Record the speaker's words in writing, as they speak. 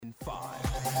4,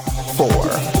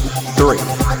 3,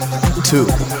 2,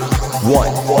 1.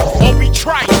 Obi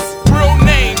Trice, real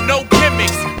name, no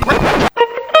gimmicks.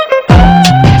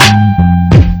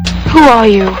 Who are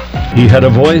you? He had a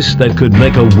voice that could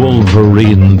make a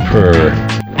wolverine purr.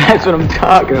 That's what I'm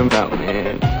talking about,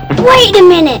 man. Wait a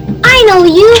minute, I know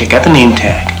you. You got the name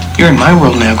tag. You're in my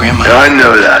world now, Grandma. I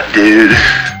know that, dude.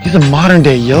 He's a modern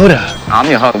day Yoda. I'm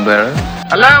your Huckleberry.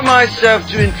 Allow myself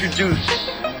to introduce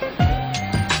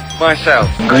myself.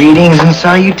 Greetings and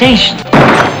salutations.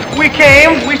 We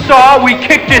came, we saw, we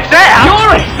kicked its ass.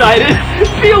 You're excited.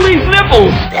 Feel these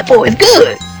nipples. That boy is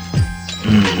good.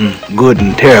 Mm-hmm. Good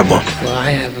and terrible. Well,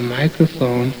 I have a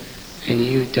microphone, and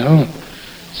you don't.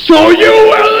 So you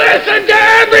will listen to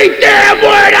every damn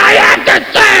word I have to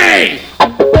say!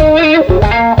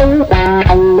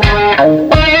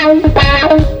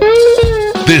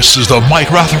 This is the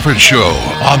Mike Rutherford Show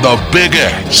on the Big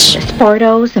X.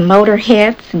 Sportos,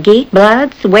 motorheads, geek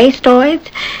bloods,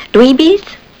 wastoids,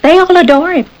 dweebies, they all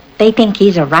adore him. They think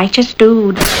he's a righteous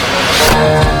dude.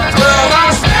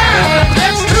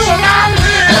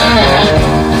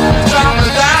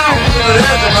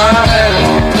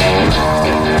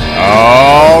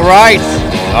 All right.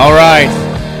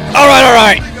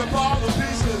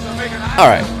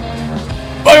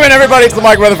 Welcome in, everybody. It's the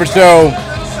Mike Rutherford Show.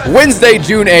 Wednesday,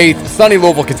 June 8th, sunny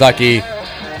Louisville, Kentucky.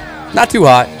 Not too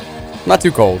hot, not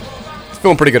too cold. It's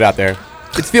feeling pretty good out there.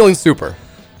 It's feeling super.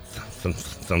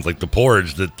 Sounds like the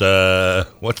porridge that,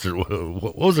 what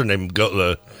was her name?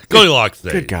 Goldilocks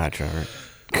Day. Good God, Trevor.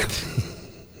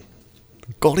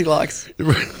 Goldilocks?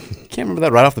 Can't remember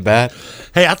that right off the bat.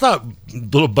 Hey, I thought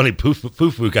little bunny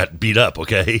Poo-Foo got beat up,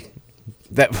 okay?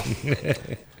 That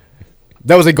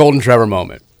was a Golden Trevor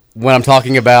moment. When I'm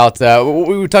talking about,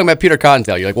 we were talking about Peter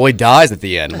Cottontail. You're like, well, he dies at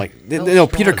the end. I'm like, no,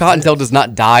 Peter Cottontail does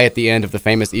not die at the end of the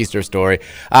famous Easter story.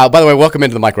 By the way, welcome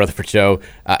into the Mike Rutherford Show,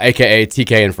 a.k.a.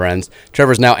 TK and Friends.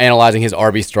 Trevor's now analyzing his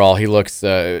Arby's straw. He looks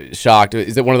shocked.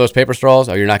 Is it one of those paper straws?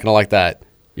 Oh, you're not going to like that.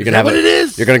 Is that what it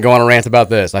is? You're going to go on a rant about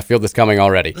this. I feel this coming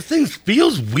already. This thing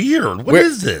feels weird. What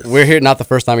is this? We're here, not the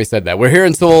first time he said that. We're here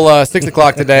until 6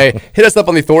 o'clock today. Hit us up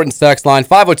on the Thornton's text line,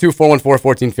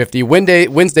 502-414-1450.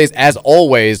 Wednesdays, as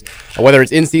always, whether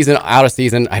it's in season, out of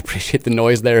season, I appreciate the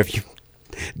noise there if you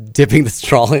dipping the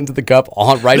straw into the cup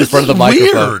right in front of the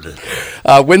microphone.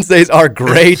 Wednesdays are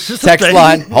great text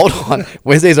line. Hold on.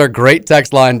 Wednesdays are great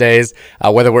text line days,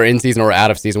 whether we're in season or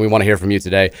out of season. We want to hear from you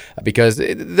today because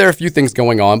there are a few things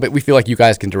going on, but we feel like you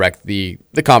guys can direct the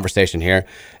conversation here.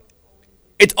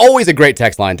 It's always a great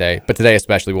text line day, but today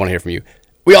especially we want to hear from you.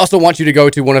 We also want you to go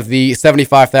to one of the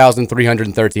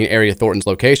 75,313 area Thornton's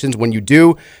locations. When you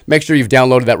do, make sure you've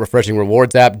downloaded that Refreshing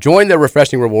Rewards app. Join their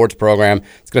Refreshing Rewards program.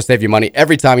 It's going to save you money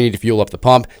every time you need to fuel up the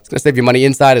pump. It's going to save you money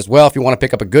inside as well if you want to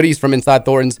pick up a goodies from inside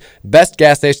Thornton's. Best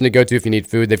gas station to go to if you need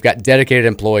food. They've got dedicated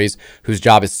employees whose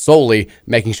job is solely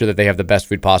making sure that they have the best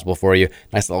food possible for you.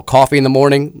 Nice little coffee in the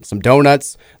morning, some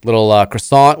donuts, little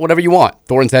croissant, whatever you want.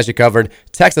 Thornton's has you covered.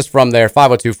 Text us from there,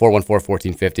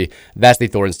 502-414-1450. That's the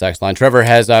Thornton's text line. Trevor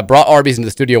has brought Arby's into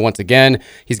the studio once again.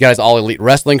 He's got his All Elite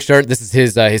Wrestling shirt. This is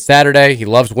his Saturday. He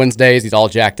loves Wednesdays. He's all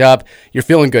jacked up. You're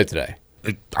feeling good today.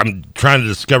 I'm trying to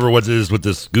discover what it is with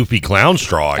this goofy clown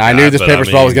straw. I knew this paper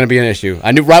straw was going to be an issue.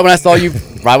 I knew right when I saw you,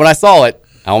 right when I saw it.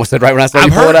 I almost said right when I saw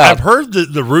you pull it out. I've heard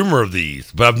the rumor of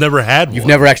these, but I've never had one. You've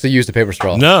never actually used a paper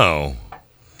straw? No.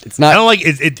 It's not. I don't like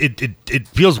it. It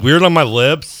feels weird on my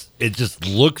lips. It just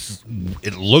looks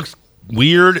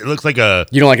weird. It looks like a.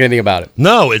 You don't like anything about it?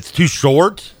 No, it's too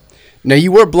short. Now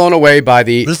you were blown away by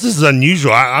the. This is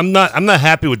unusual. I'm not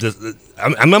happy with this.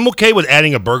 I'm okay with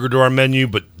adding a burger to our menu,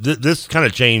 but this kind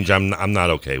of change I'm not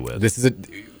okay with.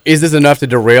 Is this enough to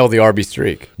derail the Arby's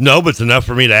streak? No, but it's enough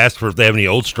for me to ask for if they have any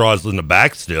old straws in the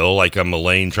back still, like I'm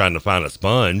Elaine trying to find a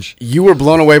sponge. You were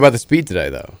blown away by the speed today,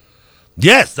 though.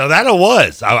 Yes, so that it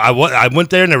was. I went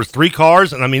there and there was 3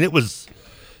 cars, and I mean it was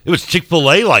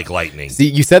Chick-fil-A like lightning. See,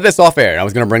 you said this off air, and I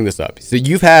was going to bring this up. So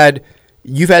you've had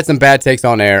some bad takes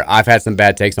on air. I've had some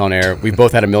bad takes on air. We've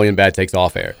both had a million bad takes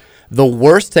off air. The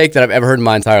worst take that I've ever heard in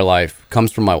my entire life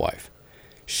comes from my wife.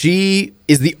 She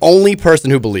is the only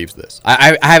person who believes this.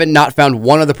 I haven't not found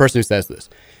one other person who says this.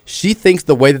 She thinks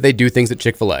the way that they do things at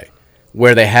Chick-fil-A,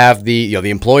 where they have the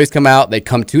employees come out, they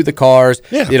come to the cars,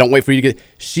 they don't wait for you to get.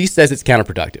 She says it's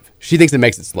counterproductive. She thinks it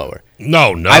makes it slower.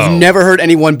 No. I've never heard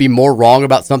anyone be more wrong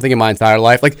about something in my entire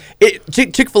life. Like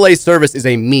Chick-fil-A's service is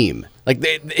a meme. Like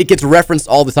it gets referenced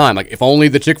all the time. Like if only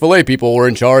the Chick-fil-A people were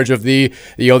in charge of the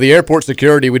airport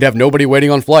security, we'd have nobody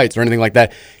waiting on flights or anything like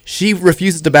that. She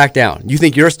refuses to back down. You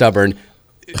think you're stubborn.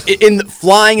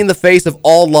 flying in the face of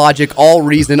all logic, all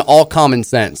reason, all common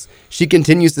sense, she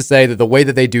continues to say that the way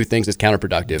that they do things is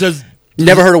counterproductive.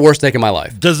 Never heard a worse take in my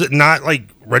life. Does it not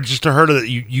register her that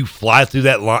you fly through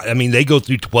that line? I mean, they go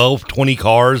through 12, 20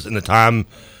 cars in the time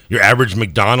your average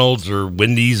McDonald's or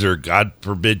Wendy's or God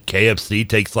forbid KFC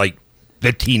takes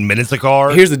 15 minutes a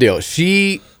car. Here's the deal.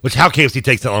 Which how KFC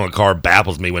takes that long a car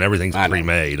baffles me when everything's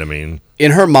pre-made. I mean,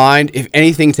 in her mind, if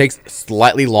anything takes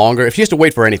slightly longer, if she has to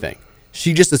wait for anything,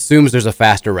 she just assumes there's a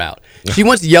faster route. She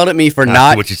once yelled at me for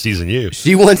not what she sees in you.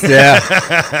 She once,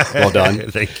 well done.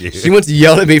 Thank you. She once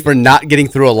yelled at me for not getting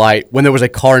through a light when there was a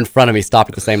car in front of me stopped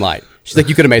at the same light. She's like,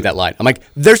 you could have made that light. I'm like,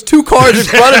 there's 2 cars in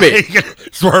front of me.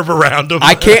 Swerve around them.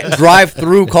 I can't drive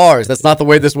through cars. That's not the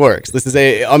way this works. This is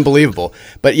unbelievable.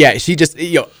 But yeah, she just,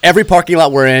 every parking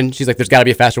lot we're in, she's like, there's got to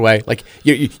be a faster way. Like,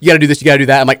 you got to do this, you got to do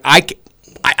that. I'm like,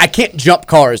 I can't jump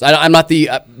cars. I'm not the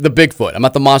Bigfoot. I'm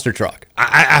not the monster truck.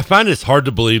 I find it's hard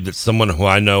to believe that someone who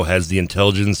I know has the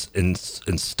intelligence and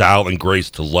style and grace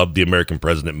to love the American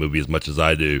President movie as much as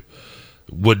I do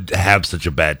would have such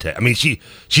a bad taste. I mean, she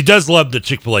does love the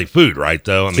Chick-fil-A food, right?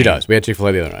 Though I mean, she does. We had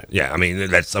Chick-fil-A the other night. Yeah, I mean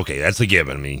that's okay. That's a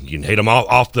given. I mean, you can hate them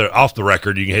off the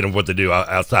record. You can hate them for what they do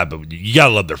outside, but you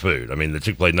gotta love their food. I mean, the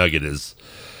Chick-fil-A nugget is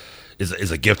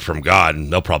a gift from God,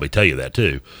 and they'll probably tell you that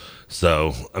too.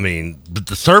 So, I mean, but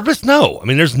the service, no. I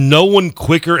mean, there's no one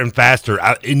quicker and faster.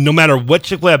 No matter what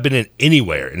Chick-fil-A I've been in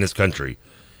anywhere in this country,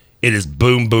 it is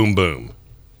boom, boom, boom.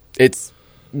 It's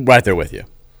right there with you.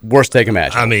 Worst take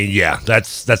imaginable. I mean, yeah,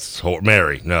 that's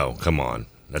Mary. No, come on.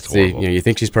 That's horrible. You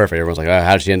think she's perfect. Everyone's like,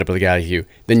 how did she end up with a guy like you?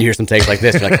 Then you hear some takes like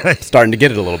this. You're like, starting to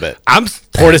get it a little bit.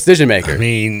 Poor decision maker. I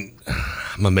mean,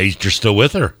 I'm amazed you're still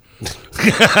with her.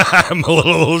 I'm a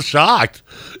little shocked.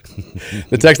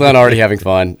 The text line already having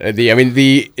fun.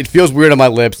 It feels weird on my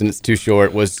lips and it's too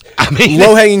short. Was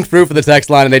low hanging fruit for the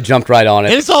text line and they jumped right on it.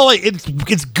 And it's all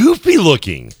it's goofy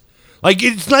looking. Like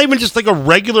it's not even just like a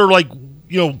regular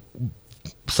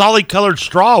solid colored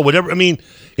straw. Whatever. I mean,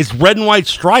 it's red and white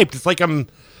striped. It's like I'm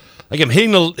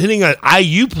hitting an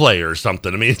IU player or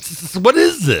something. I mean, what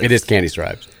is this? It is candy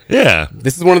stripes. Yeah.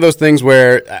 This is one of those things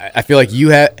where I feel like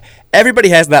everybody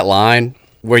has that line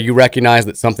where you recognize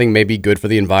that something may be good for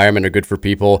the environment or good for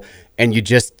people, and you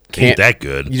just can't. Ain't that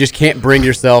good. You just can't bring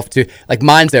yourself to, like,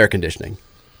 mine's air conditioning.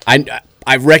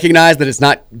 I recognize that it's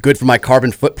not good for my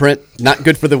carbon footprint, not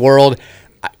good for the world.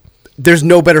 There's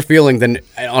no better feeling than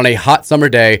on a hot summer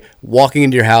day walking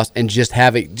into your house and just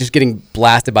getting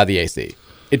blasted by the AC.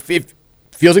 It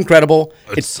feels incredible.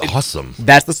 It's awesome.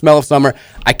 That's the smell of summer.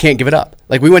 I can't give it up.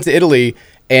 Like, we went to Italy,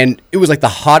 and it was like the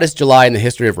hottest July in the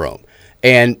history of Rome.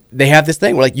 And they have this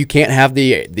thing where, like, you can't have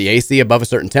the AC above a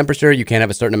certain temperature. You can't have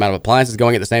a certain amount of appliances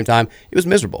going at the same time. It was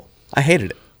miserable. I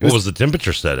hated it. What was the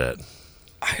temperature set at?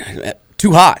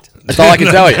 Too hot. That's all I can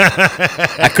tell you.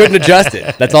 I couldn't adjust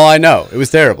it. That's all I know. It was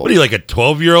terrible. What are you, like a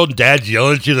 12-year-old dad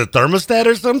yelling at you the thermostat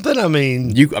or something? I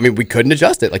mean, we couldn't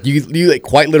adjust it. Like you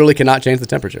quite literally cannot change the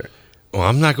temperature. Well,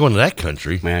 I'm not going to that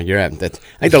country. Man, you're at that.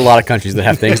 I think there are a lot of countries that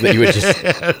have things that you would just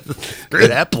screw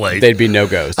that place. They'd be no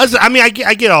goes. I mean, I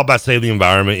get all about saving the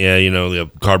environment. Yeah,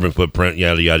 the carbon footprint,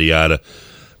 yada yada yada.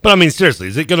 But I mean, seriously,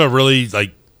 is it going to really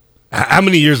how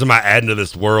many years am I adding to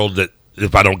this world that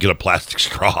if I don't get a plastic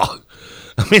straw?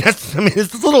 It's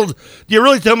a little. Do you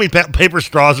really tell me paper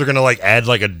straws are going to add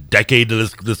a decade to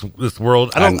this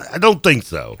world? I don't think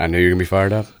so. I knew you were going to be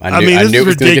fired up. I knew it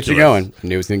was going to get you going. I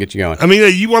knew it was going to get you going. I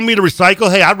mean, you want me to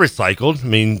recycle? Hey, I've recycled. I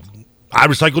mean, I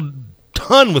recycled a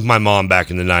ton with my mom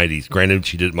back in the 90s. Granted,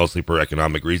 she did it mostly for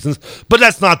economic reasons, but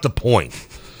that's not the point.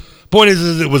 Point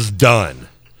is it was done.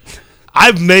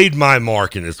 I've made my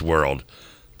mark in this world.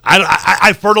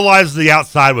 I fertilize the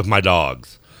outside with my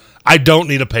dogs. I don't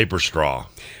need a paper straw.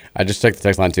 I just checked the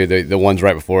text line, too. The ones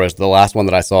right before us. The last one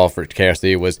that I saw for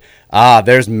KRC was,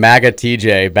 there's MAGA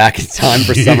TJ back in time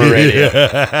for summer radio.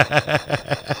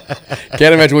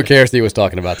 Can't imagine what KRC was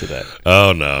talking about today.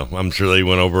 Oh, no. I'm sure they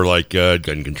went over,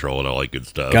 gun control and all that good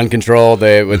stuff. Gun control,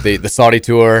 with the Saudi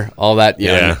tour, all that.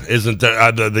 Yeah. Isn't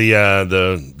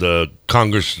the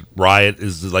Congress riot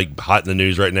is, hot in the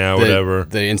news right now or whatever?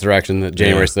 The insurrection, the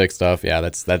January 6th stuff. Yeah,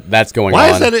 that's going on.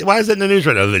 Why is that in the news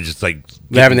right now? Are they just,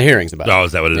 they're having the hearings about it. Oh,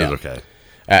 is that what it is? Okay.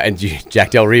 And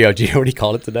Jack Del Rio, do you know what he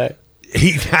called it today?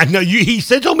 I know he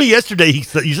told me yesterday. He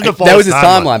said that was his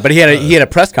timeline. But he had a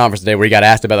press conference today where he got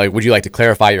asked about would you like to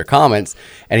clarify your comments?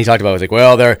 And he talked about it was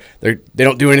well, they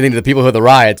don't do anything to the people who are the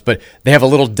riots, but they have a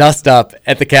little dust up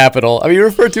at the Capitol. I mean, you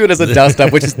refer to it as a dust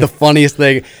up, which is the funniest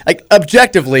thing,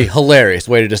 objectively hilarious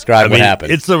way to describe what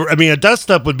happened. A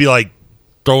dust up would be like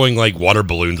throwing water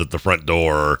balloons at the front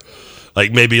door, or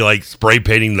maybe spray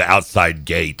painting the outside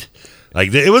gate.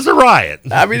 Like, it was a riot.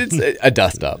 I mean, it's a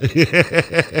dust-up.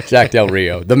 Jack Del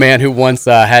Rio, the man who once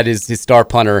had his star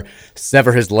punter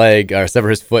sever his leg or sever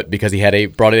his foot because he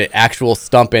had brought an actual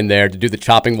stump in there to do the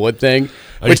chopping wood thing.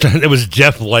 It was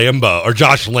Jeff Lambo or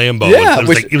Josh Lambo. Yeah,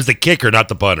 it was the kicker, not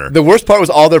the punter. The worst part was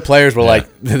all their players were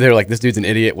they're like, this dude's an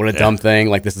idiot. What a dumb thing.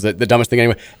 Like, this is the dumbest thing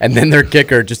anyway. And then their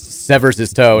kicker just severs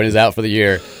his toe and is out for the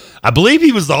year. I believe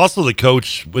he was also the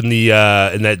coach when in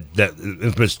that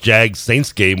infamous Jags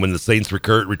Saints game when the Saints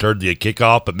returned the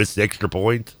kickoff but missed the extra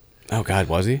point. Oh God,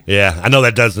 was he? Yeah, I know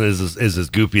that is as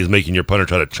goofy as making your punter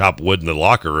try to chop wood in the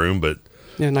locker room, but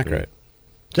yeah, not great.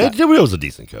 Del Rio was a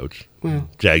decent coach. Well,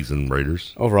 Jags and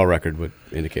Raiders. Overall record would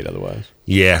indicate otherwise.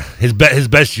 Yeah, his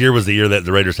best year was the year that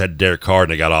the Raiders had Derek Carr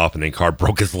and they got off, and then Carr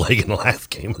broke his leg in the last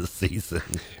game of the season.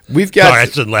 Sorry, I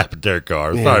shouldn't laugh at Derek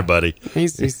Carr. Yeah. Sorry, buddy.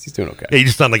 He's doing okay. Yeah, he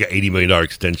just signed like an $80 million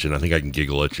extension. I think I can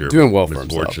giggle at your doing well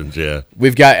misfortunes. For himself. Yeah,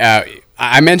 we've got.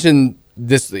 I mentioned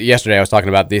this yesterday. I was talking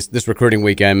about this recruiting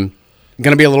weekend.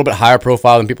 Going to be a little bit higher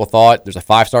profile than people thought. There's a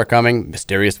 5-star coming,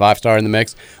 mysterious 5-star in the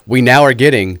mix. We now are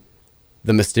getting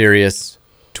the mysterious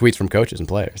tweets from coaches and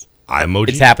players. Emoji.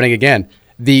 It's happening again.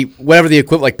 Whatever the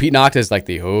equivalent, like Pete Nocta is like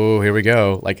here we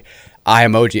go, like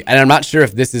emoji. And I'm not sure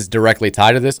if this is directly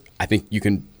tied to this. I think you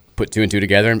can put 2 and 2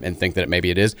 together and think that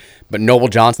maybe it is. But Noble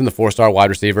Johnson, the 4-star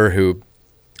wide receiver who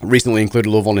recently included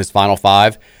Louisville in his Final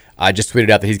Five, just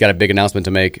tweeted out that he's got a big announcement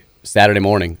to make Saturday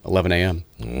morning, 11 a.m.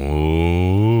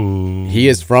 Ooh. He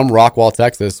is from Rockwall,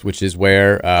 Texas, which is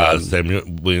where Samuel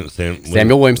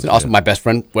Williamson. Also, my best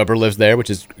friend Weber lives there, which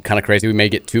is kind of crazy. We may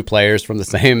get 2 players from the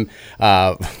same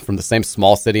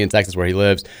small city in Texas where he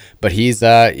lives. But he's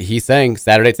saying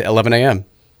Saturday at 11 a.m.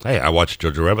 Hey, I watched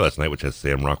Jojo Rabbit last night, which has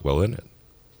Sam Rockwell in it.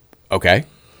 Okay.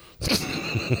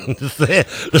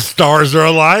 The stars are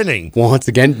aligning. Once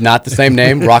again, not the same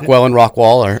name. Rockwell and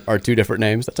Rockwall are 2 different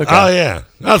names. That's okay. Oh, yeah.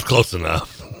 That was close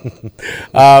enough.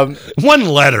 One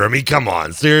letter. I mean, come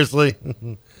on. Seriously?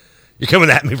 You're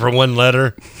coming at me for 1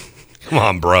 letter? Come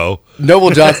on, bro. Noble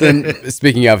Johnson,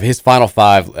 speaking of his Final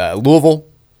Five, Louisville,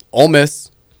 Ole Miss,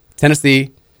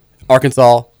 Tennessee,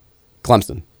 Arkansas,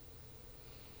 Clemson.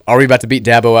 Are we about to beat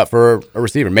Dabo out for a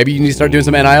receiver? Maybe you need to start doing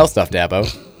some NIL stuff, Dabo.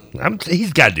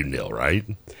 He's got to do nil, right?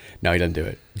 No, he doesn't do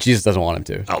it. Jesus doesn't want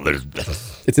him to. Oh,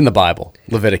 it's in the Bible,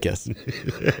 Leviticus.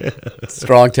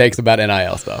 Strong takes about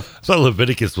NIL stuff. I thought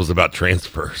Leviticus was about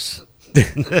transfers.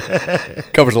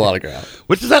 Covers a lot of ground.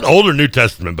 Which is that Old or New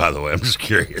Testament, by the way? I'm just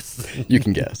curious. You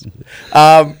can guess.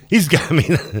 He's got. I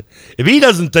mean, if he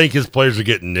doesn't think his players are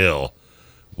getting nil,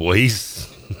 boy, he's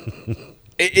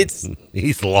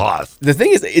lost. The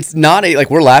thing is, it's not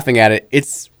we're laughing at it.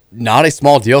 It's not a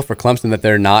small deal for Clemson that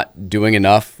they're not doing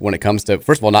enough when it comes to,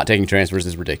 first of all, not taking transfers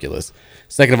is ridiculous.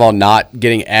 Second of all, not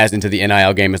getting as into the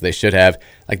NIL game as they should have.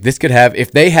 Like, this could have,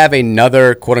 if they have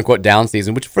another quote unquote down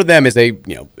season, which for them is a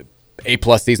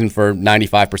A-plus season for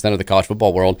 95% of the college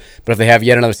football world. But if they have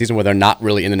yet another season where they're not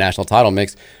really in the national title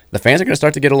mix, the fans are going to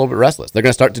start to get a little bit restless. They're going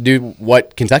to start to do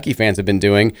what Kentucky fans have been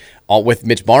doing all with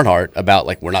Mitch Barnhart about,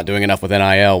 like, we're not doing enough with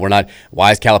NIL.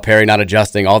 Why is Calipari not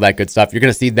adjusting? All that good stuff. You're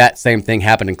going to see that same thing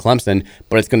happen in Clemson,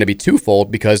 but it's going to be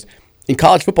twofold because in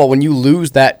college football, when you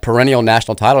lose that perennial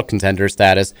national title contender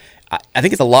status, I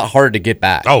think it's a lot harder to get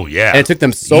back. Oh, yeah. And it took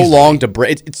them so long to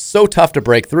break. It's so tough to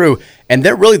break through. And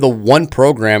they're really the one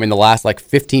program in the last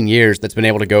 15 years that's been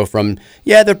able to go from,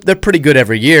 they're pretty good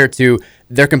every year to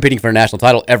they're competing for a national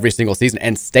title every single season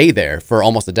and stay there for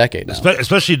almost a decade now.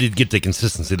 Especially to get the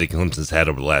consistency that Clemson's had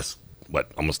over the last,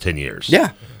 almost 10 years.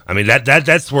 Yeah. I mean,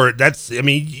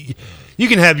 you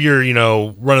can have your,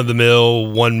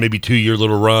 run-of-the-mill, 1, maybe 2-year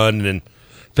little run and then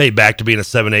fade back to being a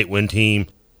 7-8 win team.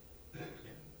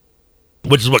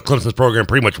 Which is what Clemson's program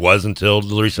pretty much was until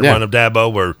the recent run of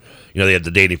Dabo, where they had the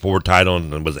Danny Ford title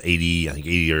and it was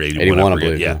 80 or 81, I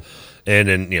forget. Yeah. And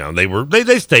then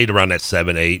they stayed around that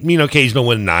 7-8, occasional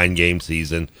win 9-game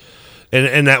season,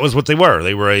 and that was what they were.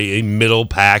 They were a middle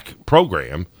pack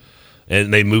program,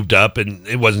 and they moved up, and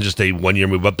it wasn't just a 1-year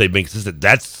move up. They've been consistent.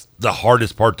 That's the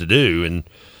hardest part to do, and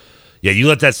you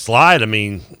let that slide. I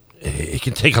mean, it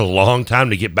can take a long time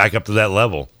to get back up to that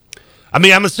level. I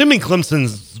mean, I'm assuming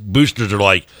Clemson's boosters are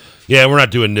like, we're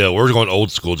not doing nil. We're going old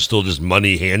school, just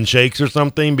money handshakes or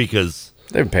something because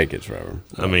they've been paid kids forever.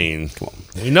 I mean, come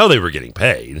on. We know they were getting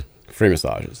paid. Free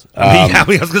massages. I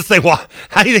was going to say,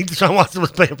 how do you think Deshaun Watson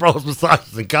was paying for all those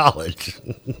massages in college?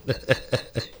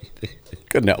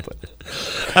 Couldn't help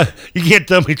it. You can't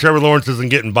tell me Trevor Lawrence isn't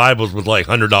getting Bibles with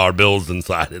 $100 bills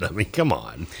inside it. I mean, come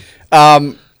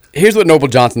on. Here's what Noble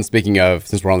Johnson, speaking of,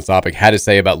 since we're on the topic, had to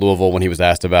say about Louisville when he was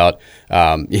asked about.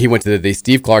 He went to the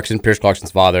Steve Clarkson, Pierce Clarkson's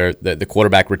father, the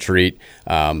quarterback retreat,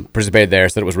 participated there,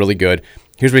 said it was really good.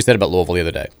 Here's what he said about Louisville the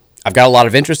other day. I've got a lot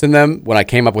of interest in them. When I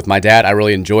came up with my dad, I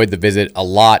really enjoyed the visit a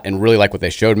lot and really like what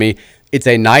they showed me. It's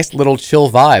a nice little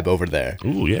chill vibe over there.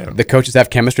 Ooh, yeah. The coaches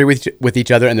have chemistry with each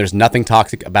other, and there's nothing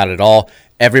toxic about it at all.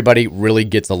 Everybody really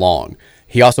gets along.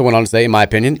 He also went on to say, in my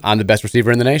opinion, I'm the best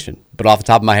receiver in the nation. But off the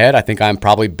top of my head, I think I'm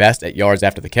probably best at yards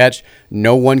after the catch.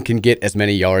 No one can get as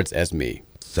many yards as me.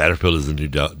 Satterfield is the new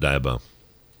Diabo.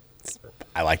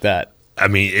 I like that. I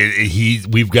mean,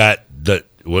 we've got the,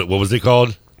 what was it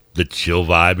called? The chill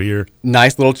vibe here.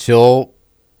 Nice little chill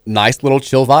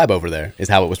vibe over there is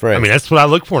how it was phrased. I mean, that's what I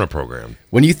look for in a program.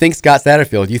 When you think Scott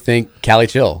Satterfield, you think Cali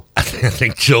Chill. I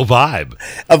think chill vibe.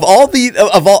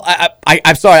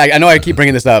 I'm sorry, I know I keep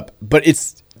bringing this up, but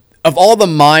it's of all the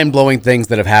mind-blowing things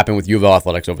that have happened with U of L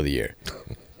athletics over the year,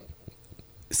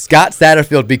 Scott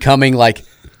Satterfield becoming like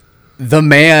the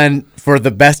man for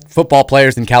the best football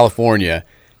players in California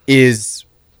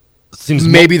seems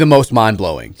maybe the most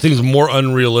mind-blowing. Seems more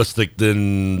unrealistic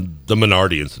than the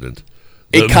Minardi incident.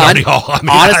 It kind of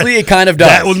does.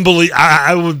 That wouldn't believe.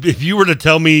 I would, if you were to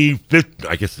tell me,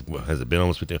 I guess, has it been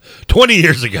almost 50, 20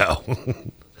 years ago,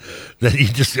 that you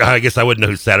just, I guess I wouldn't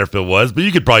know who Satterfield was, but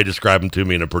you could probably describe him to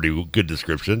me in a pretty good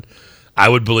description. I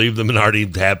would believe the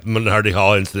Minardi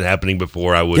Hall incident happening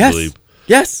before I would believe.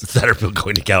 Yes. Satterfield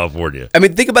going to California. I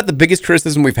mean, think about the biggest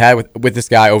criticism we've had with this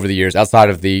guy over the years, outside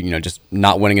of the, just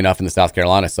not winning enough in the South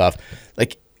Carolina stuff.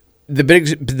 Like, the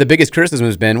biggest criticism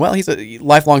has been, well, he's a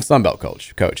lifelong Sun Belt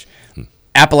coach.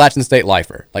 Appalachian State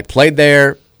lifer. Like, played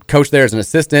there, coached there as an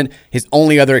assistant. His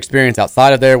only other experience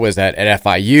outside of there was at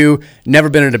FIU. Never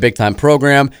been in a big-time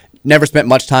program. Never spent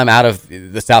much time out of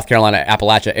the South Carolina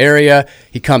Appalachia area.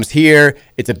 He comes here.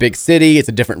 It's a big city. It's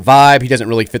a different vibe. He doesn't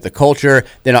really fit the culture.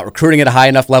 They're not recruiting at a high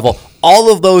enough level.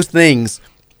 All of those things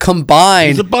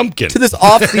combined to this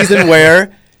offseason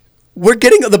where we're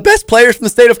getting the best players from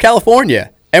the state of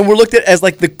California. And we're looked at as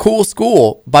like the cool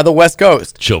school by the West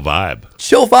Coast. Chill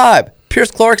vibe.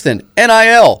 Pierce Clarkson,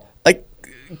 NIL, like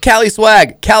Cali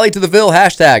swag, Cali to the Ville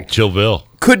hashtag. Chillville.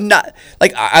 Could not,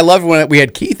 like, I loved when we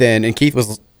had Keith in, and Keith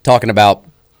was talking about,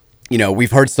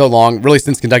 we've heard so long, really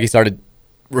since Kentucky started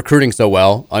recruiting so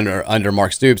well under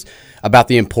Mark Stoops, about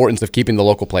the importance of keeping the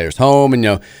local players home.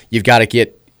 And, you've got to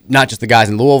get not just the guys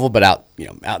in Louisville, but out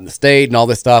in the state and all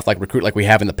this stuff, like recruit like we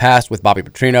have in the past with Bobby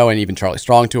Petrino and even Charlie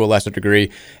Strong to a lesser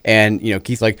degree. And,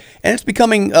 Keith's like, and it's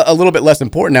becoming a little bit less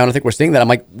important now. And I think we're seeing that. I'm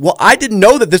like, well, I didn't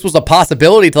know that this was a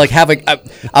possibility to like have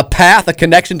a path, a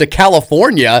connection to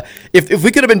California. If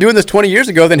we could have been doing this 20 years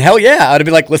ago, then hell yeah, I'd have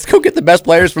been like, let's go get the best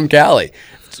players from Cali.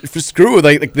 Screw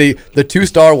like the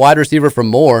 2-star wide receiver from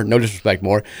Moore, no disrespect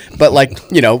Moore, but like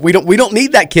we don't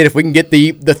need that kid if we can get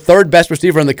the third best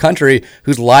receiver in the country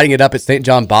who's lighting it up at St.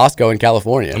 John Bosco in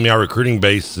California. I mean, our recruiting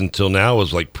base until now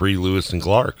was like pre-Lewis and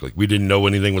Clark. Like we didn't know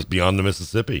anything was beyond the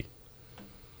Mississippi.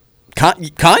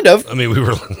 Kind of. I mean, we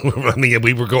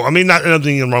were going. I mean, not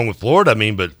nothing wrong with Florida. I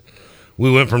mean, but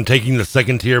we went from taking the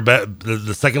second tier,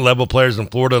 the second level players in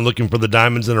Florida and looking for the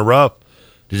diamonds in the rough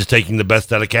to just taking the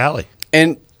best out of Cali.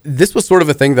 And this was sort of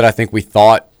a thing that I think we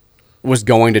thought was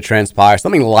going to transpire.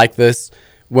 Something like this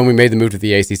when we made the move to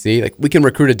the ACC. Like, we can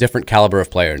recruit a different caliber of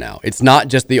player now. It's not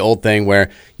just the old thing where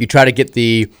you try to get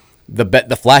the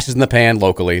flashes in the pan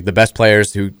locally, the best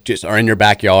players who just are in your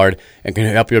backyard and can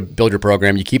help you build your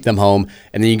program. You keep them home,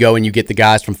 and then you go and you get the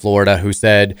guys from Florida who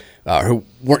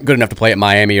weren't good enough to play at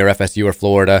Miami or FSU or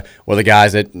Florida, or the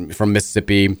guys from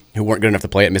Mississippi who weren't good enough to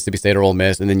play at Mississippi State or Ole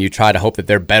Miss, and then you try to hope that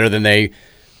they're better than they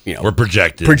we're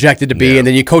projected to be, and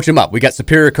then you coach them up. We got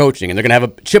superior coaching, and they're going to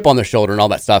have a chip on their shoulder and all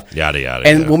that stuff. Yada, yada.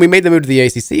 And when we made the move to the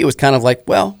ACC, it was kind of like,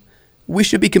 well, we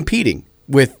should be competing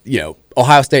with,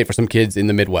 Ohio State for some kids in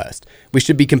the Midwest. We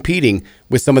should be competing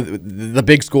with some of the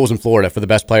big schools in Florida for the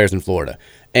best players in Florida.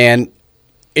 And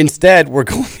instead, we're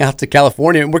going out to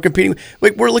California, and we're competing.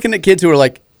 Like, we're looking at kids who are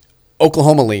like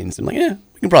Oklahoma leans. I'm like, yeah,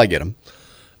 we can probably get them.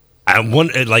 I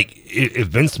wonder, like, if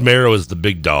Vince Marrow is the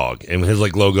big dog, and his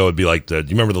like logo would be like do you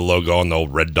remember the logo on the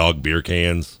old Red Dog beer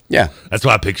cans? Yeah, that's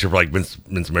what I picture for like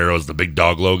Vince Marrow is the big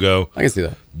dog logo. I can see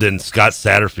that. Then Scott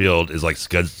Satterfield is like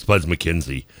Spuds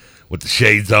McKenzie with the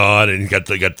shades on, and he's got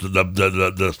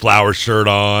the flower shirt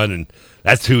on, and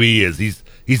that's who he is. He's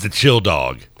the chill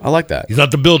dog. I like that. He's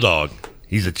not the bill dog.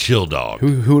 He's a chill dog.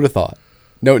 Who would have thought?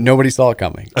 No, nobody saw it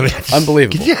coming. I mean,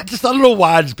 unbelievable. Yeah, I don't know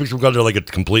why I just picture him going there like a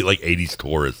complete like 80s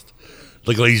tourist.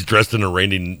 Like he's dressed in a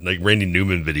Randy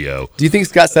Newman video. Do you think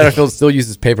Scott Satterfield still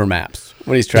uses paper maps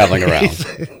when he's traveling around?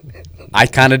 I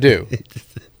kind of do.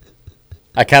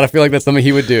 I kind of feel like that's something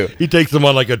he would do. He takes them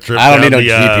on like a trip. I don't need no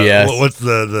GPS. What's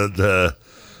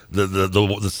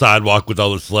the sidewalk with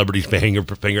all the celebrities'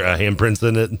 handprints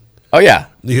in it? Oh, yeah.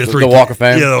 The Walk of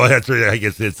Fame. Yeah, that's right. I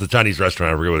guess it's the Chinese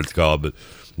restaurant. I forget what it's called, but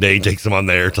he takes him on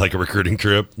there to like a recruiting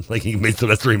trip. Like he meets him.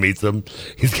 That's where he meets him.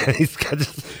 He's got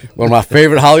just one of my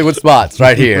favorite Hollywood spots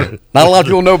right here. Not a lot of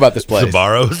people know about this place.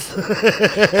 Sbarro's.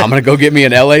 I'm gonna go get me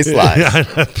an LA slice.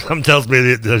 Yeah, something tells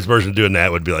me this person doing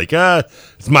that would be like,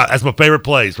 that's my favorite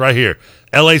place right here.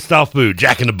 LA style food,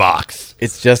 Jack in the Box.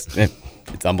 It's just.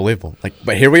 It's unbelievable.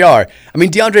 But here we are. I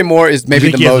mean, DeAndre Moore is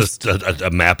maybe the most. A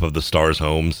map of the Stars'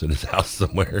 homes in his house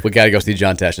somewhere. We got to go see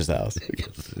John Tesh's house.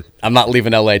 I'm not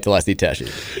leaving LA till I see Tesh.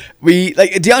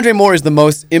 DeAndre Moore is the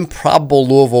most improbable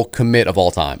Louisville commit of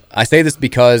all time. I say this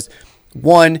because,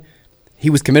 one, he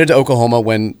was committed to Oklahoma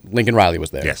when Lincoln Riley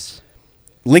was there. Yes.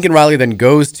 Lincoln Riley then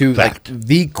goes to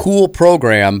the cool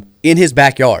program in his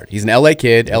backyard. He's an LA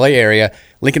kid, LA area.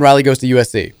 Lincoln Riley goes to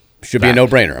USC. Should be a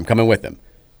no-brainer. I'm coming with him.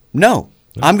 No.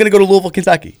 I'm going to go to Louisville,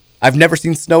 Kentucky. I've never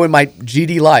seen snow in my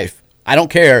GD life. I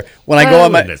don't care. When I go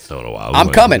on my... I'm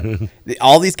coming.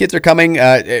 All these kids are coming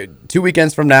 2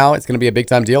 weekends from now. It's going to be a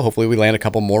big-time deal. Hopefully we land a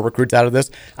couple more recruits out of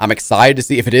this. I'm excited to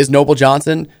see if it is Noble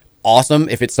Johnson. Awesome.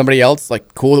 If it's somebody else,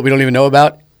 cool that we don't even know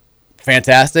about,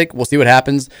 fantastic. We'll see what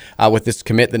happens with this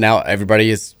commit that now everybody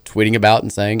is tweeting about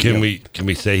and saying. Can we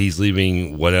say he's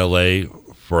leaving one LA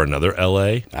for another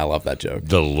LA? I love that joke.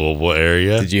 The Louisville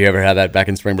area. Did you ever have that back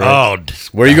in spring break? Oh,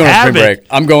 where are you going on spring break?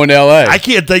 I'm going to LA. I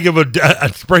can't think of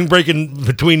a spring break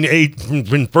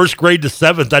from first grade to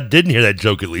seventh. I didn't hear that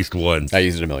joke at least once. I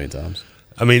used it a million times.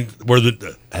 I mean,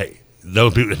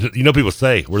 those people, people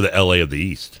say we're the LA of the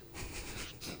East.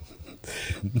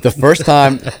 The first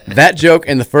time that joke,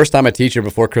 and the first time a teacher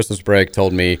before Christmas break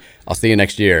told me, "I'll see you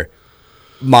next year."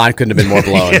 Mine couldn't have been more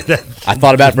blown. I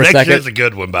thought about it for a second. That's a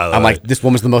good one, by the way. I'm like, this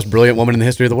woman's the most brilliant woman in the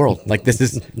history of the world. This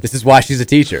is why she's a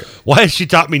teacher. Why has she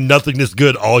taught me nothing this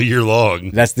good all year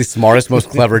long? That's the smartest, most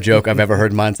clever joke I've ever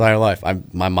heard in my entire life.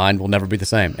 My mind will never be the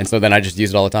same. And so then I just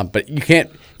use it all the time. But you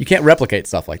can't replicate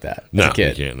stuff like that. No, as a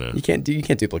kid. You can't. No. You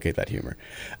can't duplicate that humor.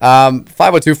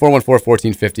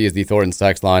 502-414-1450 is the Thornton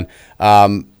text line.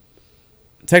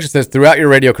 Texture says, throughout your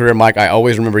radio career, Mike, I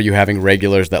always remember you having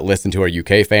regulars that listen to our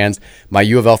UK fans. My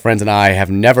U of L friends and I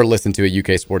have never listened to a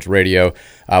UK sports radio.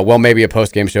 Maybe a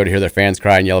post-game show to hear their fans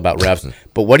cry and yell about refs.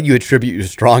 But what do you attribute your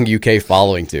strong UK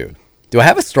following to? Do I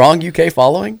have a strong UK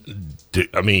following?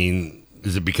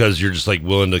 Is it because you're just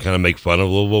willing to kind of make fun of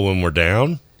Louisville when we're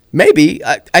down? Maybe.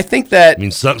 I think that...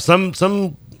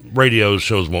 some radio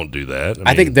shows won't do that.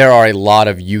 I think there are a lot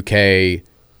of UK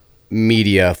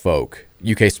media folk,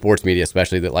 UK sports media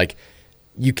especially, that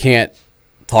you can't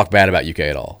talk bad about UK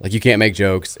at all. You can't make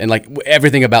jokes and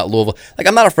everything about Louisville.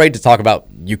 I'm not afraid to talk about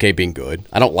UK being good.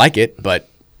 I don't like it, but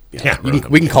we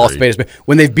can call a spade a spade.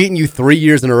 When they've beaten you 3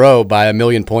 years in a row by 1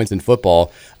 million points in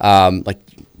football, you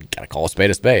gotta call a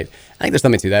spade a spade. I think there's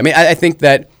something to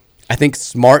that. I think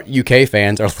smart UK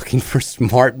fans are looking for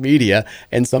smart media,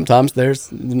 and sometimes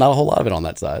there's not a whole lot of it on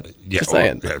that side. Yeah, just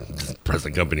saying.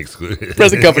 Present company excluded.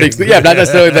 Present company excluded. Yeah, not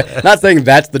necessarily. Not saying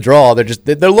that's the draw.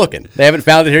 They're looking. They haven't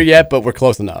found it here yet, but we're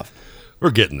close enough.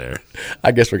 We're getting there.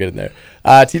 I guess we're getting there.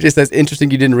 TJ says, interesting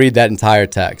you didn't read that entire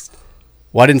text.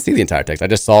 Well, I didn't see the entire text. I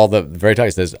just saw the very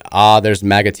text. It says, there's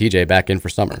MAGA TJ back in for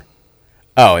summer.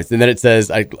 Oh, and then it says,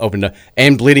 I opened up,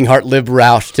 and Bleeding Heart Lib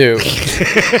Roush, too.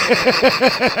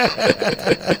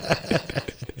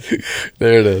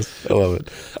 There it is. I love it.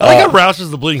 I like how Roush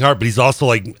is the Bleeding Heart, but he's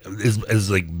also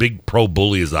as big pro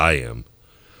bully as I am.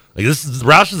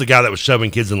 Roush is the guy that was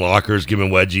shoving kids in lockers, giving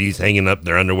wedgies, hanging up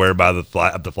their underwear by the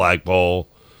flagpole,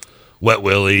 wet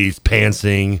willies,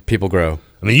 pantsing. People grow.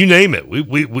 You name it.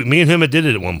 Me and him did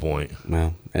it at one point.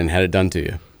 Well, and had it done to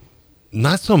you.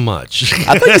 Not so much.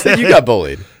 I thought you said you got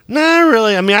bullied. Nah,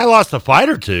 really. I lost a fight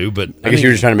or two, but I guess you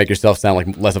were just trying to make yourself sound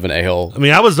like less of an a-hole.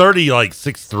 I was already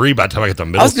 6'3" by the time I got to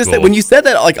middle school. I was just saying, when you said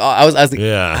that, I was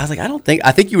like,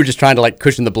 I think you were just trying to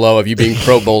cushion the blow of you being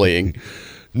pro bullying.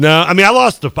 No, I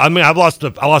lost a fight and I lost a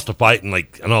bad one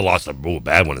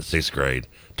in 6th grade.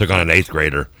 Took on an 8th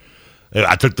grader.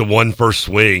 I took the one first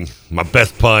swing, my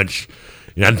best punch.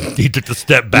 He took the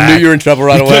step back. You knew you were in trouble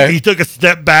right away. He took a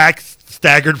step back,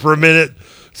 staggered for a minute,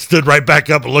 stood right back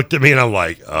up and looked at me, and I'm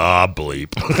like, bleep.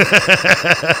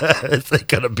 It's not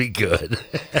going to be good.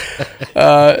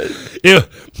 I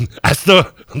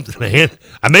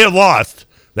may have lost.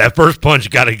 That first punch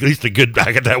got at least I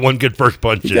got that one good first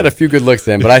punch. You got a few good looks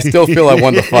in, but I still feel I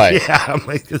won the fight. Yeah,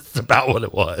 it's about what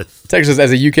it was. Texas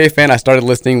says, as a UK fan, I started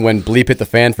listening when Bleep hit the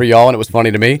fan for y'all, and it was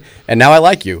funny to me, and now I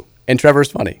like you. And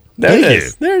Trevor's funny. There it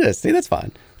is. See, that's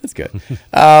fine. That's good.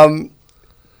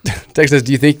 Text says,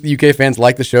 do you think the UK fans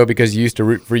like the show because you used to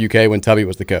root for UK when Tubby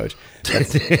was the coach?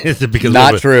 Is it because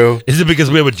not true? Is it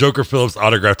because we have a Joker Phillips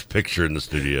autographed picture in the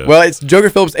studio? Well, it's Joker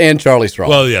Phillips and Charlie Strong.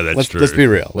 Well, yeah, that's true. Let's be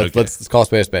real. Let's call a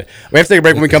spade a spade. We have to take a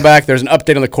break. When we come back, there's an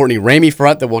update on the Courtney Ramey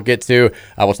front that we'll get to.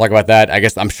 We'll talk about that. I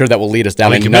guess I'm sure that will lead us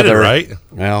down another. Right?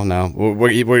 Well, no,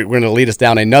 we're going to lead us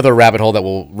down another rabbit hole that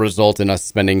will result in us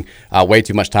spending way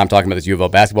too much time talking about this U of O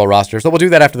basketball roster. So we'll do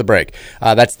that after the break.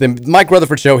 That's the Mike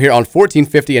Rutherford Show here on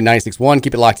 1450 and 96.1.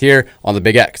 Keep it locked here on the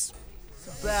Big X.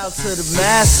 Bow to the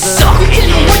master.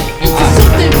 Something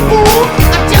fool.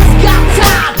 I just got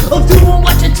tired of doing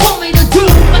what you told me to do.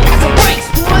 But that's a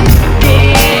breaks, boy.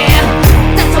 Yeah,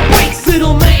 that's a breaks,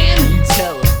 little man. You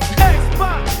tell him.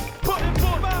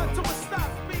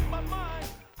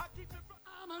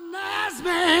 I'm an ass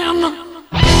man.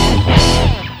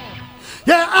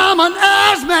 Yeah, I'm an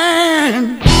ass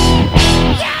man.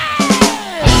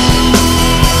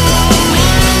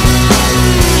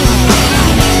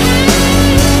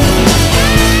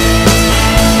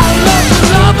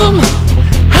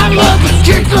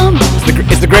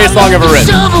 It's the greatest song ever written.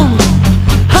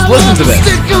 Just listen to this. I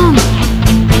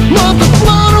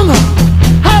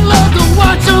love to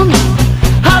watch them.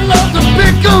 I love to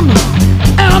pick them.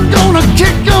 And I'm gonna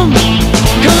kick them.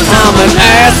 Cause I'm an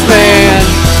ass man.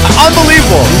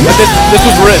 Unbelievable that this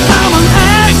was written. I'm an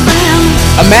ass man.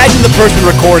 Imagine the person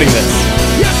recording this.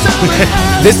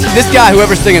 This guy,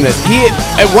 whoever's singing this, he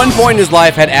at one point in his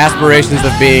life had aspirations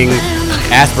of being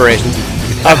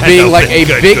like a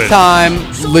big time,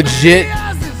 legit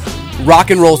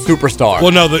rock and roll superstar. Well,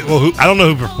 no, I don't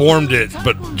know who performed it,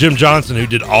 but Jim Johnson, who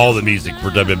did all the music for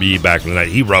WWE back in the night,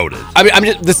 he wrote it. I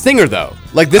mean, the singer though,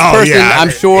 like this person, yeah, I'm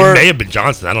sure it may have been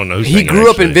Johnson. I don't know. He grew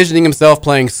up envisioning himself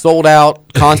playing sold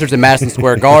out concerts in Madison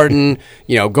Square Garden,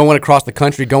 going across the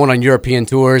country, going on European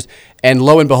tours, and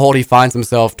lo and behold, he finds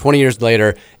himself 20 years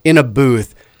later in a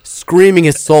booth, screaming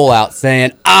his soul out,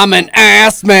 saying, "I'm an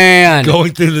ass man."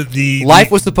 Going through the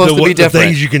life was supposed to be different. The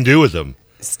things you can do with them.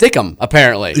 Stick 'em,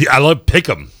 apparently. Yeah, I love pick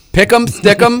 'em. Pick 'em,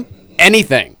 stick 'em,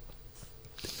 anything.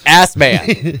 Ass man.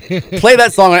 Play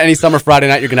that song on any summer Friday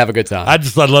night, you're going to have a good time. I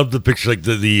love the picture, like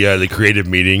the creative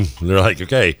meeting. They're like,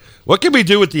 okay, what can we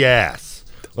do with the ass?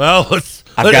 Well,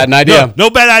 I've got an idea.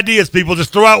 No bad ideas, people.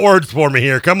 Just throw out words for me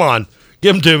here. Come on.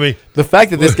 Give them to me. The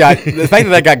fact that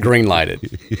that got green lighted.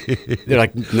 They're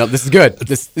like, no, this is good.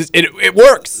 It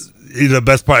works. The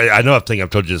best part, I think I've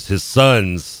told you this, his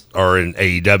sons are in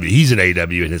AEW. He's in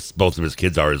AEW, and both of his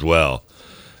kids are as well.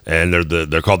 And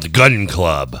they're called the Gun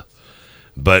Club.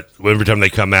 But every time they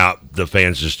come out, the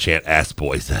fans just chant "ass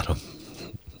boys" at them.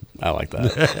 I like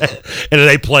that. And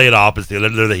they play it opposite.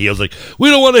 They're the heels, like, we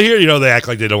don't want to hear. They act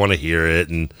like they don't want to hear it.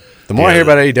 And the more I hear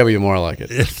about AEW, the more I like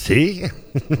it. See,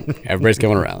 everybody's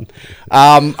coming around.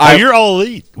 You're all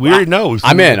elite. We already know.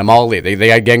 I'm in. I'm all elite. They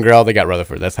got Gangrel. They got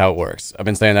Rutherford. That's how it works. I've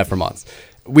been saying that for months.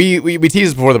 We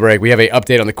teased before the break. We have an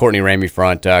update on the Courtney Ramey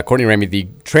front. Courtney Ramey, the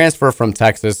transfer from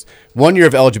Texas, 1 year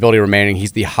of eligibility remaining.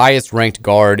 He's the highest ranked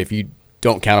guard. If you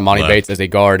don't count Amani Bates as a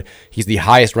guard, he's the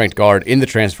highest ranked guard in the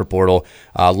transfer portal.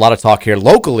 A lot of talk here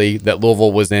locally that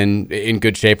Louisville was in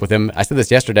good shape with him. I said this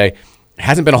yesterday.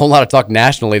 Hasn't been a whole lot of talk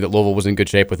nationally that Louisville was in good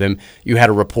shape with him. You had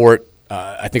a report,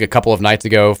 I think a couple of nights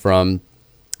ago, from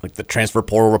like the Transfer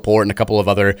Portal Report and a couple of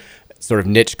other sort of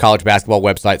niche college basketball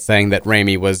websites saying that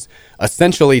Ramey was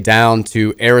essentially down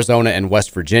to Arizona and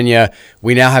West Virginia.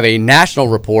 We now have a national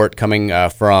report coming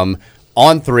from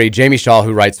On3, Jamie Shaw,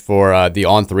 who writes for the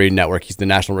On3 network. He's the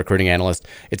national recruiting analyst.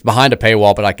 It's behind a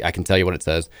paywall, but I can tell you what it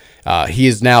says. He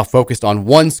is now focused on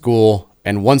one school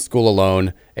and one school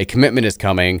alone. A commitment is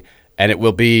coming, and it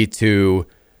will be to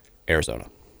Arizona.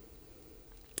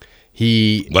 Well,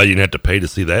 you didn't have to pay to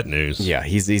see that news. Yeah,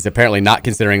 he's apparently not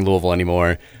considering Louisville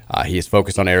anymore. He is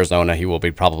focused on Arizona. He will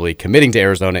be probably committing to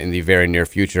Arizona in the very near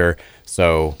future.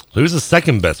 So who's the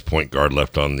second best point guard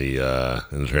left on the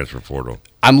in the transfer portal?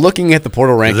 I'm looking at the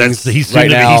portal rankings he's right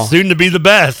now. He's soon to be the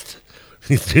best.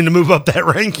 He's soon to move up that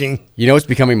ranking. It's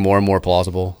becoming more and more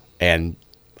plausible, and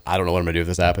I don't know what I'm going to do if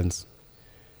this happens.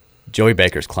 Joey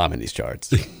Baker's climbing these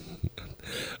charts.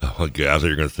 Oh, God. I thought you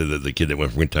were going to say that the kid that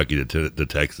went from Kentucky to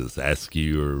Texas,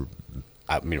 Askew, or...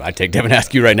 I mean, I'd take Devin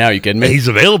Askew right now. You kidding me? He's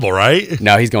available, right?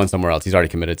 No, he's going somewhere else. He's already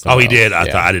committed somewhere else. He did?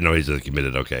 I didn't know he was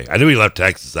committed. Okay. I knew he left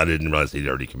Texas. I didn't realize he'd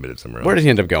already committed somewhere else. Where did he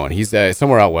end up going? He's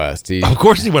somewhere out west. Of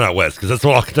course he went out west, because that's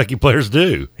what all Kentucky players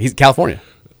do. He's California.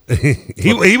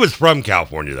 he was from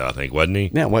California, though, I think, wasn't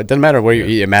he? Yeah, well, it doesn't matter where you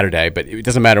eat, matter day, but it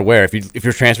doesn't matter where. If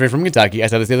you're transferring from Kentucky, I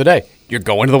said this the other day, you're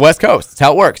going to the West Coast. That's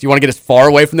how it works. You want to get as far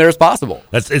away from there as possible.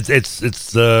 It's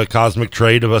the cosmic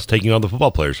trade of us taking all the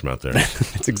football players from out there.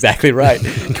 That's exactly right.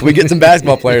 Can we get some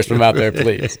basketball players from out there,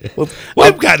 please? Well,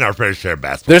 we've gotten our fair share of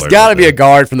basketball. There's got to be a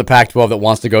guard from the Pac-12 that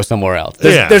wants to go somewhere else.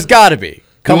 There's got to be.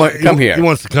 Come here. He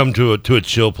wants to come to a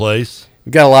chill place.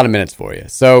 We've got a lot of minutes for you.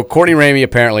 So Courtney Ramey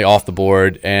apparently off the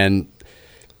board, and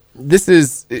this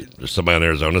is there's somebody on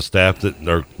Arizona staff that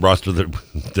or roster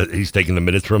that he's taking the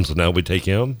minutes from. So now we take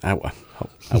him. I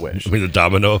wish. I mean, the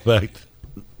domino effect.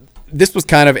 This was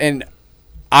kind of, and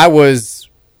I was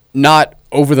not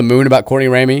over the moon about Courtney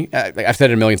Ramey. I've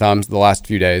said it a million times the last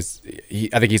few days.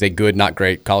 I think he's a good, not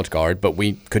great college guard, but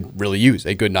we could really use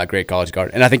a good, not great college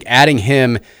guard. And I think adding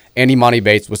him and Imani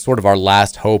Bates was sort of our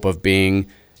last hope of being,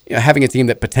 having a team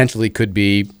that potentially could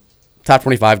be top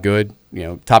 25 good,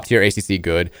 top tier ACC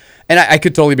good. And I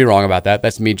could totally be wrong about that.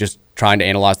 That's me just trying to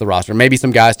analyze the roster. Maybe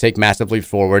some guys take massive leaps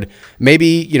forward.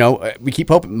 Maybe, we keep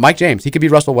hoping. Mike James, he could be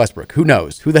Russell Westbrook. Who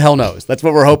knows? Who the hell knows? That's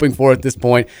what we're hoping for at this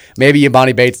point. Maybe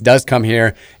Imani Bates does come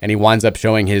here and he winds up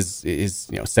showing his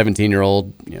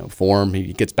 17-year-old form.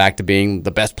 He gets back to being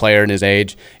the best player in his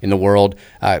age in the world.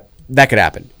 That could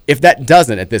happen. If that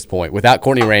doesn't at this point, without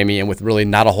Courtney Ramey and with really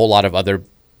not a whole lot of other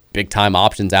big-time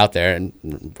options out there,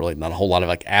 and really not a whole lot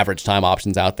of average-time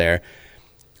options out there,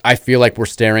 I feel like we're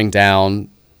staring down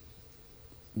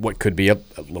what could be a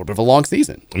little bit of a long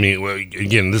season. I mean,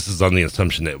 again, this is on the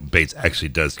assumption that Bates actually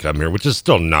does come here, which is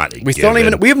still not. We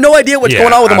have no idea what's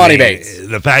going on with Imani Bates.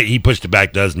 The fact he pushed it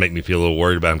back does make me feel a little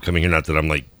worried about him coming here. Not that I'm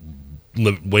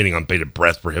waiting on bated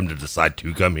breath for him to decide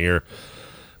to come here,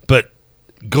 but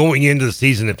going into the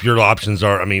season, if your options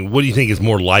are, what do you think is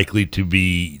more likely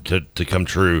to come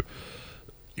true?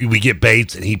 We get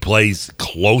Bates and he plays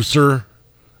closer.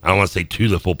 I don't want to say to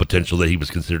the full potential that he was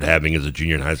considered having as a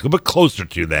junior in high school, but closer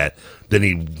to that than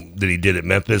he did at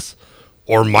Memphis,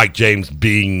 or Mike James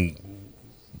being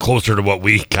closer to what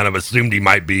we kind of assumed he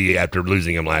might be after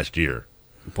losing him last year.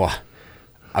 Well,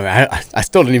 I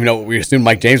still didn't even know what we assumed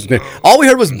Mike James was going to. All we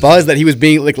heard was buzz that he was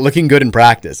being looking good in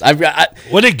practice.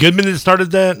 Was it Goodman that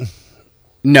started that?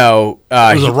 No.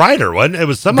 It was a writer, wasn't it? It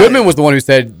was somebody. Goodman was the one who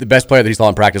said the best player that he saw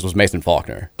in practice was Mason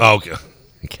Faulkner. Oh, okay.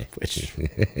 Which,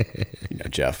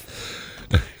 Jeff,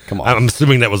 come on. I'm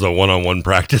assuming that was a one-on-one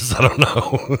practice. I don't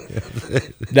know.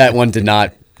 That one did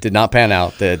not pan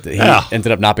out. He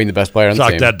ended up not being the best player on the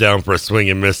team. Chalk that down for a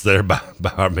swing and miss there by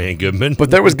our man Goodman.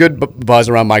 But there was good buzz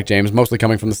around Mike James, mostly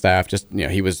coming from the staff. Just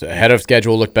he was ahead of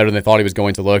schedule, looked better than they thought he was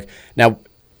going to look. Now,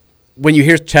 when you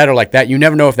hear chatter like that, you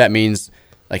never know if that means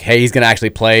hey, he's going to actually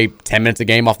play 10 minutes a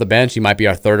game off the bench. He might be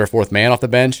our third or fourth man off the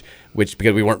bench, which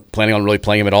because we weren't planning on really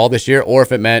playing him at all this year, or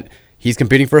if it meant he's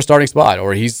competing for a starting spot,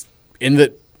 or he's in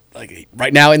the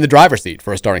right now in the driver's seat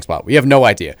for a starting spot. We have no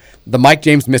idea. The Mike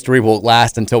James mystery will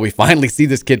last until we finally see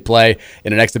this kid play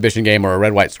in an exhibition game or a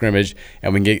red-white scrimmage,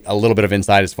 and we can get a little bit of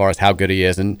insight as far as how good he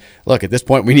is. And look, at this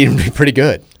point, we need him to be pretty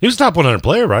good. He was a top 100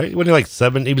 player, right? Wasn't he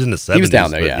 7? He was in the 70s. He was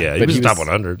down there, yeah. He was top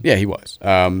 100. Yeah, he was.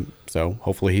 So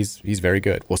hopefully he's very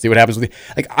good. We'll see what happens with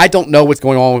I don't know what's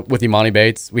going on with Imani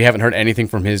Bates. We haven't heard anything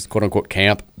from his quote-unquote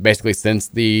camp basically since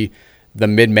the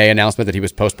mid-May announcement that he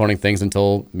was postponing things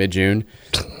until mid-June.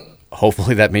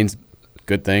 Hopefully that means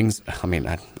good things.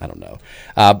 I don't know.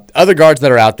 Other guards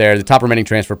that are out there, the top remaining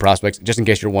transfer prospects, just in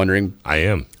case you're wondering. I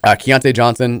am. Keontae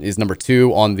Johnson is number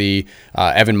 2 on the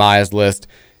Evan Myers list.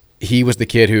 He was the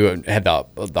kid who had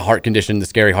the heart condition, the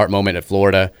scary heart moment at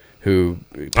Florida, who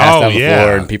passed down the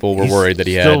floor, and people were worried that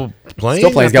he had. Still playing?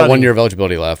 He's got 1 year of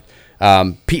eligibility left.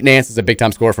 Pete Nance is a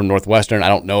big-time scorer from Northwestern. I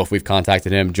don't know if we've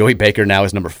contacted him. Joey Baker now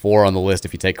is number 4 on the list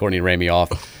if you take Courtney Ramey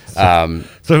off.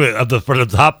 So for the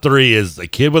top 3 is a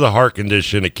kid with a heart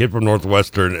condition, a kid from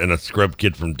Northwestern, and a scrub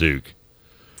kid from Duke.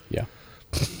 Yeah.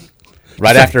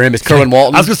 Right after him is Kerwin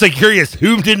Walton. I was going to say, curious,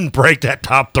 who didn't break that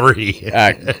top 3?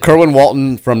 Kerwin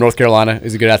Walton from North Carolina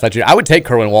is a good athlete. I would take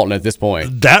Kerwin Walton at this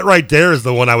point. That right there is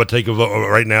the one I would take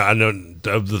right now. I know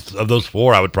of those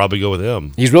 4, I would probably go with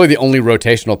him. He's really the only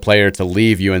rotational player to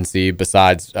leave UNC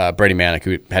besides Brady Manick,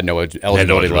 who had no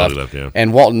eligibility left. Yeah.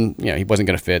 And Walton, he wasn't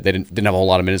going to fit. They didn't have a whole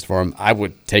lot of minutes for him. I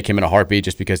would take him in a heartbeat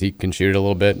just because he can shoot it a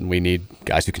little bit, and we need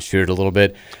guys who can shoot it a little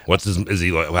bit.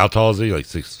 How tall is he? Like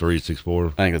 6'3",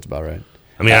 6'4"? I think that's about right.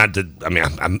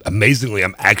 I'm amazingly,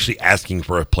 I'm actually asking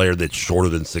for a player that's shorter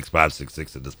than 6'5",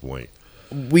 6'6" at this point.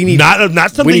 We need not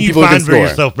something you find for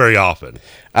yourself very often.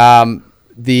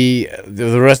 The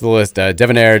rest of the list,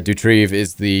 Devonair Dutrieve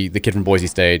is the kid from Boise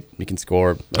State. He can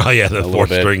score. Oh yeah, the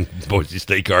 4th string Boise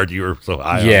State guard you were so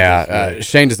high on. Yeah,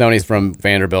 Shane Dezonis from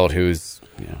Vanderbilt, who's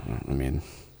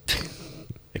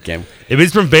Again, if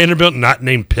he's from Vanderbilt, not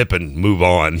named Pippen, move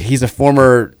on. He's a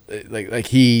former, like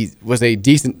he was a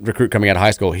decent recruit coming out of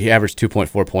high school. He averaged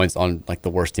 2.4 points on like the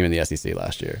worst team in the SEC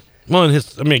last year. Well,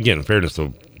 again, in fairness,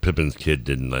 though, Pippen's kid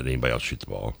didn't let anybody else shoot the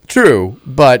ball. True,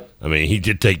 but I mean, he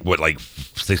did take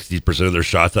 60% of their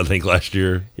shots, I think, last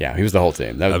year. Yeah, he was the whole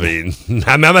team.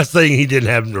 I'm not saying he didn't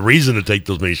have a reason to take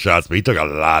those many shots, but he took a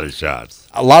lot of shots.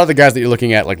 A lot of the guys that you're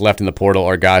looking at, like left in the portal,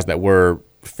 are guys that were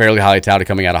fairly highly touted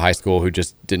coming out of high school who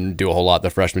just didn't do a whole lot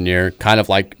their freshman year. Kind of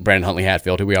like Brandon Huntley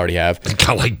Hatfield, who we already have.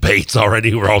 Kind of like Bates already,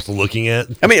 who we're also looking at.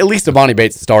 I mean, at least Avani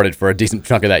Bates started for a decent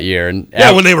chunk of that year. And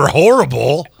when they were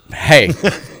horrible. Hey.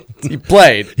 He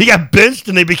played. He got benched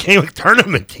and they became a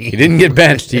tournament team. He didn't get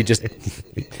benched. He just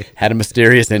had a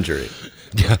mysterious injury.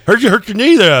 Yeah, heard you hurt your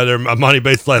knee there, Monty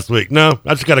Bates, last week. No,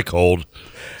 I just got a cold.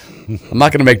 I'm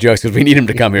not going to make jokes because we need him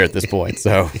to come here at this point.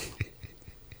 So,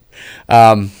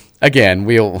 again,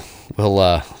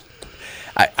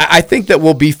 I think that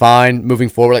we'll be fine moving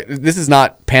forward. Like, this is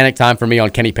not panic time for me on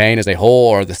Kenny Payne as a whole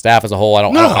or the staff as a whole. I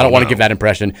don't want to give that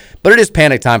impression, but it is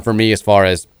panic time for me as far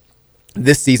as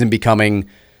this season becoming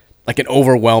like an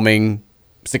overwhelming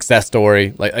success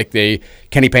story, like the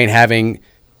Kenny Payne having,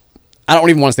 I don't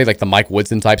even want to say like the Mike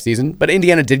Woodson type season, but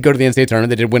Indiana did go to the NCAA tournament.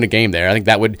 They did win a game there. I think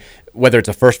that would, whether it's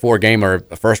a first four game or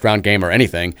a first round game or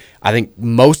anything, I think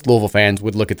most Louisville fans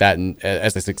would look at that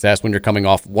as a success when you're coming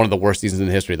off one of the worst seasons in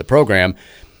the history of the program.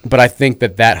 But I think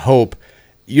that hope,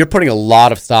 you're putting a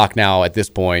lot of stock now at this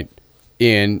point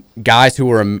in guys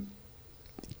who are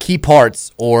key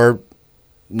parts or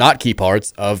not key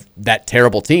parts of that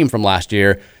terrible team from last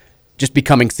year just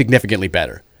becoming significantly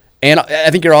better. And I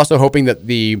think you're also hoping that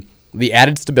the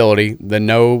added stability, the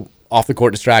no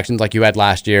off-the-court distractions like you had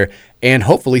last year, and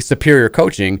hopefully superior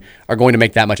coaching are going to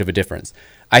make that much of a difference.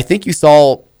 I think you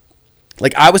saw,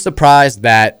 like, I was surprised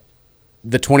that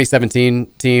the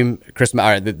 2017 team, the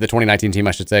 2019 team,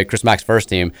 I should say, Chris Mack's first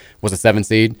team, was a 7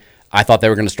 seed. I thought they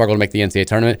were going to struggle to make the NCAA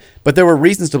tournament, but there were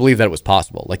reasons to believe that it was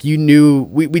possible. Like, you knew,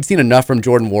 we'd seen enough from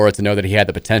Jordan Wara to know that he had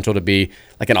the potential to be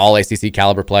like an all-ACC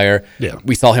caliber player. Yeah.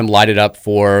 We saw him light it up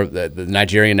for the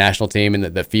Nigerian national team in the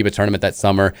FIBA tournament that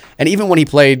summer. And even when he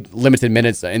played limited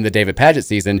minutes in the David Padgett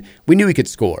season, we knew he could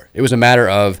score. It was a matter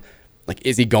of, like,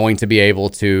 is he going to be able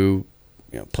to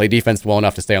play defense well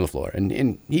enough to stay on the floor? And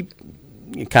he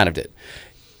kind of did.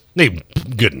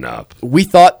 Good enough. We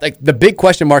thought, like, the big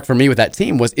question mark for me with that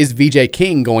team was, is VJ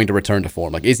King going to return to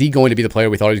form? Like, is he going to be the player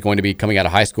we thought he was going to be coming out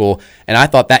of high school? And I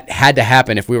thought that had to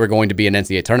happen if we were going to be an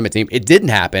NCAA tournament team. It didn't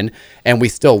happen, and we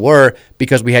still were,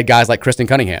 because we had guys like Kristen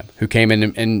Cunningham who came in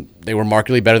and they were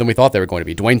markedly better than we thought they were going to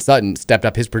be. Dwayne Sutton stepped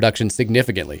up his production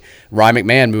significantly. Ryan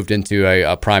McMahon moved into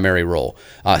a primary role.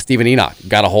 Stephen Enoch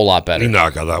got a whole lot better.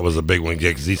 Enoch, I thought, was a big one,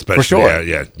 because he special. For sure.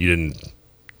 Yeah, you didn't.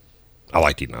 I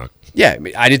liked Enoch. Yeah,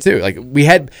 I did too. Like,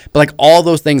 but like, all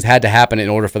those things had to happen in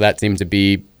order for that team to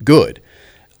be good.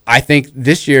 I think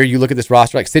this year, you look at this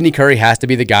roster, like, Sidney Curry has to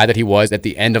be the guy that he was at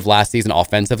the end of last season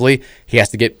offensively. He has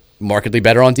to get markedly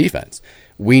better on defense.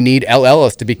 We need El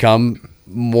Ellis to become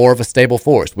more of a stable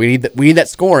force. We need that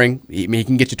scoring. He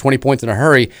can get you 20 points in a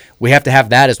hurry. We have to have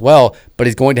that as well, but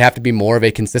he's going to have to be more of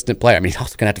a consistent player. I mean, he's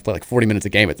also going to have to play like 40 minutes a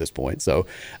game at this point. So,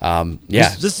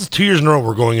 yeah. This is 2 years in a row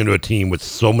we're going into a team with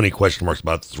so many question marks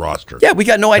about this roster. Yeah, we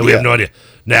got no idea. We have no idea.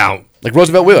 Now, like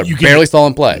Roosevelt Wheeler, barely saw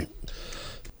him play.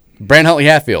 Brandon Huntley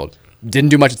Hatfield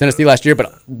didn't do much at Tennessee last year,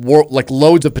 but like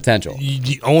loads of potential.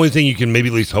 The only thing you can maybe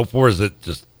at least hope for is that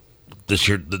just this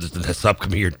year, this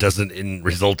upcoming year doesn't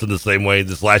result in the same way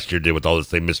this last year did, with all the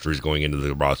same mysteries going into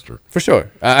the roster. For sure.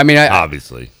 I mean,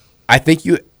 obviously, I think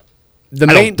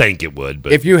don't think it would,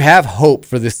 but if you have hope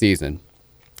for this season,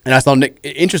 and I saw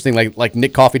interesting, like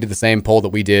Nick Coffey did the same poll that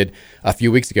we did a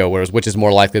few weeks ago, where it was, which is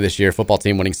more likely this year, football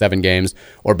team winning 7 games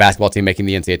or basketball team making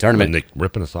the NCAA tournament. Nick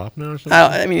ripping us off now or something?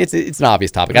 I mean, it's an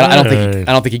obvious topic. I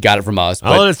don't think he got it from us.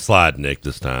 I'll let it slide, Nick,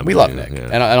 this time. We love Nick,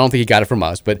 and I don't think he got it from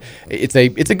us, but it's a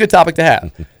good topic to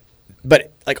have.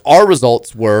 But like, our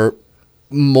results were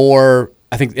more,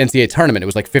 I think, NCAA tournament, it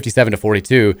was like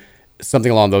 57-42.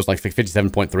 Something along those, like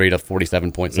 57.3 to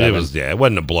 47.7. It was, it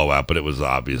wasn't a blowout, but it was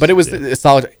obvious. But it was a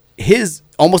solid. His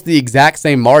almost the exact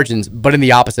same margins, but in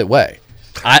the opposite way.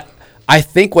 I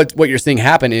think what you're seeing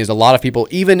happen is a lot of people,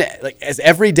 even like as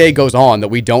every day goes on that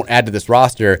we don't add to this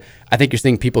roster, I think you're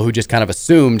seeing people who just kind of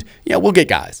assumed, we'll get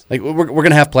guys. Like, we're going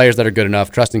to have players that are good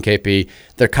enough, trust in KP.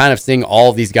 They're kind of seeing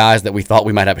all of these guys that we thought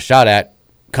we might have a shot at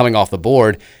coming off the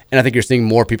board. And I think you're seeing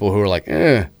more people who are like,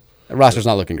 the roster's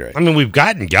not looking great. I mean, we've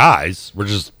gotten guys. We're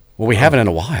just... Well, we haven't in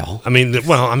a while. I mean, we've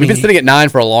been sitting at 9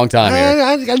 for a long time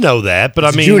here. I know that, but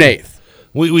it's I mean... June 8th.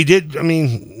 We did, we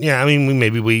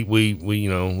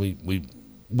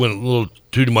went a little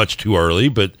too much too early,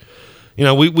 but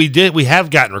we have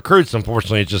gotten recruits.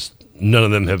 Unfortunately, it's just none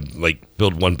of them have like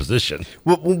filled one position.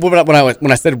 Well,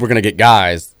 when I said we're going to get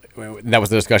guys, that was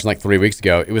the discussion like 3 weeks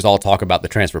ago. It was all talk about the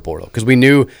transfer portal because we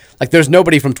knew like there's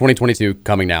nobody from 2022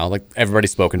 coming now. Like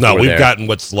everybody's spoken. No, for we've there. gotten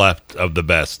what's left of the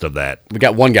best of that. We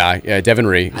got one guy, Devin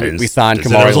Ree. We signed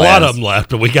Kamari. There's a lot of them left,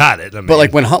 but we got it. But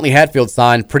like when Huntley Hatfield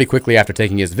signed pretty quickly after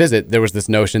taking his visit, there was this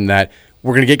notion that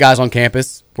we're going to get guys on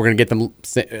campus. We're going to get them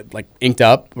like inked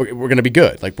up. We're going to be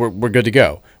good. Like we're good to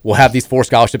go. We'll have these 4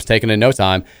 scholarships taken in no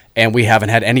time, and we haven't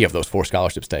had any of those 4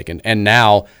 scholarships taken. And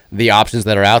now the options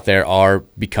that are out there are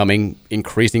becoming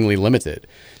increasingly limited.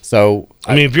 So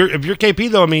I mean, if you're KP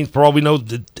though, I mean, for all we know,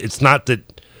 it's not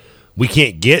that we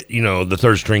can't get the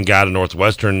third string guy to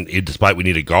Northwestern. Despite we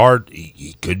need a guard,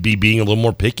 he could be being a little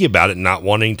more picky about it, and not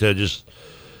wanting to just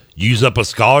use up a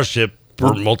scholarship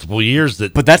for multiple years.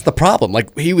 But that's the problem.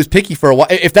 Like he was picky for a while.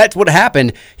 If that's what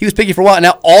happened, he was picky for a while. And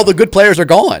now all the good players are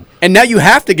gone, and now you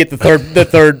have to get the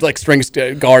third like string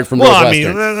guard from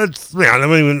Northwestern. I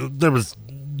mean, there was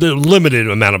the limited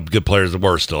amount of good players that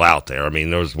were still out there. I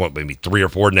mean, there was maybe 3 or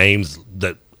 4 names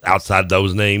that outside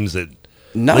those names that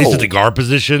at least at the guard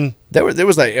position. There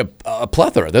was a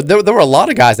plethora. There were a lot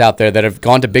of guys out there that have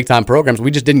gone to big time programs.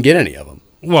 We just didn't get any of them.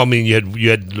 Well, I mean, you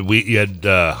had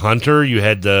Hunter, you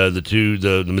had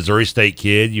the Missouri State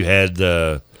kid, you had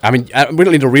I mean, we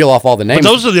don't need to reel off all the names. But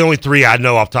those are the only 3 I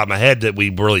know off the top of my head that we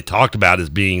really talked about as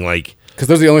being like. Because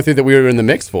those are the only 3 that we were in the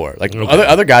mix for. Like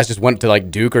other guys just went to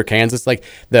like Duke or Kansas. Like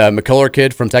the McCullough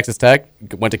kid from Texas Tech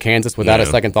went to Kansas without a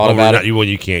second thought about it. Well,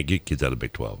 you can't get kids out of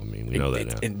Big 12. I mean, we know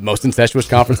that now. Most incestuous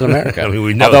conference in America. I mean,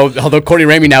 we know. Although Courtney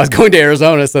Ramey now is going to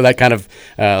Arizona, so that kind of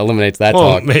eliminates that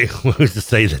talk. Let's just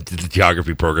say that the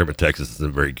geography program at Texas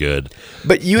isn't very good.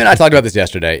 But you and I talked about this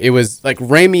yesterday. It was like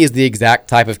Ramey is the exact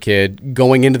type of kid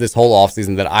going into this whole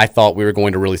offseason that I thought we were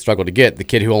going to really struggle to get. The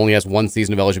kid who only has 1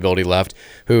 season of eligibility left,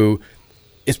 who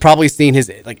is probably seen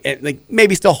his like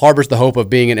maybe still harbors the hope of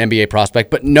being an NBA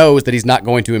prospect, but knows that he's not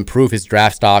going to improve his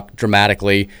draft stock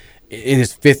dramatically in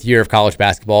his 5th year of college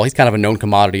basketball. He's kind of a known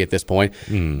commodity at this point.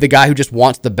 The guy who just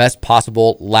wants the best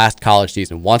possible last college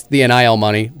season, wants the NIL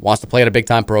money, wants to play at a big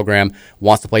time program,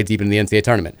 wants to play deep in the NCAA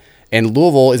tournament. And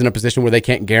Louisville is in a position where they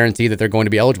can't guarantee that they're going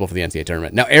to be eligible for the NCAA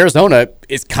tournament. Now, Arizona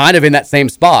is kind of in that same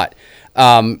spot.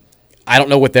 I don't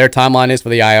know what their timeline is for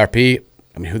the IRP.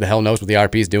 I mean, who the hell knows what the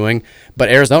IRP is doing? But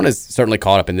Arizona's certainly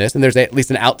caught up in this, and there's at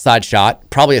least an outside shot,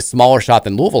 probably a smaller shot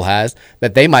than Louisville has,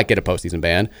 that they might get a postseason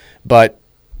ban. But,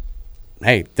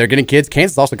 hey, they're getting kids.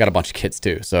 Kansas also got a bunch of kids,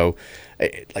 too. So,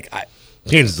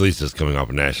 Kansas at least is coming off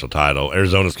a national title.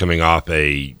 Arizona's coming off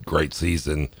a great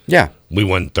season. Yeah. We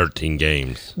won 13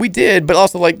 games. We did, but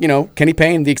also, Kenny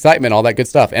Payne, the excitement, all that good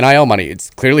stuff. NIL money, it's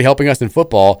clearly helping us in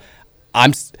football.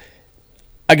 I'm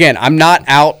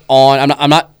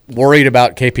not worried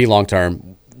about KP long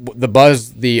term. The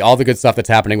buzz, all the good stuff that's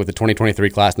happening with the 2023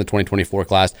 class and the 2024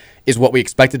 class is what we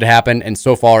expected to happen, and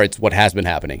so far it's what has been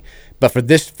happening. But for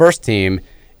this first team,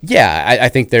 yeah, I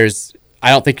think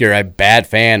I don't think you're a bad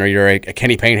fan or you're a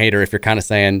Kenny Payne hater if you're kind of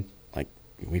saying, like,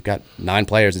 we've got 9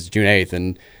 players, it's June 8th,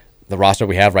 and the roster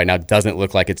we have right now doesn't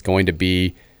look like it's going to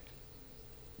be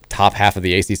top half of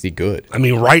the ACC good. I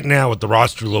mean, right now with the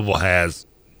roster Louisville has,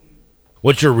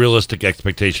 what's your realistic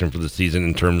expectation for the season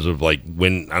in terms of like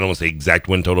win? I don't want to say exact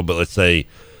win total, but let's say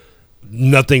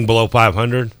nothing below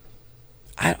 500.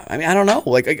 I don't know.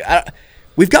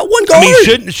 We've got one guard.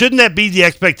 I mean, shouldn't that be the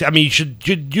expect? I mean,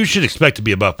 you should expect to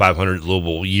be above 500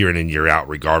 Louisville year in and year out,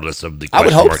 regardless of the. I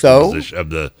would hope so. Of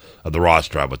the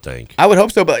roster, I would think. I would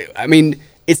hope so, but I mean,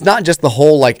 it's not just the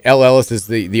whole like L. Ellis is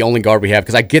the only guard we have,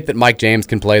 because I get that Mike James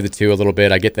can play the 2 a little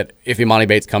bit. I get that if Imani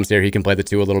Bates comes here, he can play the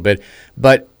 2 a little bit,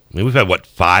 but. I mean, we've had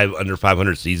 5 under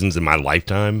 500 seasons in my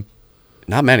lifetime.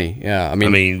 Not many, yeah. I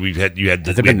mean, we've had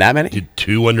has there been that many?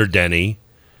 2 under Denny.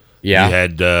 Yeah, you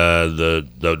had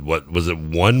the what was it,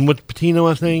 1 with Patino?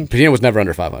 I think Patino was never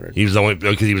under 500. He was only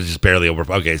because he was just barely over.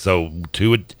 Okay, so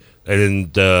 2,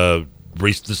 and then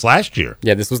Reese this last year.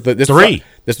 Yeah, this was 3.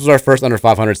 This was our first under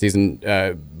 500 season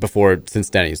since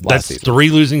Denny's last season. That's 3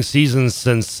 losing seasons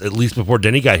since at least before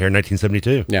Denny got here in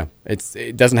 1972. Yeah,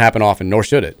 it doesn't happen often, nor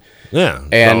should it. Yeah,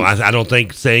 and so I don't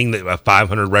think saying that a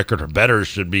 500 record or better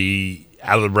should be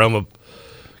out of the realm of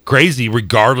crazy,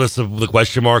 regardless of the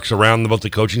question marks around both the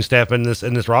coaching staff and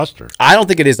this roster. I don't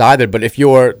think it is either. But if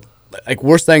you're like,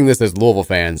 we're saying this as Louisville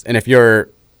fans, and if you're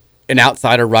an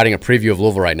outsider writing a preview of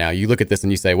Louisville right now, you look at this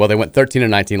and you say, well, they went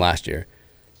 13-19 last year.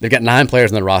 They've got 9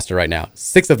 players on the roster right now.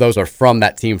 6 of those are from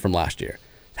that team from last year.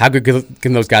 How good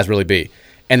can those guys really be?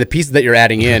 And the pieces that you're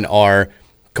adding in are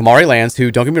Kamari Lands,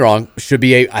 who, don't get me wrong,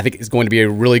 I think is going to be a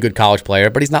really good college player,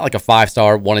 but he's not like a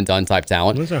 5-star, one-and-done type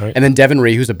talent. That's all right. And then Devin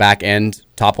Ree, who's a back-end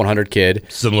top 100 kid.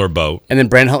 Similar boat. And then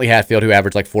Brandon Huntley-Hatfield, who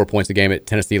averaged like 4 points a game at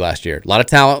Tennessee last year. A lot of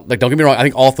talent. Like, don't get me wrong, I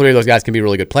think all three of those guys can be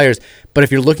really good players. But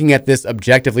if you're looking at this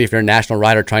objectively, if you're a national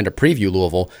writer trying to preview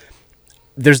Louisville,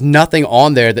 there's nothing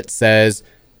on there that says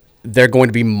they're going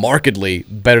to be markedly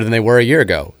better than they were a year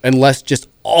ago, unless just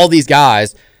all these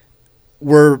guys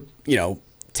were,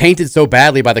 tainted so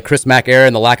badly by the Chris Mack era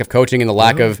and the lack of coaching and the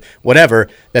lack of whatever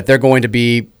that they're going to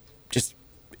be just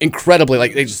incredibly,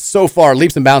 they just so far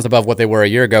leaps and bounds above what they were a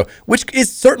year ago, which is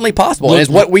certainly possible and is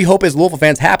what we hope as Louisville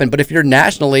fans happen. But if you're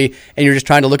nationally and you're just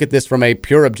trying to look at this from a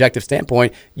pure objective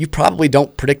standpoint, you probably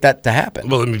don't predict that to happen.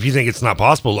 Well, if you think it's not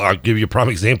possible, I'll give you a prime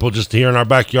example just here in our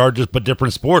backyard, just but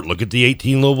different sport. Look at the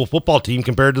 18 Louisville football team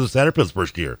compared to the Satterfield's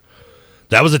first year.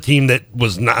 That was a team that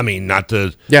was not, we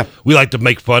like to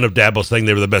make fun of Dabo saying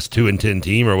they were the best 2-10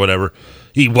 team or whatever.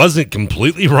 He wasn't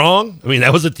completely wrong. I mean,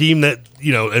 that was a team that,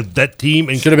 that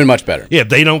team should have been much better. Yeah, if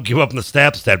they don't give up on the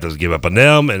staff doesn't give up on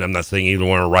them. And I'm not saying either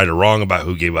one are right or wrong about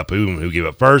who gave up who and who gave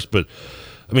up first. But,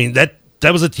 I mean, that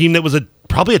was a team that was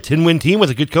probably a 10-win team with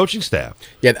a good coaching staff.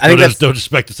 Yeah, I think don't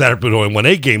expect the Satterfield only won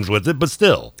 8 games with it, but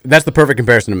still. That's the perfect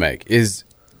comparison to make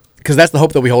because that's the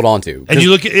hope that we hold on to. And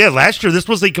you look at, last year, this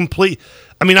was a complete,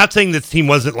 not saying this team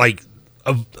wasn't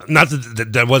not that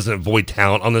there wasn't a void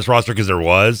talent on this roster because there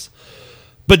was,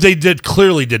 but they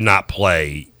clearly did not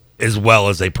play as well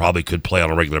as they probably could play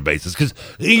on a regular basis. Because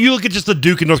you look at just the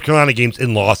Duke and North Carolina games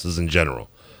in losses in general.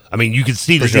 I mean, you can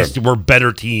see that these were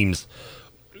better teams.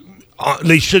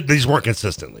 They just weren't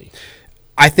consistently.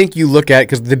 I think you look at,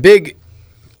 because the big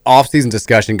offseason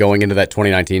discussion going into that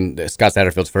 2019, Scott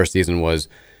Satterfield's first season was,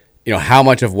 how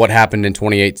much of what happened in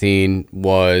 2018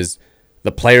 was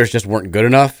the players just weren't good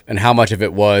enough, and how much of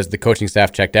it was the coaching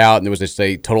staff checked out and there was just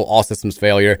a total all systems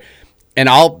failure. And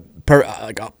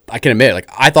I can admit,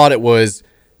 I thought it was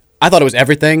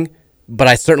everything, but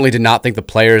I certainly did not think the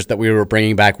players that we were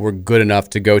bringing back were good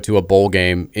enough to go to a bowl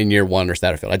game in year one under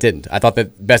Satterfield. I didn't. I thought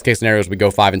that best case scenario is we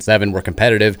go 5-7, we're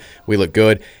competitive, we look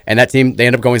good, and that team, they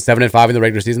end up going 7-5 in the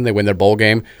regular season. They win their bowl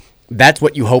game. That's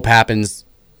what you hope happens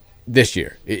this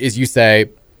year. Is you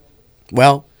say,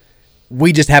 well,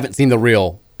 we just haven't seen the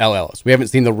real L. Ellis. We haven't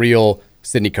seen the real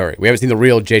Sidney Curry. We haven't seen the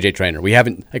real JJ Traynor. We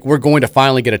haven't, we're going to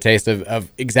finally get a taste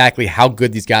of exactly how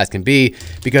good these guys can be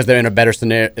because they're in a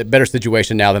better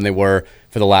situation now than they were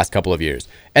for the last couple of years.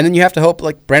 And then you have to hope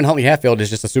Brandon Huntley-Hatfield is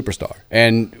just a superstar.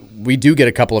 And we do get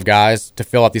a couple of guys to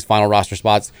fill out these final roster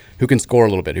spots who can score a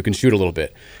little bit, who can shoot a little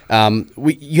bit.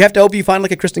 You have to hope you find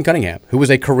a Kristen Cunningham, who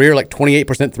was a career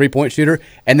 28% three-point shooter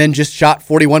and then just shot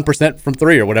 41% from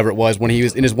three or whatever it was when he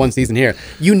was in his one season here.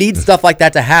 You need stuff like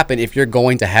that to happen if you're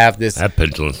going to have this. That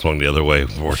pendulum swung the other way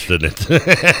worse, didn't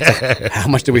it? How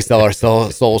much did we sell our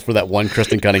souls for that one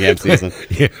Kristen Cunningham season?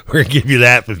 Yeah, we're going to give you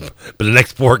that, but the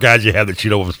next 4 guys you have that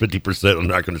shoot over 50%, I'm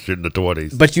not going to shoot in the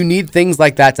 20s. But you need things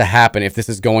like that to happen if this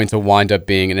is going to wind up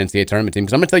being an NCAA tournament team.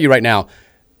 Because I'm going to tell you right now,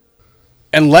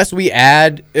 unless we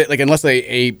add, unless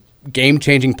a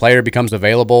game-changing player becomes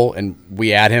available and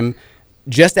we add him,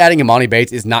 just adding Imani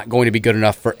Bates is not going to be good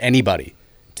enough for anybody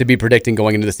to be predicting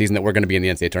going into the season that we're going to be in the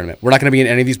NCAA tournament. We're not going to be in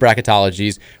any of these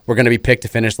bracketologies. We're going to be picked to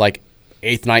finish 8th,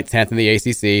 9th, 10th in the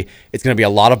ACC. It's going to be a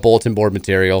lot of bulletin board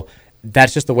material.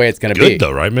 That's just the way it's going to be. Good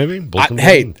though, right? Maybe?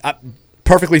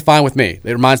 Perfectly fine with me.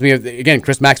 It reminds me of, again,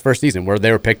 Chris Mack's first season where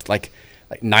they were picked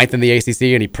 9th in the ACC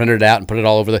and he printed it out and put it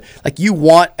all over you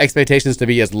want expectations to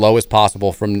be as low as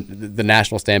possible from the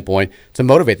national standpoint to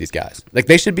motivate these guys.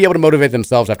 They should be able to motivate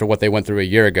themselves after what they went through a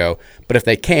year ago. But if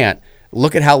they can't,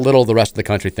 look at how little the rest of the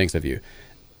country thinks of you.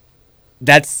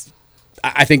 That's,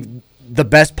 I think, the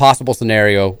best possible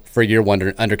scenario for year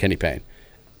one under Kenny Payne.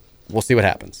 We'll see what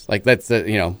happens. That's,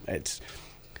 it's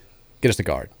get us a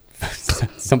guard.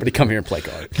 Somebody come here and play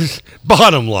guard.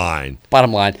 Bottom line.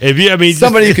 If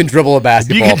somebody who can dribble a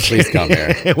basketball, please come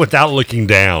here without looking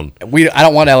down. I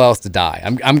don't want LLs to die.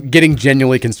 I'm getting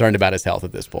genuinely concerned about his health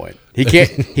at this point. He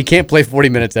can't play 40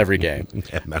 minutes every game.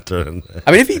 I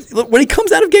mean, when he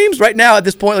comes out of games right now at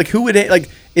this point, who would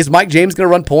is Mike James going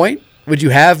to run point? Would you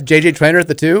have JJ Traynor at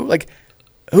the 2?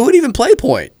 Who would even play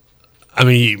point? I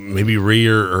mean, maybe Ree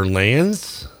or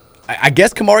Lands. I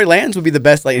guess Kamari Lands would be the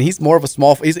best. And he's more of a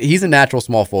small. He's a natural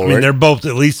small forward. I mean, they're both,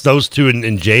 at least those two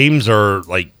and James are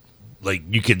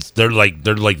you could. They're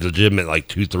legitimate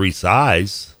 2-3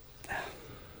 size.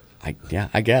 I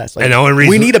guess.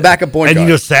 We need a backup point guard.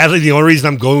 And sadly, the only reason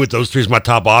I'm going with those 3 as my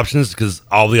top options because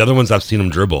all the other ones I've seen them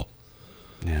dribble.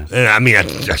 Yeah. And I mean, I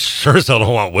sure as hell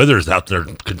don't want Withers out there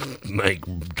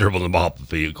dribbling the ball off the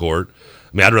field court.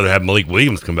 I mean, I'd rather have Malik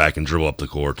Williams come back and dribble up the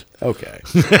court. Okay.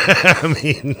 I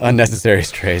mean, unnecessary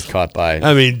strays caught by.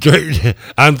 I mean,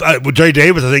 Dre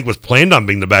Davis, I think, was planned on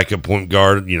being the backup point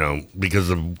guard, because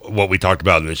of what we talked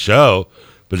about in the show,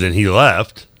 but then he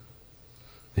left.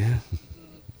 Yeah.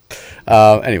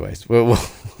 Anyways, we'll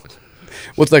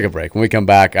take a break. When we come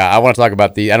back, I want to talk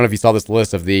about I don't know if you saw this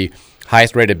list of the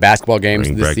highest rated basketball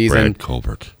games this season. Brad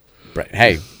Colbert.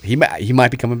 Hey, he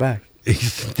might be coming back.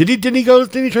 Did he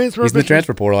transfer? He's in the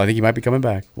transfer portal. I think he might be coming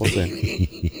back. We'll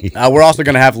see. We're also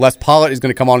going to have Les Pollitt is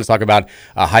going to come on to talk about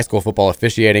high school football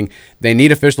officiating. They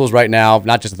need officials right now,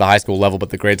 not just at the high school level, but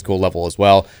the grade school level as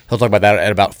well. He'll talk about that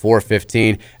at about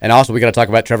 4:15. And also, we got to talk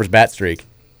about Trevor's bat streak.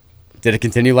 Did it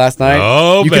continue last night?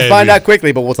 Oh, you baby. can find out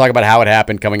quickly, but we'll talk about how it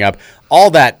happened coming up. All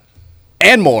that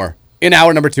and more in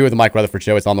hour number 2 of the Mike Rutherford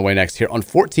Show. It's on the way next here on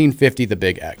 1450 The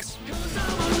Big X.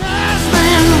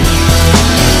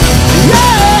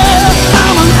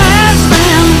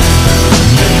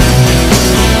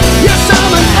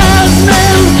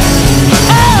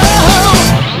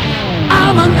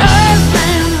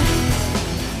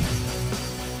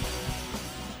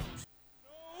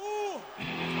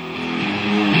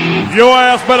 Your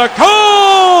ass better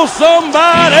call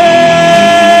somebody.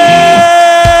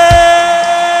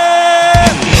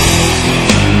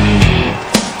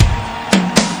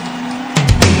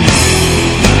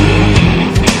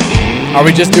 Are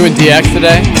we just doing DX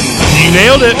today? You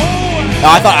nailed it.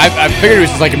 I figured it was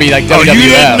just like going to be like WWF. Oh, you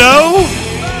didn't know?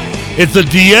 It's a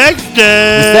DX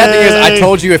day. The sad thing is, I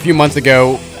told you a few months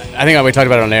ago, I think we talked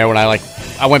about it on air when I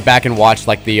went back and watched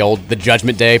like the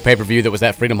Judgment Day pay-per-view that was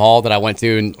at Freedom Hall that I went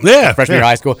to in freshman year of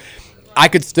high school. I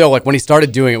could still, when he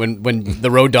started doing it, when the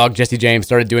Road Dogg, Jesse James,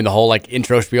 started doing the whole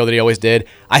intro spiel that he always did,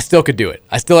 I still could do it.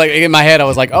 I still, in my head, I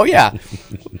was like, oh yeah.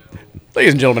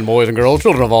 Ladies and gentlemen, boys and girls,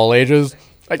 children of all ages.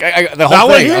 The whole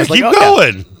thing. I was like, keep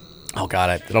going. Yeah. Oh God,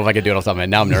 I don't know if I could do it on something.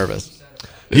 Now I'm nervous.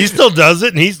 He still does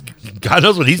it, and God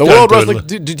knows what he's the done. World Wrestling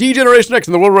D-Generation X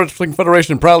and the World Wrestling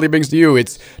Federation proudly brings to you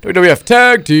its WWF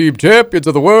Tag Team Champions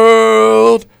of the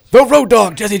World, the Road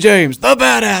Dogg, Jesse James, the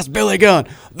Badass Billy Gunn,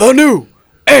 the New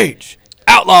Age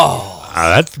Outlaw.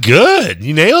 That's good.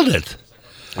 You nailed it.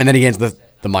 And then he hands the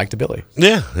mic to Billy.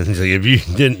 Yeah. He's like, if you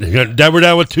didn't, we're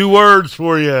down with 2 words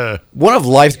for you. One of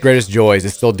life's greatest joys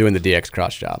is still doing the DX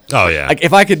cross job. Oh, yeah.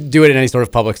 If I could do it in any sort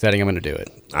of public setting, I'm going to do it.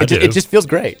 It just feels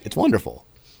great. It's wonderful.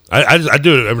 I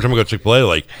do it every time I go to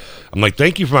Chick-fil-A. I'm like,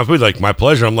 thank you for my food. Like, my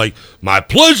pleasure. I'm like, my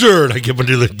pleasure. And I give them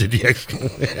to the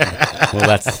DX. Well,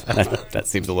 that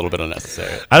seems a little bit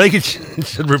unnecessary. I think it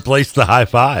should replace the high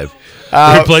five.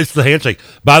 Replace the handshake.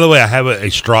 By the way, I have a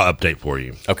straw update for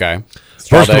you. Okay.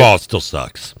 First of all, it still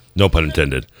sucks. No pun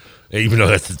intended. Even though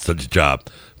that's such a job.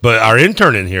 But our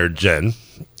intern in here, Jen.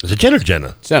 Is it Jen or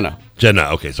Jenna? Jenna. Jenna.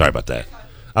 Okay, sorry about that.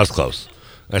 I was close.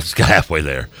 I just got halfway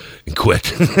there and quit.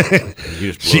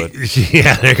 You just blew it.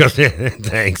 Yeah, there goes.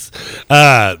 Thanks.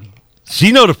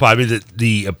 She notified me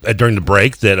that during the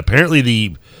break that apparently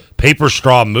the paper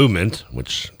straw movement,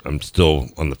 which I'm still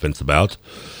on the fence about,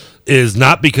 is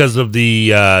not because of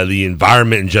the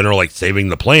environment in general, like saving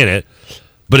the planet,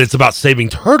 but it's about saving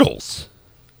turtles.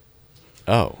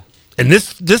 Oh, and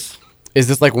this is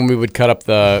this like when we would cut up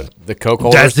the Coke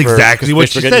holders? That's exactly what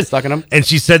she said. Stuck in them? And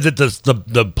she said that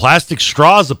the plastic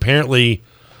straws apparently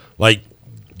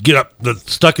get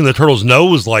stuck in the turtle's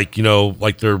nose, like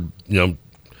they're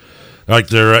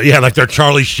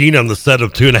Charlie Sheen on the set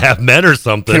of 2.5 Men or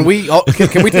something.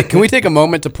 Can we take a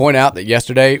moment to point out that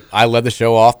yesterday I led the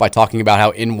show off by talking about how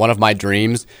in one of my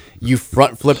dreams you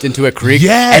front flipped into a creek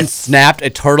and snapped a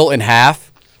turtle in half?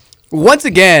 Once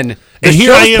again, the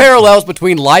show's parallels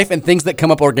between life and things that come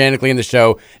up organically in the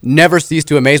show never cease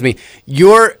to amaze me.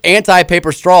 Your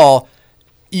anti-paper straw,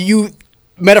 you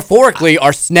metaphorically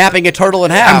are snapping a turtle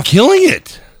in half. I'm killing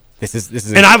it. This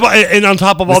is and on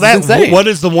top of all that, what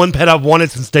is the one pet I've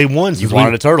wanted since day one? You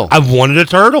wanted a turtle. I've wanted a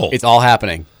turtle. It's all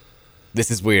happening.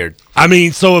 This is weird. I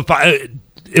mean, so if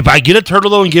I get a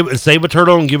turtle though and save a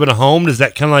turtle and give it a home, does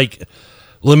that kind of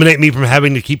eliminate me from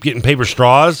having to keep getting paper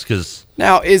straws? Because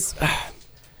now this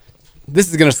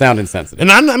is going to sound insensitive.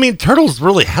 And I mean, turtles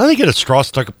really, how do they get a straw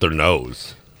stuck up their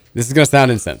nose? This is going to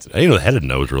sound insensitive. I didn't know they had a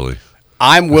nose, really.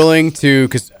 I'm willing to,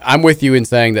 because I'm with you in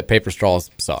saying that paper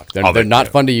straws suck. They're not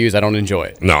fun to use. I don't enjoy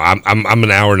it. No, I'm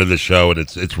an hour into the show, and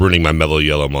it's ruining my mellow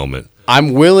yellow moment.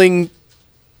 I'm willing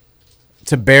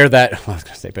to bear that. Well, I was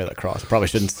going to say bear that cross. Probably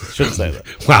shouldn't say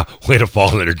that. Wow, way to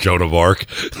fall into Joan of Arc.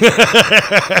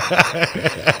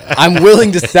 I'm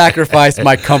willing to sacrifice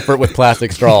my comfort with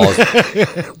plastic straws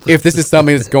if this is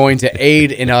something that's going to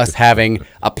aid in us having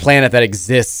a planet that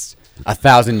exists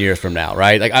 1,000 years from now,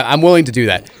 right? I'm willing to do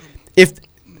that. If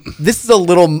this is a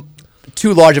little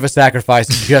too large of a sacrifice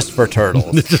just for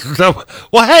turtles.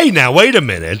 Well, hey, now wait a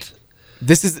minute.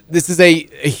 This is a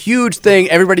huge thing.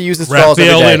 Everybody uses straws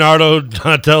Raphael, every day. Leonardo,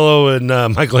 Donatello, and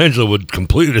Michelangelo would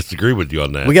completely disagree with you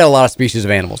on that. We got a lot of species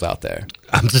of animals out there.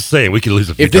 I'm just saying, we could lose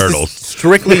a few If this turtles. is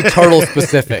strictly turtle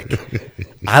specific,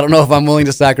 I don't know if I'm willing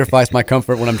to sacrifice my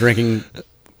comfort when I'm drinking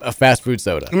a fast food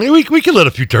soda. I mean, we could let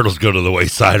a few turtles go to the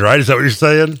wayside, right? Is that what you're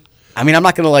saying? I mean, I'm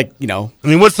not going to I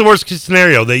mean, what's the worst case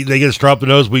scenario? They get a straw up the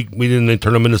nose. We didn't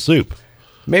turn them into soup.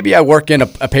 Maybe I work in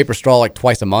a paper straw like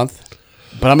twice a month.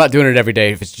 But I'm not doing it every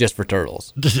day if it's just for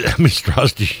turtles. How many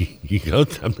straws do you go?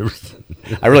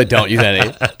 I really don't use any.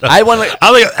 I don't think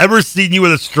I've ever seen you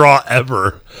with a straw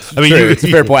ever. I mean, it's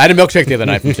a fair point. I had a milkshake the other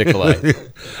night from Chick-fil-A.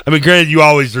 I mean, granted, you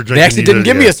always are drinking. They actually didn't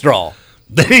give me a straw.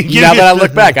 Now that I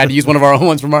look back, I had to use one of our own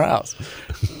ones from our house.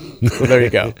 So there you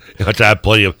go.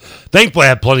 Thankfully, I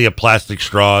had plenty of plastic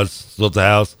straws still at the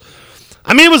house.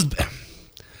 I mean, it was.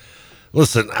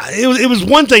 Listen, it was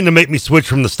one thing to make me switch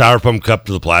from the styrofoam cup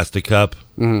to the plastic cup,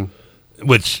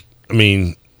 which, I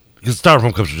mean, because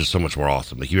styrofoam cups are just so much more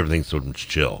awesome. They keep everything so much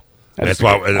chill. That's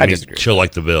why I disagree. Chill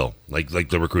like the bill, like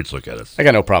the recruits look at us. I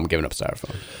got no problem giving up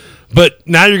styrofoam. But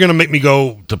now you're going to make me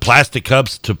go to plastic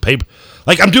cups to paper.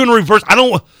 Like, I'm doing a reverse. I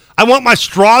want my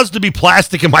straws to be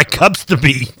plastic and my cups to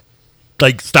be,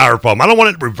 like, styrofoam. I don't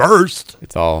want it reversed.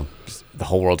 It's all... The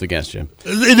whole world's against you.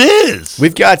 It is.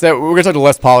 We've got we're going to talk to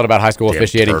Les Pollitt about high school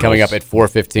officiating turtles. coming up at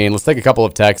 4:15. Let's take a couple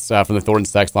of texts from the Thornton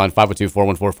text line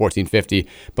 502-414-1450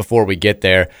 before we get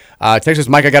there. Text us,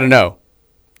 Mike. I got to know.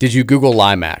 Did you Google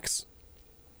Limax?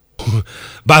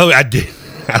 By the way, I did.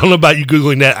 I don't know about you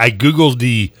Googling that. I Googled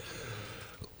the.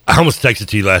 I almost texted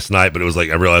to you last night, but it was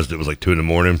like I realized it was like 2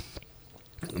 a.m.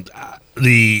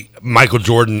 The Michael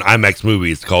Jordan IMAX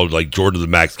movie. It's called like Jordan to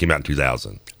the Max. Came out in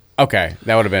 2000. Okay,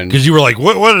 that would have been... Because you were like,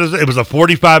 what is it? It was a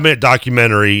 45-minute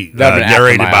documentary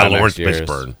narrated by Lawrence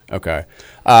Fishburne. Okay.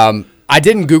 I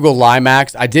didn't Google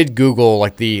Limax. I did Google,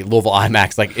 like, the Louisville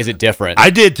IMAX. Like, is it different?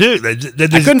 I did, too. I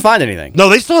couldn't find anything. No,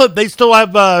 they still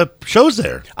have shows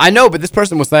there. I know, but this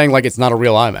person was saying, like, it's not a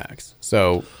real IMAX.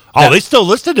 So... they still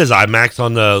listed as IMAX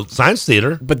on the Science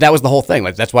Theater. But that was the whole thing.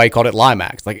 Like, that's why he called it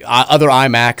Limax. Like, other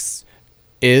IMAX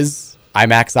is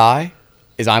IMAX-I.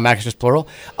 Is IMAX just plural?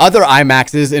 Other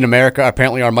IMAXs in America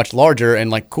apparently are much larger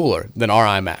and like cooler than our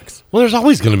IMAX. Well, there's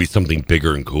always going to be something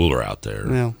bigger and cooler out there.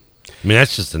 Yeah. I mean,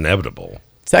 that's just inevitable.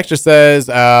 Texture says,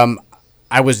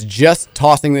 I was just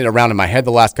tossing it around in my head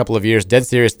the last couple of years. Dead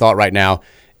serious thought right now.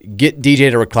 Get DJ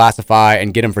to reclassify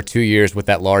and get him for 2 years with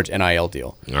that large NIL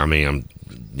deal. I mean,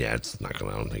 it's not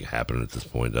going to, I don't think, happen at this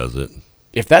point, does it?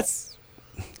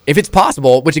 If it's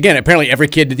possible, which again, apparently every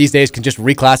kid these days can just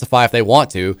reclassify if they want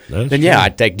to, then yeah,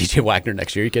 I'd take DJ Wagner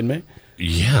next year. Are you kidding me?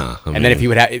 Yeah. Then if he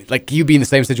would have, like, you'd be in the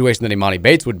same situation that Imani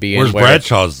Bates would be in. Where's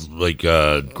Bradshaw's, like,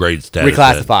 grade status?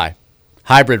 Reclassify.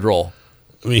 Hybrid role.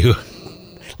 I mean, a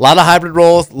lot of hybrid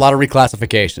roles, a lot of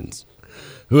reclassifications.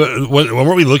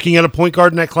 Weren't we looking at a point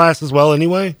guard in that class as well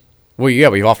anyway? Well, yeah,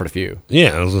 we've offered a few.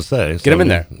 Yeah, I was going to say. Get them in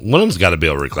there. One of them's got to be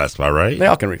able to reclassify, right? They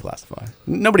all can reclassify.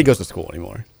 Nobody goes to school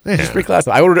anymore. Yeah. Just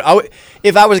reclassify.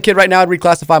 If I was a kid right now, I'd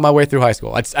reclassify my way through high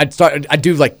school. I'd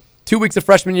do like 2 weeks of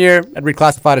freshman year. I'd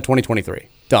reclassify to 2023.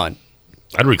 Done.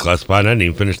 I'd reclassify and I didn't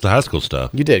even finish the high school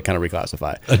stuff. You did kind of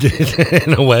reclassify. I did.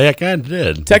 In a way, I kind of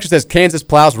did. Texas says Kansas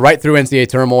plows right through NCAA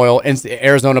turmoil.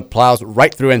 Arizona plows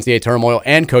right through NCAA turmoil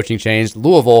and coaching change.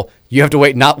 Louisville, you have to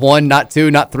wait not 1, not 2,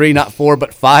 not 3, not 4,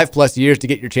 but 5+ years to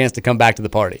get your chance to come back to the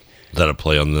party. Is that a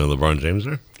play on the LeBron James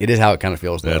there? It is how it kind of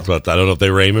feels, though. That's what I don't know if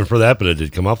they were aiming for that, but it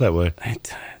did come off that way.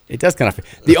 It does kind of feel.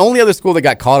 The only other school that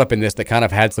got caught up in this that kind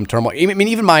of had some turmoil, I mean,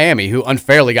 even Miami, who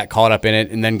unfairly got caught up in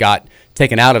it and then got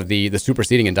taken out of the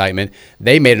superseding indictment,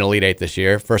 they made an Elite Eight this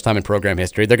year, first time in program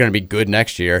history. They're going to be good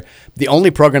next year. The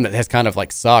only program that has kind of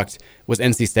like sucked was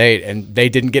NC State, and they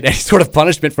didn't get any sort of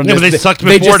punishment from this. But they sucked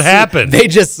before it happened. They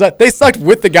sucked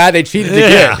with the guy they cheated to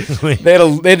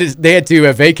get. They had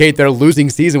to vacate their losing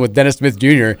season with Dennis Smith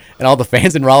Jr., and all the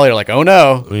fans in Raleigh are like, oh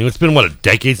no. I mean, it's been, a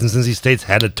decade since NC State's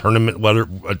had a tournament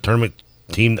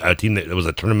team that was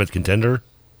a tournament contender?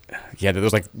 Yeah, there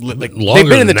was like they've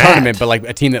been in the tournament, but like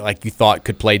a team that like you thought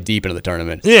could play deep into the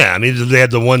tournament. Yeah, I mean they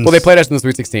had the ones. Well, they played us in the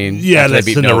Sweet 16. Yeah, that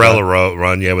Cinderella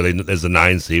run. Yeah, where as the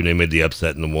 9 seed, they made the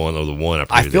upset in the one.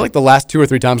 I feel like the last 2 or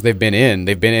 3 times they've been in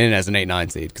as an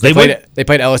 8-9 seed because they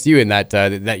played LSU in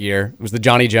that year. It was the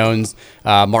Johnny Jones,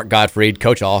 Mark Gottfried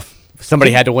coach off.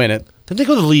 Somebody had to win it. Did they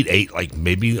go to the Elite Eight like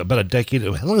maybe about a decade?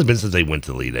 How long has it been since they went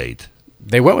to the Elite Eight?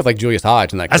 They went with like Julius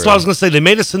Hodge in that. That's what I was going to say. They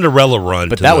made a Cinderella run,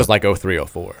 but that was like 03,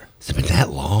 04. Has it been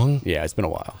that long? Yeah, it's been a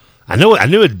while. I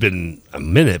knew it'd been a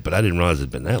minute, but I didn't realize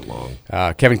it'd been that long.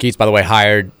 Kevin Keats, by the way,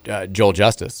 hired Joel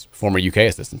Justice, former UK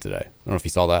assistant today. I don't know if you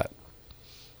saw that.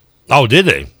 Oh, did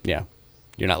they? Yeah.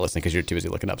 You're not listening because you're too busy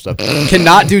looking up stuff.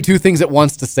 Cannot do two things at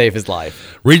once to save his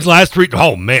life.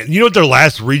 Oh, man. You know what their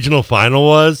last regional final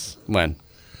was? When?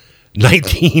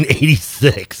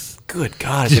 1986. Good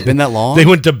God. Has it been that long? They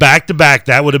went to back-to-back.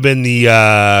 That would have been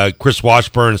the Chris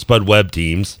Washburn and Spud Webb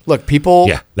teams. Look, people...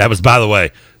 Yeah, that was, by the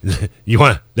way,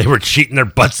 they were cheating their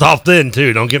butts off then,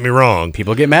 too. Don't get me wrong.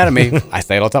 People get mad at me. I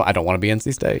say it all the time. I don't want to be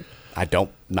NC State. I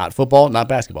don't. Not football, not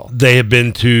basketball. They have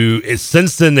been to...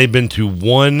 Since then, they've been to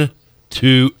 1,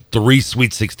 2, 3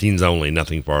 Sweet 16s only.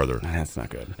 Nothing farther. That's not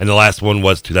good. And the last one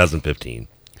was 2015.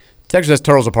 Texas says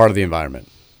turtles are part of the environment.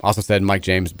 Also said Mike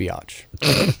James biatch.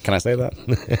 Can I say that?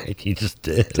 He just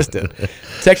did. Just did.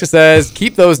 Texas says,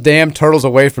 keep those damn turtles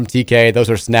away from TK. Those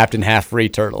are snapped in half free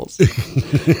turtles.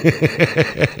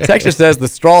 Texas says the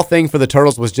straw thing for the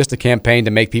turtles was just a campaign to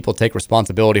make people take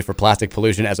responsibility for plastic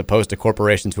pollution as opposed to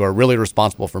corporations who are really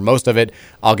responsible for most of it.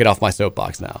 I'll get off my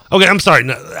soapbox now. Okay, I'm sorry.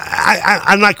 No,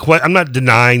 I'm not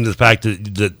denying the fact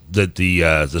that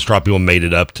the straw people made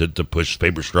it up to push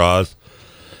paper straws.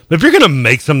 But if you're going to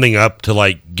make something up to,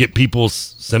 like, get people's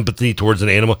sympathy towards an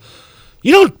animal,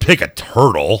 you don't pick a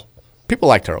turtle. People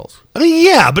like turtles. I mean,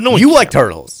 yeah, but no one... You like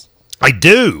turtles. I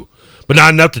do, but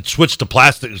not enough to switch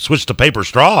to paper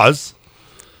straws.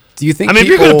 Do you think if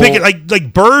you're going to pick it,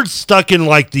 like birds stuck in,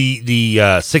 like,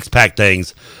 the six-pack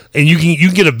things, and you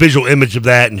can get a visual image of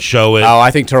that and show it. Oh,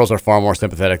 I think turtles are far more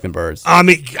sympathetic than birds. I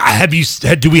mean,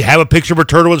 do we have a picture of a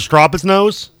turtle with a straw up its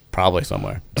nose? Probably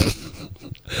somewhere.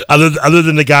 Other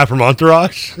than the guy from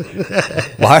Entourage?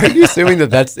 Why are you assuming is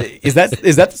that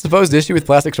the supposed issue with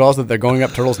plastic straws, that they're going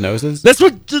up turtles' noses? That's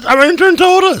what our intern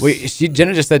told us. Wait,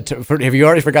 Jenna just said, have you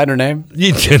already forgotten her name?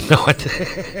 You did not.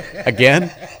 Again?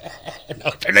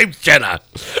 No, her name's Jenna.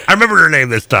 I remember her name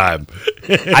this time.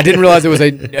 I didn't realize it was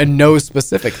a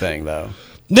no-specific thing, though.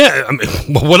 Yeah, I mean,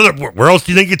 where else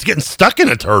do you think it's getting stuck in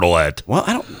a turtle at? Well,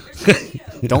 I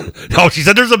don't. Oh, she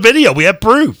said there's a video. We have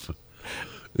proof.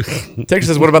 Texas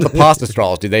says, what about the pasta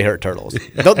straws? Do they hurt turtles?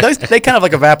 They kind of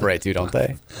like evaporate too, don't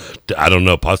they? I don't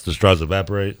know. Pasta straws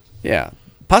evaporate? Yeah.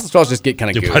 Pasta straws just get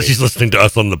kind of gooey. She's listening to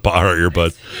us on her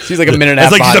earbuds. She's like a minute and a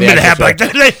half. It's like she's a minute and a half. Like,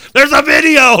 there's a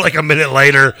video. Like a minute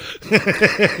later.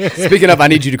 Speaking of, I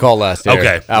need you to call Les. Here.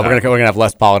 Okay. We're gonna have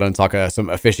Les Pollard and talk some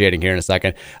officiating here in a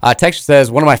second. Texas says,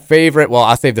 one of my favorite. Well,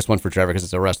 I'll save this one for Trevor because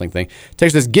it's a wrestling thing.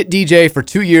 Texas says, get DJ for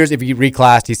 2 years if he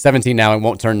reclassed. He's 17 now and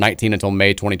won't turn 19 until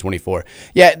May 2024.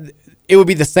 Yeah. It would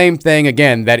be the same thing,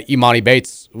 again, that Imani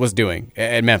Bates was doing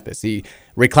at Memphis. He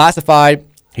reclassified.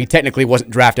 He technically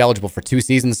wasn't draft eligible for 2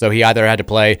 seasons, so he either had to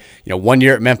play 1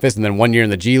 year at Memphis and then 1 year in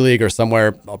the G League or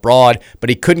somewhere abroad, but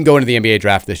he couldn't go into the NBA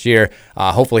draft this year.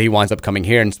 Hopefully he winds up coming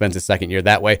here and spends his second year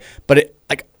that way. But,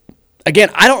 again,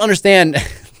 I don't understand.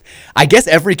 I guess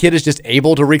every kid is just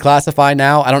able to reclassify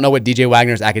now. I don't know what DJ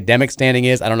Wagner's academic standing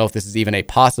is. I don't know if this is even a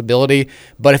possibility.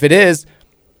 But if it is,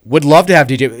 would love to have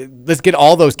DJ. Let's get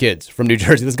all those kids from New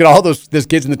Jersey. Let's get all those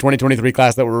kids in the 2023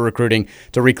 class that we're recruiting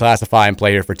to reclassify and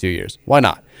play here for 2 years. Why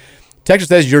not? Texas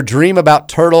says, your dream about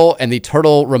turtle and the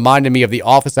turtle reminded me of the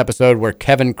Office episode where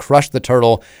Kevin crushed the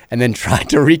turtle and then tried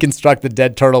to reconstruct the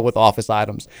dead turtle with office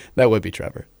items. That would be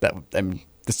Trevor. The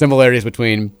similarities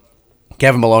between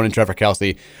Kevin Malone and Trevor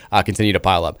Kelsey continue to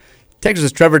pile up. Texas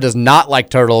says, Trevor does not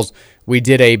like turtles. He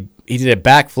did a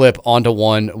backflip onto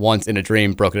one once in a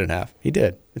dream, broke it in half. He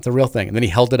did. It's a real thing. And then he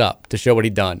held it up to show what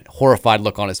he'd done. Horrified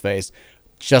look on his face,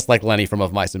 just like Lenny from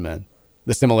Of Mice and Men.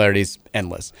 The similarities,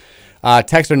 endless.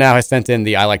 Texter now has sent in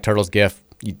the I Like Turtles gif.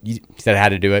 You said I had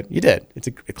to do it. You did. It's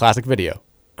a classic video.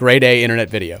 Grade A internet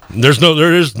video.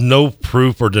 There is no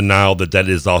proof or denial that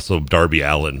is also Darby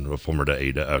Allin, a former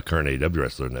current AEW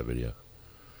wrestler in that video.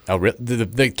 Oh, really?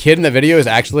 The kid in the video is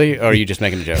actually, or are you just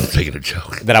making a joke? Making a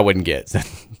joke. That I wouldn't get.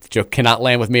 The joke cannot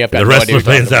land with me. I've got the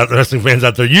wrestling fans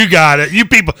out there, you got it. You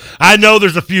people, I know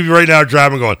there's a few right now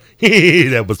driving going,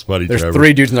 that was funny, There's Trevor.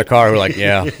 3 dudes in their car who are like,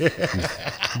 yeah.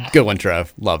 Good one,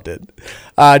 Trev. Loved it.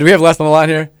 Do we have Les on the line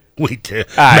here? We do.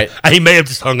 All right. He may have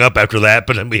just hung up after that,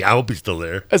 but I hope he's still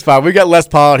there. That's fine. We've got Les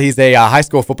Pollard. He's a high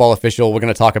school football official. We're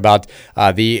going to talk about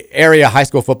the area high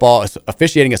school football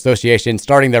officiating association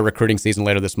starting their recruiting season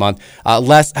later this month.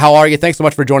 Les, how are you? Thanks so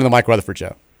much for joining the Mike Rutherford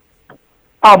Show.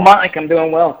 Oh, Mike, I'm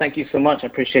doing well. Thank you so much. I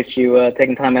appreciate you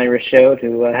taking time out of your show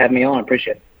to have me on. I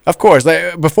appreciate it. Of course.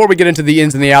 Before we get into the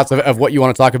ins and the outs of what you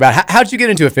want to talk about, how did you get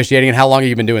into officiating and how long have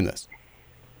you been doing this?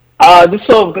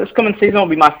 This coming season will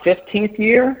be my 15th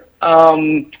year.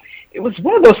 it was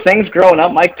one of those things growing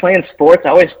up, Mike, playing sports. I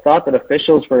always thought that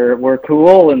officials were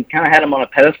cool and kind of had them on a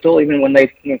pedestal, even when they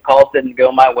calls didn't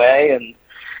go my way. And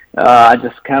I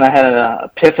just kind of had an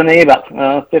epiphany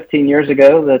about 15 years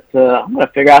ago that I'm going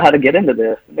to figure out how to get into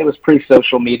this. It was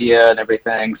pre-social media and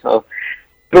everything, so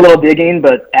a little digging,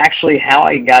 but actually how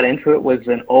I got into it was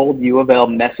an old U of L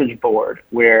message board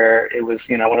where it was,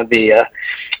 one of the,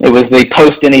 it was the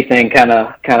post anything kind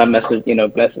of message,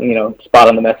 spot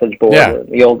on the message board,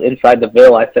 the old Inside the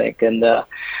Ville, I think. And one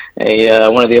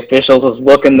of the officials was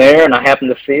looking there, and I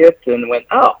happened to see it and went,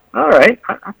 oh, all right,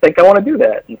 I think I want to do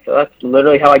that. And so that's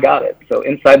literally how I got it. So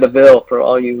Inside the Ville, for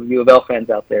all you U of L fans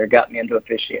out there, got me into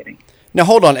officiating. Now,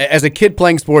 hold on. As a kid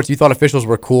playing sports, you thought officials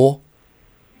were cool?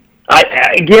 Call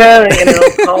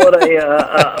it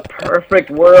a perfect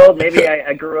world. Maybe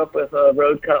I grew up with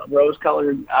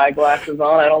rose-colored eyeglasses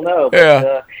on. I don't know.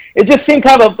 But, it just seemed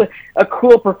kind of a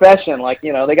cool profession. Like,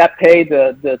 they got paid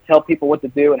to tell people what to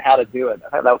do and how to do it. I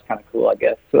thought that was kind of cool, I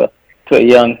guess, to a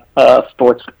young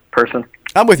sports person.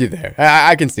 I'm with you there.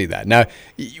 I can see that. Now,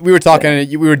 we were talking,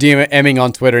 we were DMing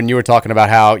on Twitter, and you were talking about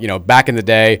how, back in the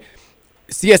day,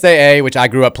 CSAA, which I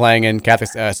grew up playing in, Catholic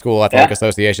School Athletic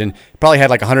Association, probably had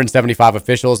like 175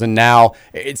 officials, and now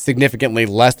it's significantly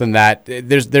less than that.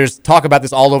 There's talk about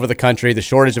this all over the country, the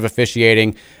shortage of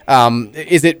officiating.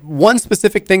 Is it one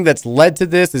specific thing that's led to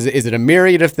this? Is it a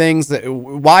myriad of things?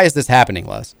 Why is this happening,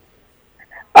 Les?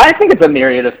 I think it's a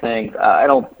myriad of things.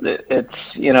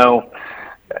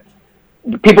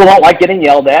 People don't like getting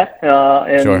yelled at,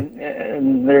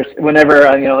 and there's whenever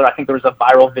I think there was a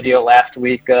viral video last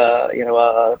week.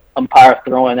 A umpire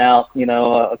throwing out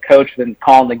a coach and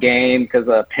calling the game because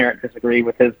a parent disagreed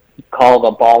with his call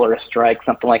of a ball or a strike,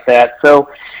 something like that. So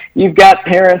you've got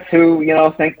parents who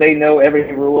think they know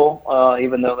every rule,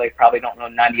 even though they probably don't know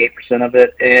 98% of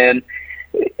it, and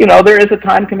there is a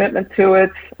time commitment to it.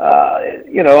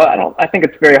 I think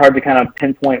it's very hard to kind of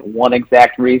pinpoint one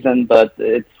exact reason, but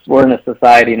we're in a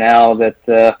society now that,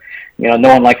 no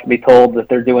one likes to be told that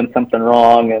they're doing something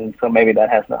wrong, and so maybe that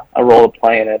has a role to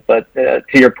play in it. But to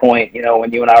your point,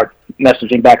 when you and I were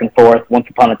messaging back and forth, once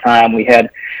upon a time, we had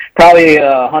probably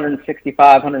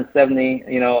 165, 170,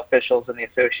 officials in the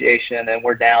association, and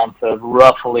we're down to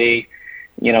roughly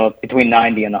between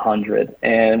 90 and 100.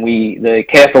 And the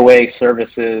KFOA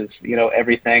services,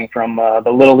 everything from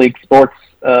the Little League sports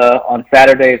on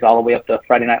Saturdays all the way up to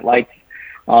Friday Night Lights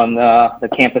on the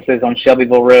campuses on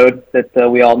Shelbyville Road that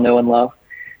we all know and love.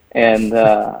 And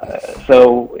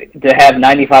so to have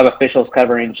 95 officials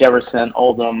covering Jefferson,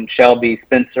 Oldham, Shelby,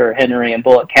 Spencer, Henry, and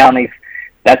Bullitt counties,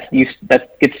 that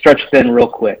gets stretched thin real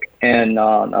quick. And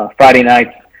on Friday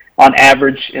nights, on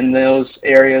average in those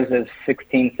areas is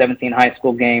 16, 17 high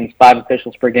school games, 5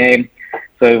 officials per game.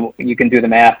 So you can do the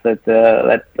math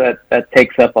that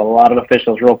takes up a lot of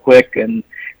officials real quick, and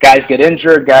guys get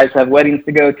injured, guys have weddings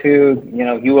to go to.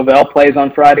 U of L plays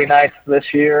on Friday nights this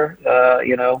year,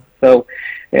 so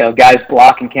guys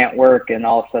block and can't work, and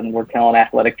all of a sudden we're telling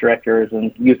athletic directors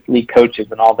and youth league coaches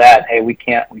and all that, hey, we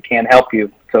can't help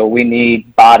you. So we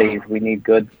need bodies, we need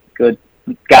good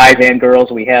guys and girls.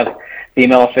 We have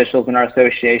female officials in our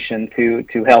association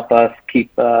to help us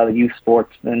keep youth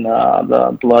sports and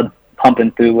the blood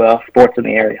pumping through sports in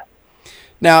the area.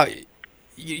 Now,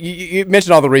 you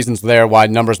mentioned all the reasons there why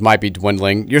numbers might be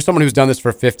dwindling. You're someone who's done this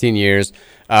for 15 years.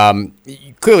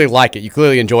 You clearly like it. You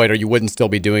clearly enjoy it, or you wouldn't still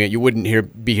be doing it. You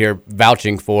wouldn't be here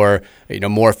vouching for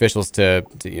more officials to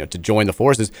join the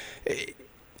forces.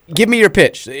 Give me your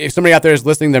pitch. If somebody out there is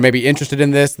listening, they're maybe interested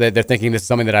in this, they're thinking this is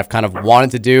something that I've kind of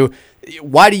wanted to do.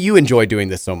 Why do you enjoy doing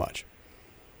this so much?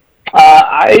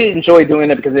 I enjoy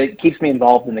doing it because it keeps me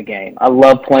involved in the game. I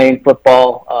love playing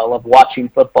football. I love watching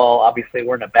football. Obviously,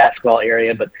 we're in a basketball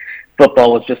area, but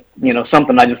football was just,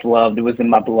 something I just loved. It was in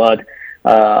my blood.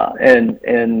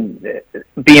 And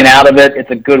being out of it,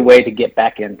 it's a good way to get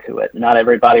back into it. Not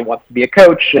everybody wants to be a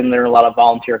coach, and there are a lot of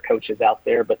volunteer coaches out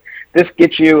there, but this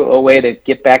gets you a way to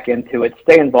get back into it,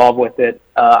 stay involved with it.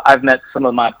 I've met some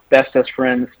of my bestest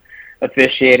friends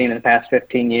officiating in the past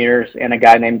 15 years, and a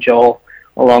guy named Joel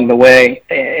along the way,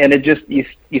 and it just, you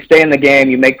stay in the game,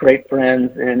 you make great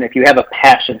friends, and if you have a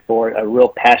passion for it, a real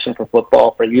passion for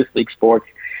football, for youth league sports,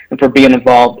 and for being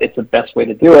involved, it's the best way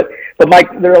to do it. But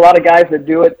Mike, there are a lot of guys that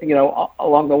do it,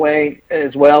 along the way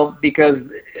as well, because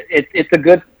it's a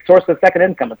good source of second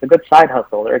income. It's a good side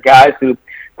hustle. There are guys who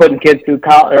putting kids through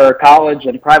college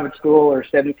and private school, or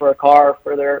saving for a car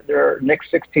for their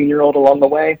next 16-year-old along the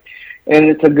way. And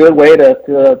it's a good way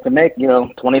to make,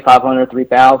 $2,500,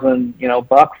 $3,000,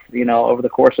 bucks, over the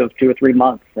course of 2 or 3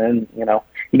 months. And,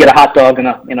 you get a hot dog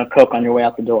and a Coke on your way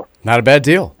out the door. Not a bad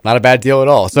deal. Not a bad deal at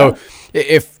all. So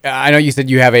if I know you said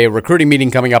you have a recruiting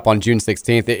meeting coming up on June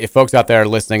 16th. If folks out there are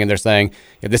listening and they're saying,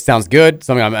 if this sounds good,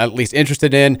 something I'm at least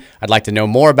interested in, I'd like to know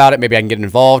more about it, maybe I can get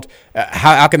involved,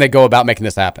 how can they go about making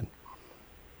this happen?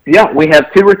 Yeah, we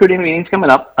have 2 recruiting meetings coming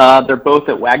up. They're both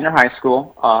at Wagner High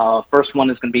School. First one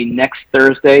is going to be next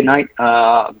Thursday night,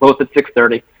 both at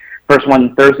 6:30. First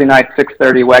one Thursday night,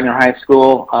 6:30, Wagner High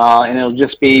School, and it'll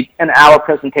just be an hour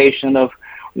presentation of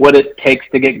what it takes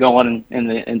to get going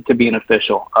and to be an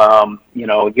official. You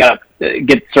got to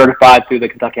get certified through the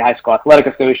Kentucky High School Athletic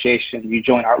Association. You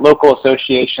join our local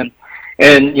association,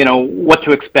 and what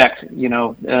to expect,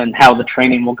 and how the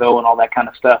training will go and all that kind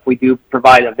of stuff. We do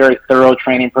provide a very thorough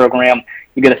training program.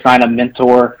 You get assigned a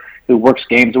mentor who works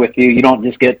games with you. You don't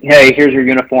just get, hey, here's your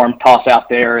uniform, toss out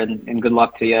there, and good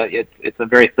luck to you. It's a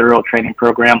very thorough training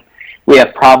program. We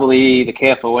have the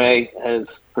KFOA has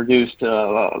produced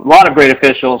a lot of great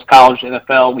officials, college,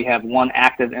 NFL. We have 1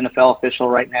 active NFL official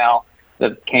right now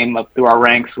that came up through our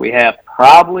ranks. We have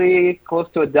probably close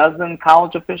to a dozen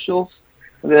college officials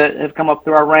that have come up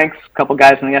through our ranks. A couple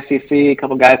guys in the SEC, a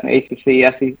couple guys in the ACC,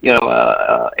 SEC,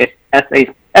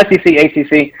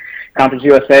 ACC, Conference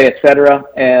USA, etc.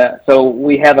 So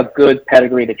we have a good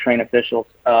pedigree to train officials.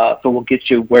 So we'll get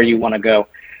you where you want to go.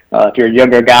 If you're a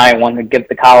younger guy and want to get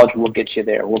to college, we'll get you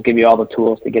there. We'll give you all the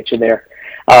tools to get you there.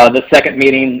 The second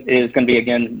meeting is going to be,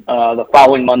 again, the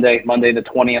following Monday the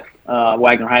 20th,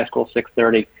 Wagner High School,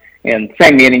 6:30. And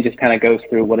same meeting, just kind of goes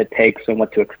through what it takes and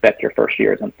what to expect your first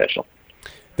year as an official.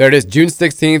 There it is, June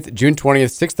 16th, June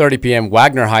 20th, 6:30 p.m.,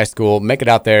 Wagner High School. Make it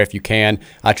out there if you can.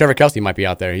 Trevor Kelsey might be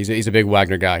out there. He's a big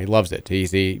Wagner guy. He loves it.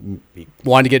 He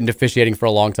wanted to get into officiating for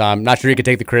a long time. Not sure he could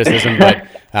take the criticism, but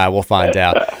we'll find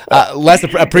out. Les,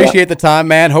 appreciate the time,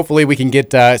 man. Hopefully we can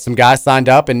get some guys signed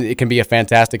up, and it can be a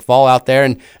fantastic fall out there,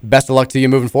 and best of luck to you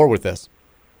moving forward with this.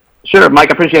 Sure, Mike,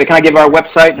 I appreciate it. Can I give our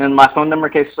website and my phone number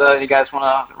in case you guys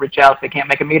want to reach out if they can't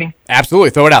make a meeting? Absolutely.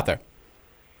 Throw it out there.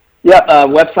 Yeah,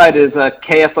 website is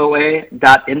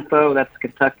kfoa.info. That's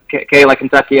Kentucky, K like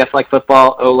Kentucky, F like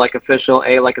football, O like official,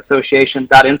 A like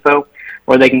association.info.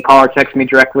 Or they can call or text me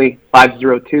directly,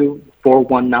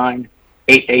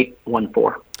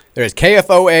 502-419-8814. There's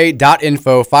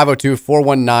kfoa.info,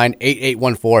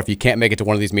 502-419-8814 if you can't make it to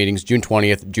one of these meetings, June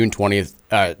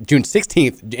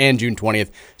 16th, and June 20th,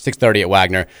 6:30 at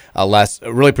Wagner. Les,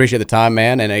 really appreciate the time,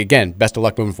 man. And again, best of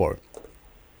luck moving forward.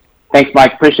 Thanks,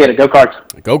 Mike. Appreciate it. Go Cards.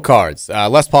 Go Cards.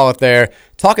 Les Pollitt there,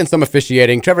 talking some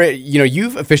officiating. Trevor,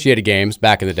 you've officiated games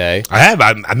back in the day. I have.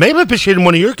 I may have officiated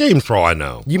one of your games for all I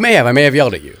know. You may have. I may have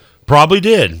yelled at you. Probably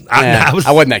did. I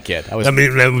wasn't that kid.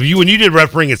 When you did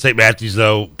refereeing at St. Matthews,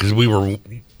 though, because we were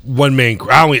one-man –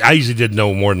 I usually did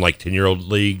no more than like 10-year-old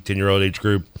league, 10-year-old age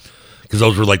group, because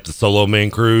those were like the solo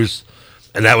man crews.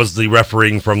 And that was the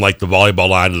refereeing from like the volleyball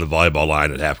line to the volleyball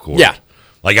line at half court. Yeah.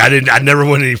 Like I never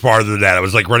went any farther than that. I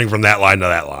was like running from that line to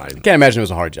that line. Can't imagine it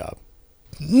was a hard job.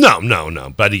 No.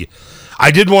 But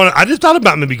I just thought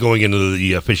about maybe going into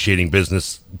the officiating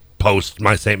business post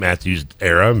my St. Matthews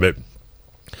era, but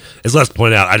as Les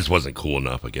pointed out, I just wasn't cool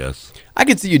enough, I guess. I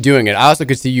could see you doing it. I also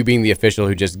could see you being the official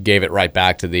who just gave it right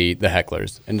back to the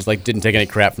hecklers and just like didn't take any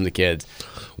crap from the kids.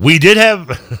 We did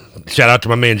have shout out to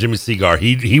my man Jimmy Seagar.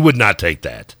 He would not take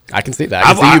that. I can see that.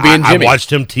 I can see you being Jimmy. I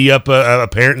watched him tee up a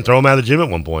parent and throw him out of the gym at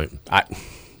one point. I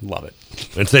love it.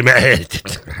 And say, man,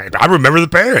 I remember the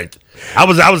parent. I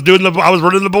was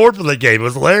running the board for that game. It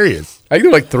was hilarious. I think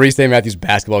there were like 3 St. Matthews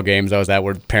basketball games I was at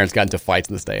where parents got into fights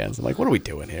in the stands. I'm like, what are we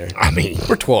doing here? I mean,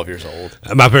 we're 12 years old.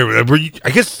 My favorite,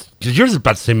 I guess, because yours is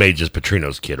about the same age as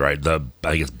Petrino's kid, right?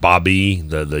 I guess Bobby,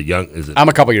 the young. Is it? I'm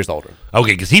a couple years older.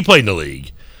 Okay, because he played in the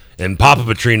league. And Papa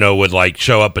Petrino would like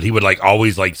show up, but he would like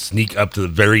always like sneak up to the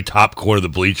very top corner of the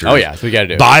bleachers. Oh yeah, so we got to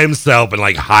do by himself and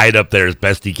like hide up there as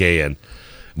best he can,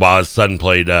 while his son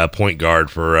played point guard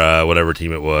for whatever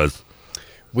team it was.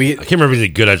 I can't remember if he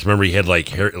was good. I just remember he had like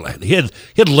hair, he had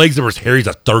legs that were as hairy as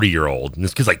a 30-year-old, and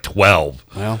this kid's like 12.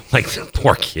 Well, like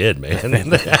poor kid,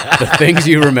 man. The things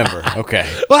you remember. Okay.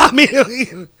 Well, I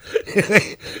mean,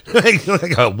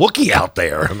 like a Wookiee out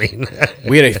there. I mean,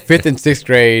 we had a 5th and 6th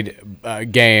grade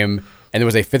game, and there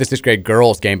was a 5th and 6th grade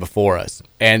girls game before us,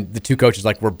 and the 2 coaches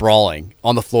like were brawling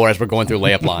on the floor as we're going through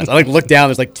layup lines. I like look down,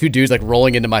 there's like 2 dudes like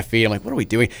rolling into my feet. I'm like, what are we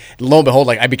doing? And lo and behold,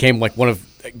 like I became like one of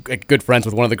good friends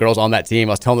with one of the girls on that team.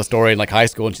 I was telling the story in like high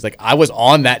school, and she's like, "I was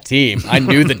on that team. I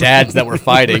knew the dads that were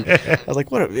fighting." I was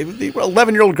like, "What? They were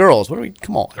 11-year-old girls. What are we?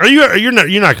 Come on." You're not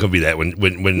going to be that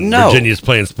when No. Virginia's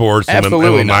playing sports and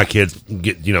when my not. kids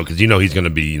get because he's going to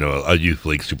be a youth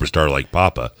league superstar like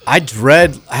Papa. I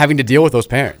dread having to deal with those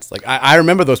parents. Like I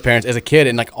remember those parents as a kid,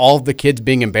 and like all of the kids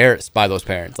being embarrassed by those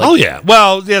parents. Like, Oh yeah,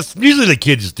 well yes. Usually the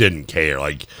kids just didn't care.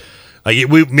 They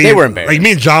were embarrassed. Like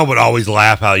me and John would always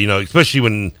laugh how especially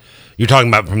when you're talking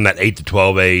about from that 8 to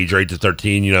 12 age or 8 to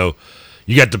 13. You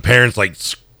got the parents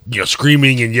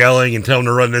screaming and yelling and telling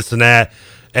them to run this and that,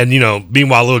 and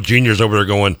meanwhile little juniors over there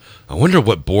going, I wonder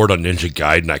what board on Ninja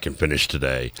Gaiden I can finish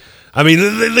today. I mean,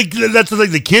 that's the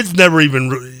thing. The kids never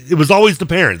even. It was always the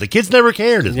parents. The kids never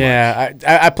cared as much. Yeah,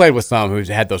 I played with some who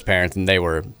had those parents, and they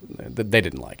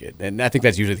didn't like it, and I think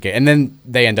that's usually the case. And then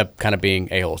they end up kind of being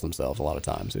a-holes themselves a lot of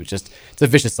times. It's a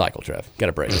vicious cycle, Trev. Got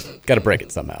to break it. Got to break it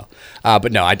somehow.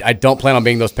 But no, I don't plan on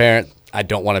being those parents. I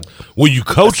don't want to. Will you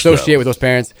coach? Associate with those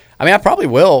parents? I mean, I probably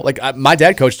will. My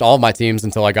dad coached all of my teams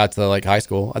until I got to high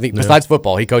school. I think besides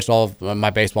football, he coached all of my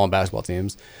baseball and basketball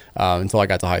teams until I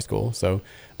got to high school. So.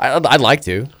 I'd like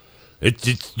to.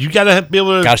 You got to be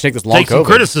able to shake this long take some COVID.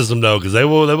 criticism though, because they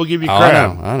will give you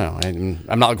crap. I know.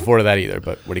 I'm not looking forward to that either.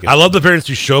 But what do you? I love the parents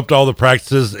who show up to all the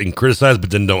practices and criticize,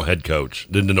 but then don't head coach.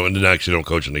 Then actually don't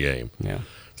coach in the game. Yeah.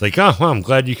 It's like, oh, well, I'm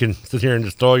glad you can sit here and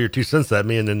just throw all your 2 cents at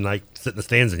me, and then sit in the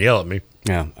stands and yell at me.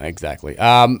 Yeah, exactly.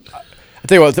 I'll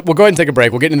tell you what, we'll go ahead and take a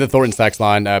break. We'll get into the Thornton text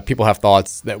line. People have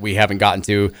thoughts that we haven't gotten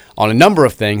to on a number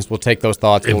of things. We'll take those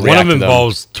thoughts. If one of them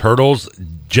involves turtles,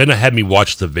 Jenna had me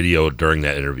watch the video during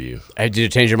that interview. Did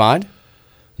it change your mind?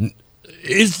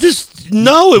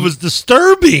 No, it was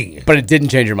disturbing. But it didn't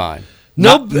change your mind?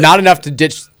 No. Not enough to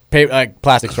ditch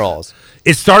plastic straws?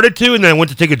 It started to, and then I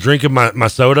went to take a drink of my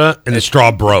soda, and the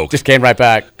straw broke. Just came right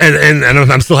back. And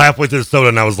I'm still halfway through the soda,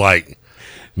 and I was like,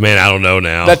 man, I don't know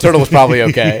now. That turtle was probably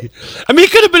okay. I mean,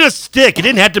 it could have been a stick. It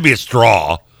didn't have to be a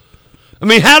straw. I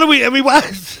mean, seriously,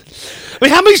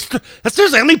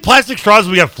 how many plastic straws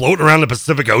do we have floating around the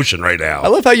Pacific Ocean right now? I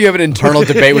love how you have an internal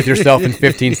debate with yourself in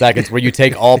 15 seconds where you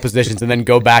take all positions and then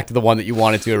go back to the one that you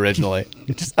wanted to originally.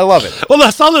 I love it. Well,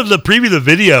 I saw the preview of the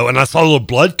video, and I saw a little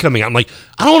blood coming out. I'm like,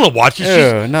 I don't want to watch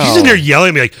it. No. She's in there yelling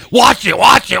at me like, watch it.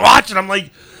 I'm like,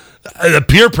 the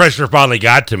peer pressure finally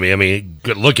got to me. I mean,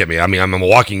 good look at me. I mean, I'm a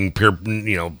walking peer,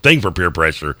 thing for peer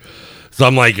pressure. So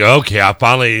I'm like,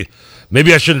 okay,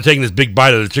 maybe I should have taken this big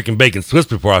bite of the chicken bacon Swiss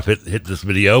before I hit this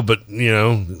video, but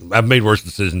I've made worse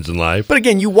decisions in life. But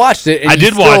again, you watched it. And I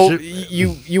did watch it.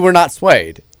 You were not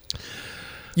swayed.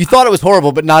 You thought it was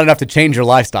horrible, but not enough to change your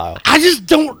lifestyle. I just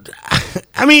don't.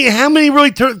 I mean, how many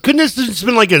really couldn't this have just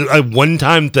been like a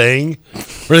one-time thing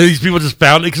where these people just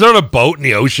found it because they're on a boat in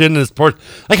the ocean and it's port.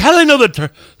 Like, how do they know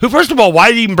who? First of all, why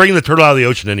did he even bring the turtle out of the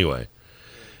ocean anyway?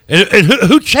 And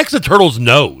who checks the turtle's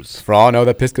nose? For all I know,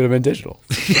 that piss could have been digital.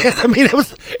 Yeah, I mean,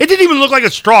 it didn't even look like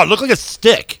a straw. It looked like a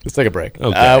stick. Let's take a break.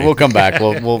 Okay. We'll come back.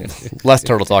 We'll less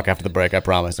turtle talk after the break. I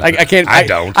promise. I can't. I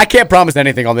don't. I can't promise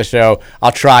anything on this show.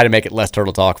 I'll try to make it less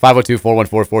turtle talk.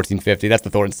 502-414-1450. That's the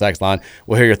Thornton text line.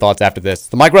 We'll hear your thoughts after this.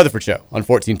 The Mike Rutherford Show on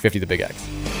 1450 The Big X.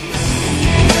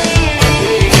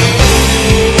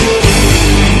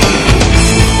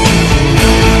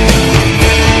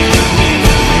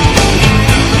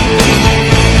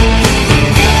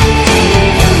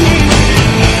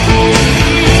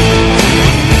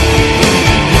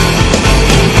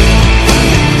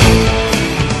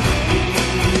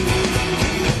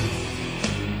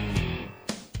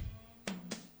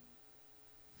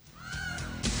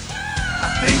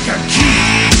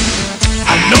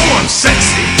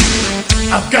 Sexy,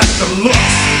 I've got the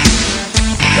looks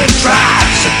that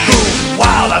drives you go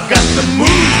wild. I've got the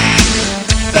moves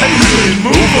that really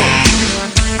move 'em.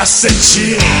 I said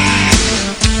chill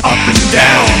up and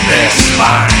down their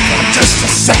spine. I'm just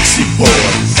a sexy boy.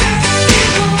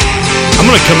 I'm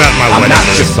gonna come out my wedding. I'm not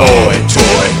your boy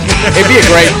toy. It'd be a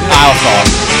great aisle song.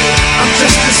 I'm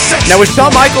just a sexy. Now was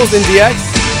Shawn Michaels in DX?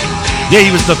 Yeah, he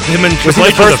was him and Triple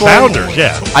H were the founders.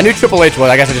 Yeah, I knew Triple H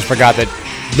was. I guess I just forgot that.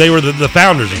 They were the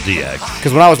founders of DX.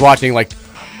 Because when I was watching,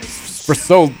 for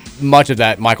so much of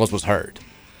that, Michaels was hurt.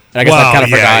 And I guess I've kind of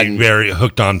forgotten. Very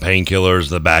hooked on painkillers,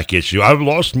 the back issue. I've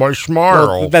lost my smile.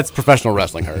 Well, that's professional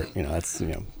wrestling hurt. That's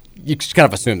you just kind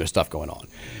of assume there's stuff going on.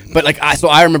 But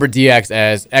I remember DX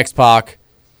as X-Pac,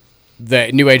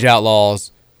 the New Age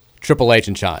Outlaws, Triple H,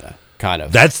 and China. Kind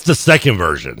of. That's the second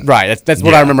version, right? That's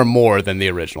what I remember more than the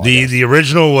original. The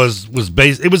original was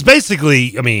it was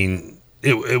basically. I mean,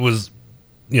 it was.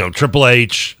 Triple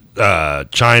H,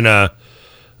 China,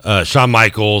 Shawn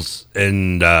Michaels,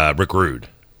 and Rick Rude.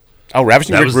 Oh,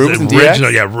 Ravishing That Rick was Rude was the in DX?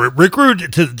 original. Yeah, Rick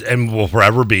Rude and will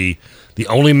forever be the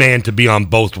only man to be on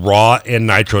both Raw and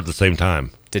Nitro at the same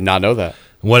time. Did not know that.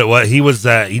 What he was?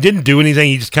 He didn't do anything.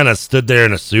 He just kind of stood there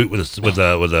in a suit with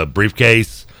a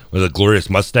briefcase with a glorious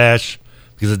mustache.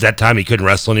 Because at that time he couldn't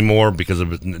wrestle anymore because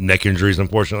of his neck injuries,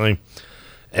 unfortunately.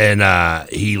 And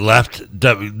he left.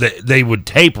 They would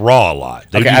tape Raw a lot.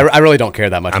 Okay, I really don't care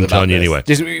that much. I'm about telling you this. anyway.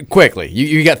 Just quickly,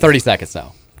 you got 30 seconds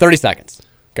now. 30 seconds.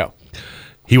 Go.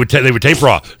 They would tape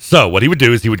Raw. So what he would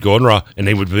do is he would go on Raw and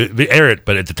they would air it.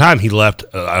 But at the time he left,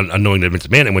 unknowing that Vince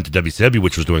McMahon, and went to WCW,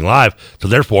 which was doing live. So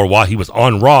therefore, while he was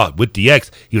on Raw with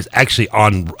DX, he was actually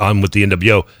on with the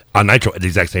NWO on Nitro at the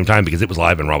exact same time because it was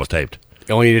live and Raw was taped.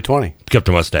 You only needed 20. Kept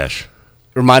a mustache.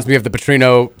 Reminds me of the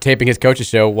Petrino taping his coach's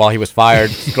show while he was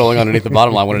fired, scrolling underneath the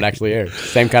bottom line when it actually aired.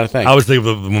 Same kind of thing. I always think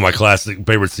of one of my classic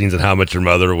favorite scenes in How I Met Your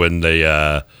Mother when they,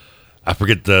 I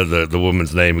forget the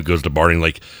woman's name who goes to Barney,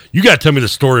 like, you got to tell me the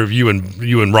story of you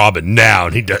and Robin now.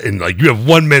 And he does, and like, you have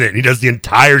 1 minute. And he does the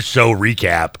entire show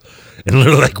recap in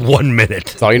literally like 1 minute.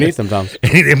 That's all you need sometimes.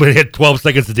 And when he had 12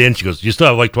 seconds at the end, she goes, you still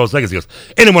have like 12 seconds. He goes,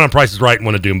 anyone on Price is Right and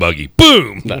want a Doom Buggy.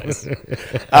 Boom. Nice.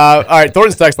 All right,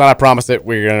 Thornton's text line, I promise it.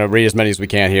 We're going to read as many as we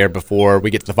can here before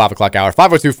we get to the 5 o'clock hour.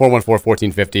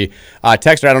 502-414-1450.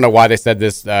 Texter, I don't know why they said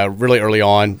this really early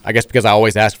on. I guess because I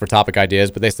always ask for topic ideas,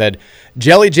 but they said,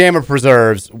 jelly jam or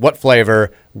preserves, what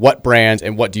flavor, what brands,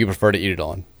 and what do you prefer to eat it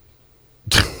on?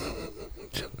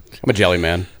 I'm a jelly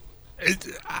man.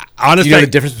 Honestly, do you know the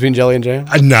difference between jelly and jam?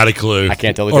 Not a clue. I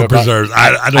can't tell the or joke. Preserves.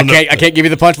 I don't know. I can't give you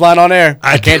the punchline on air.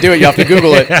 I can't do it. You have to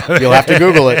Google it. You'll have to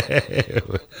Google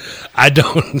it. I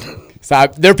don't. So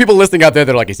there are people listening out there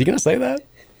that are like, is he going to say that?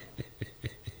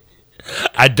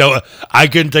 I don't. I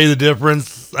couldn't tell you the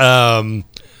difference. I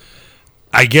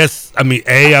guess. I mean,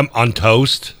 I'm on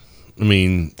toast. I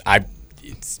mean,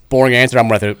 it's a boring answer. I'm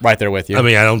right there with you. I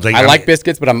mean, I don't think I like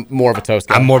biscuits, but I'm more of a toast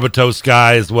guy. I'm more of a toast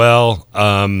guy as well.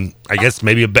 I guess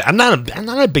maybe I'm not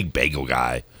a big bagel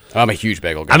guy. I'm a huge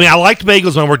bagel guy. I mean, I liked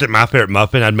bagels when I worked at My Favorite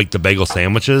Muffin. I'd make the bagel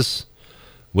sandwiches,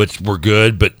 which were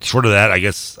good, but short of that, I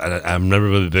guess I'm never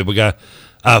really a bagel guy.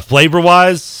 Flavor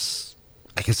wise,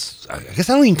 I guess I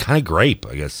don't even kind of grape.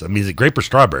 I guess is it grape or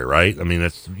strawberry? Right? I mean,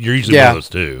 you're usually one of those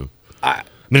two. I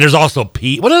mean, there's also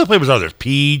peach. What other flavors are there?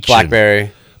 Peach,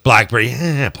 blackberry. Blackberry,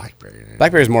 blackberry.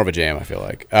 Blackberry is more of a jam, I feel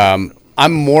like.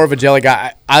 I'm more of a jelly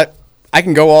guy. I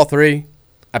can go all three.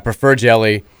 I prefer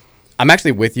jelly. I'm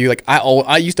actually with you. Like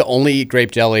I used to only eat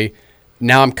grape jelly.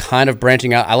 Now I'm kind of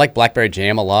branching out. I like blackberry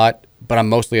jam a lot, but I'm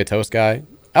mostly a toast guy.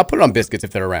 I'll put it on biscuits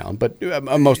if they're around, but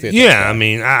I'm mostly a toast guy. I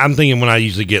mean, I'm thinking when I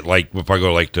usually get like if I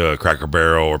go like to Cracker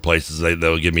Barrel or places,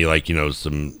 they'll give me like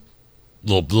some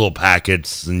little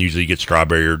packets, and usually you get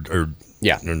strawberry or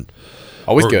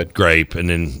always good grape,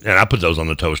 and I put those on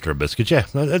the toaster or biscuits. Yeah,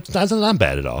 that's not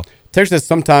bad at all. Terry says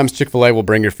sometimes Chick-fil-A will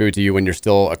bring your food to you when you're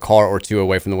still a car or two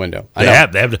away from the window. They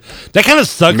have that kind of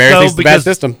sucks though because bad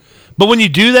system. But when you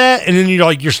do that, and then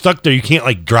you're stuck there, you can't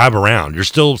like drive around. You're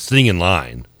still sitting in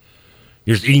line.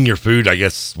 You're just eating your food, I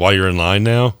guess, while you're in line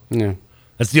now. Yeah,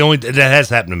 that's the only that has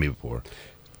happened to me before.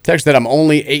 Text said I'm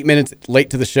only 8 minutes late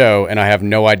to the show, and I have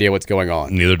no idea what's going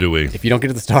on. Neither do we. If you don't get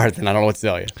to the start, then I don't know what to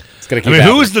tell you. It's gonna keep. I mean,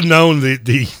 happening. who is to know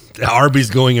the Arby's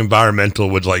going environmental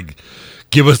would like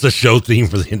give us the show theme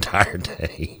for the entire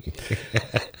day?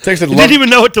 Text said, didn't even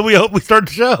know it till we started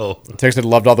the show. Text said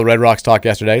loved all the Red Rocks talk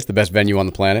yesterday. It's the best venue on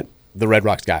the planet. The Red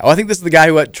Rocks guy. Oh, I think this is the guy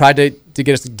who tried to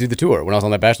get us to do the tour when I was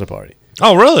on that bachelor party.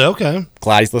 Oh, really? Okay.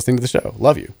 Glad he's listening to the show.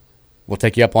 Love you. We'll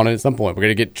take you up on it at some point. We're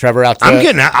gonna get Trevor out to I want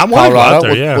to go out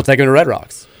there, We'll take him to Red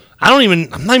Rocks. I'm not even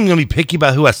going to be picky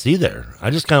about who I see there. I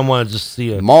just kind of want to just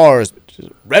see Mars,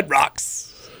 Red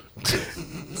Rocks.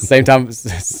 Same time,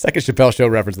 second Chappelle Show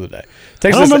reference of the day.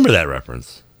 I don't remember that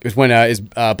reference. It was when is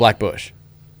Black Bush.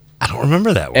 I don't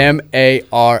remember that one.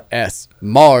 MARS.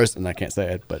 Mars, and I can't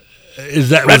say it, but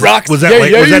is that Red Rocks? Was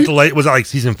that was that like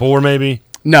season 4 maybe?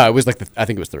 No, it was like I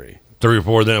think it was 3. 3 or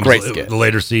 4. Then it Great was skit. The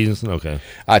later seasons. Okay.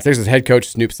 Texas head coach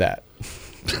Snoop Sat.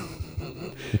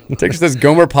 Texas says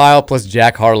Gomer Pyle plus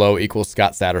Jack Harlow equals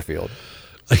Scott Satterfield.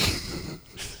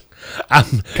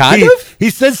 Kind of?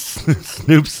 He says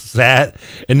Snoop Sat,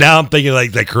 and now I'm thinking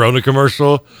like that Corona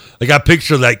commercial. Like I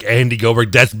picture like Andy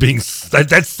Goldberg. That's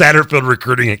Satterfield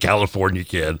recruiting a California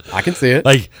kid. I can see it.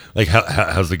 Like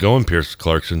how's it going, Pierce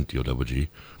Clarkson? DOWG.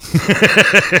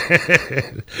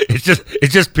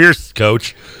 It's just Pierce,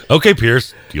 coach. Okay,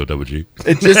 Pierce. DOWG.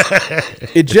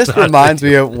 It just reminds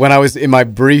me of when I was in my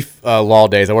brief law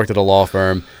days. I worked at a law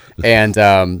firm, and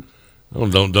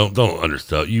Don't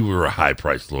undersell. You were a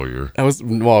high-priced lawyer. I was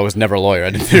never a lawyer. I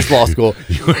didn't finish law school.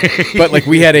 But like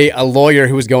we had a lawyer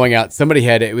who was going out. Somebody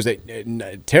had it was a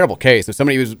terrible case. So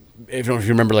somebody was, I don't know if you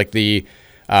remember, like the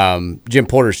Jim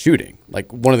Porter's shooting. Like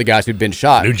one of the guys who'd been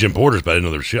shot. I knew Jim Porter's, but I didn't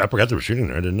know they were shooting. I forgot they were shooting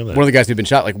there. I didn't know that. One of the guys who'd been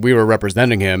shot. Like we were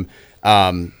representing him,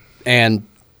 and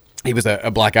he was a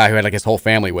black guy who had like his whole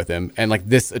family with him. And like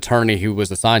this attorney who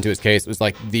was assigned to his case was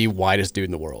like the whitest dude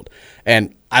in the world.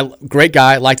 And great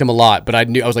guy, liked him a lot, but I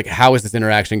was like, how is this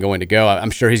interaction going to go? I'm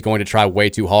sure he's going to try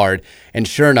way too hard. And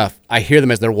sure enough, I hear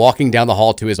them as they're walking down the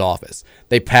hall to his office.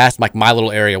 They pass like my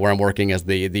little area where I'm working as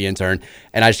the intern.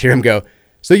 And I just hear him go,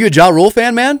 "So you a Ja Rule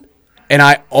fan, man?" And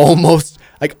I almost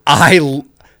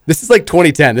this is like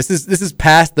 2010. This is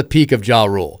past the peak of Ja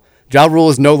Rule. Ja Rule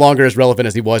is no longer as relevant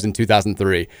as he was in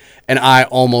 2003. And I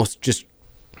almost just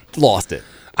lost it.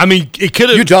 I mean, it could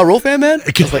have. You a Ja Rule fan, man?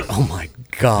 I was like, oh my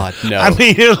God, no. I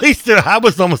mean, at least I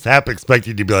was almost half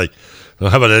expecting to be like, well,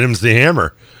 how about an MC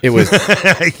Hammer? It was,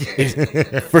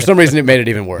 for some reason, it made it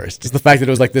even worse. Just the fact that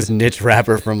it was like this niche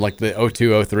rapper from like the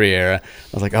 02, 03 era. I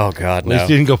was like, oh God, no. At least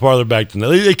you didn't go farther back than that.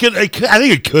 I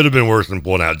think it could have been worse than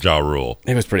pulling out Ja Rule.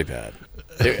 It was pretty bad.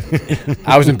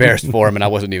 I was embarrassed for him, and I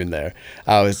wasn't even there.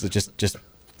 I was just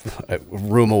a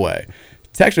room away.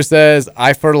 Texture says,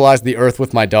 "I fertilized the earth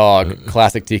with my dog."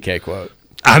 Classic TK quote.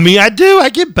 I mean, I do. I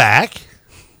get back.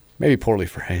 Maybe poorly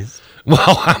phrased. Well,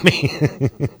 I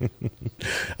mean.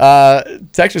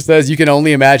 Texture says, "You can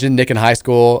only imagine Nick in high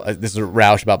school." This is a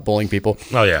Roush about bullying people.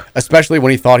 Oh, yeah. Especially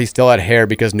when he thought he still had hair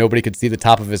because nobody could see the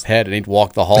top of his head, and he'd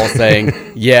walk the hall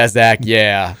saying, "Yeah, Zach,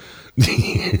 yeah."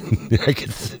 I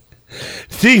could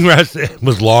seeing Russ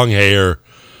with long hair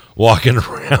walking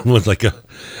around with like a,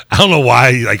 I don't know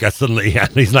why, like I suddenly,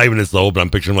 he's not even this old, but I'm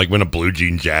picturing him like wearing a blue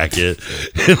jean jacket.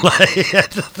 And like,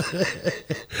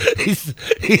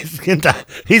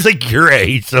 he's like your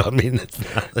age, so I mean, it's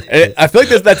not, I feel like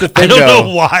that's a thing. I don't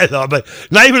know why though, but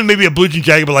not even maybe a blue jean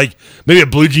jacket, but like maybe a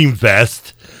blue jean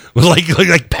vest. With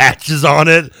like patches on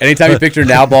it. Anytime you picture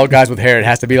now bald guys with hair, it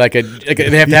has to be like they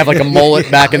have to have like a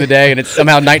mullet back in the day, and it's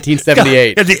somehow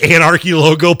 1978. And the Anarchy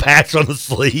logo patch on the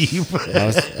sleeve.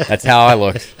 That's how I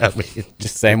looked. I mean, just the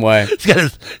same way. He's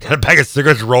got a pack of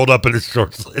cigarettes rolled up in his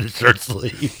shirt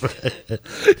sleeve.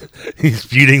 He's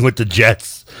feuding with the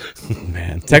Jets.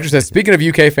 Man, Texture says, "Speaking of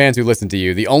UK fans who listen to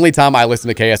you, the only time I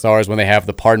listen to KSR is when they have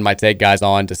the Pardon My Take guys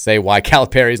on to say why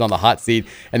Calipari's on the hot seat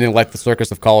and then let the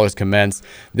circus of callers commence.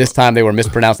 This time they were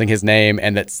mispronouncing his name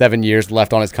and that 7 years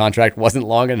left on his contract wasn't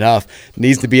long enough.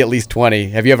 Needs to be at least 20.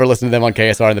 Have you ever listened to them on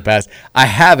KSR in the past?" I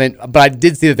haven't, but I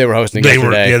did see that they were hosting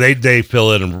yesterday. They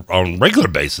fill in on a regular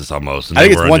basis almost. I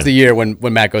think it's once a year when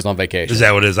Matt goes on vacation. Is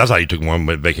that what it is? I thought you took more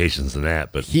vacations than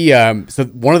that. But he, so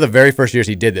one of the very first years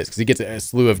he did this, because he gets a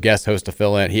slew of guest hosts to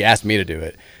fill in, he asked me to do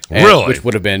it. Really? Which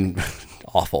would have been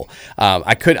awful.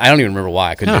 I don't even remember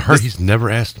why I couldn't. I heard he's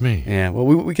never asked me. Yeah, well,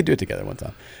 we could do it together one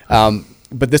time.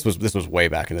 But this was way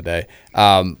back in the day.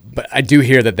 But I do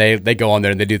hear that they go on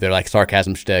there and they do their like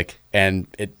sarcasm shtick, and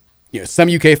it, some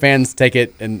UK fans take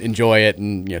it and enjoy it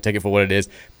and take it for what it is.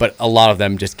 But a lot of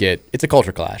them just it's a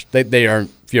culture clash. They are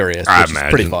furious, which is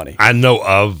pretty funny. I know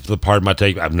of the Pardon My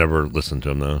Take. I've never listened to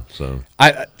them though. So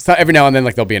every now and then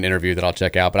like there'll be an interview that I'll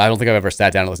check out, but I don't think I've ever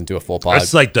sat down and listened to a full pod.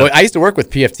 It's like I used to work with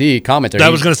PFT commentary. I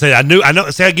was going to say I know.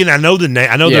 Say again, I know the name.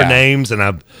 I know their names, and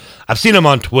I've seen them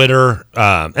on Twitter.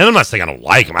 And I'm not saying I don't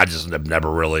like them. I just have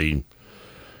never really.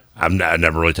 I've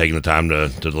never really taken the time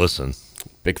to listen.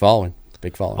 Big following.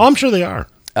 Oh, I'm sure they are.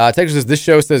 Texas says, "This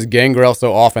show says Gangrel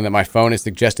so often that my phone is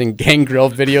suggesting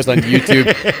Gangrel videos on YouTube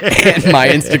and my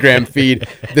Instagram feed.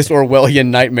 This Orwellian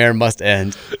nightmare must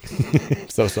end."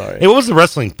 So sorry. Hey, what was the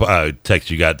wrestling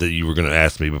text you got that you were going to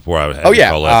ask me before I had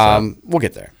call last time? We'll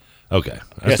get there. Okay.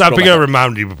 I figured I'd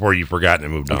remind you before you forgot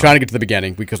and moved on. I'm trying to get to the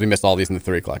beginning because we missed all these in the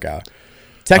 3 o'clock hour.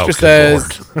 Texture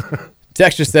says,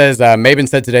 Maven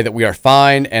said today that we are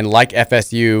fine and like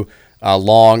FSU,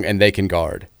 long and they can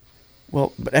guard.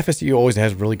 Well, but FSU always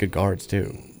has really good guards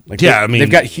too. Like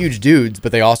they've got huge dudes,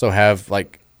 but they also have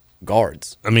like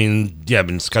guards. I mean,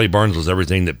 Scotty Barnes was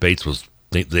everything that Bates was.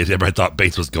 They ever thought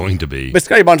Bates was going to be. But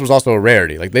Scotty Barnes was also a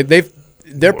rarity. Like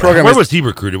their program. Where was he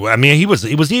recruited? I mean, he was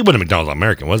a McDonald's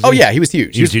All-American, wasn't he? Oh yeah, he was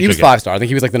huge. He was 5-star. I think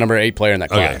he was like the number 8 player in that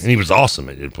class. Okay. And he was awesome.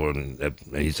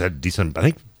 He's had decent. I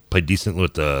think played decent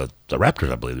with the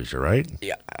Raptors, I believe, this year, right?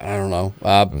 Yeah, I don't know.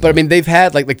 But I mean, they've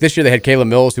had like this year they had Caleb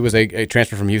Mills, who was a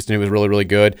transfer from Houston, who was really, really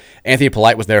good. Anthony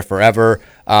Polite was there forever.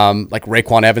 Like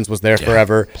Raekwon Evans was there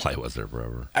forever. Polite was there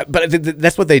forever. But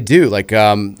that's what they do. Like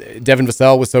Devin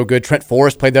Vassell was so good. Trent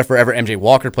Forrest played there forever. MJ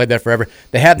Walker played there forever.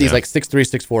 They have these like 6'3",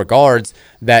 6'4" guards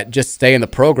that just stay in the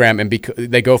program, and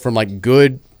they go from like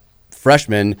good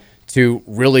freshmen to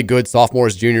really good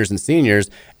sophomores, juniors, and seniors,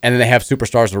 and then they have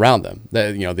superstars around them.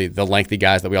 The lengthy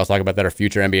guys that we all talk about that are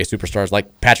future NBA superstars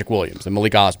like Patrick Williams and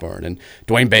Malik Osborne and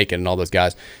Dwayne Bacon and all those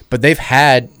guys. But they've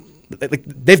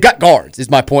got guards. Is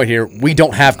my point here? We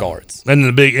don't have guards.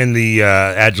 And the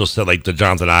Agile said like the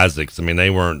Jonathan Isaacs. I mean, they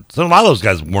weren't. So a lot of those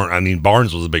guys weren't. I mean,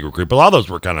 Barnes was a big recruit, but a lot of those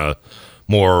were kind of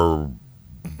more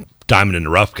diamond in the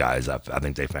rough guys. I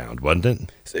think they found,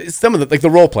 wasn't it? Some of the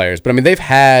role players, but I mean they've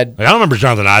had. I don't remember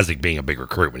Jonathan Isaac being a big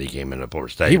recruit when he came into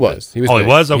Florida State. He was. Oh, big. He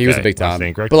was. Okay. He was a big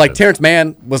time. But like Terrence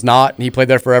Mann was not. And he played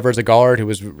there forever as a guard. Who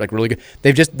was like really good.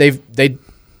 They've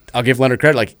I'll give Leonard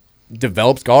credit. Like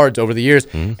develops guards over the years,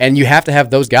 and you have to have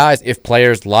those guys if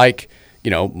players like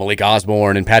Malik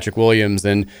Osborne and Patrick Williams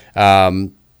and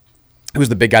who's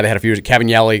the big guy that had a few years,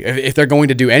 Cavagnelli. If they're going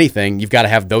to do anything, you've got to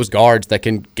have those guards that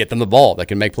can get them the ball, that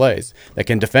can make plays, that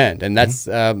can defend, and that's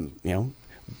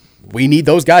we need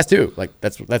those guys too. Like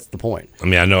that's the point. I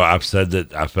mean, I know I've said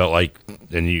that I felt like,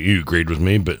 and you agreed with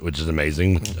me, but which is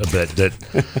amazing, that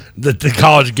the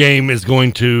college game is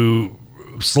going to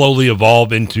slowly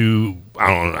evolve into, I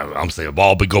don't know, I'm going to say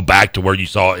evolve, but go back to where you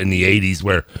saw in the 80s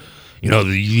where,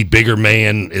 the bigger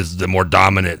man is the more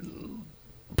dominant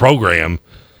program.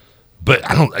 But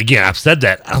I've said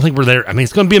that. I don't think we're there. I mean,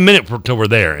 it's going to be a minute until we're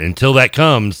there. And until that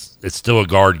comes, it's still a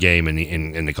guard game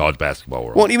in the college basketball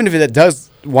world. Well, even if that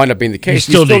does wind up being the case,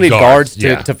 you still need guards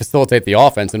to facilitate the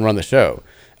offense and run the show.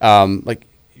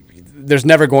 There's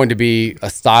never going to be a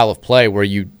style of play where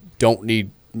you don't need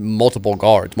multiple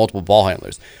guards, multiple ball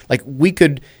handlers. Like we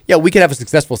could have a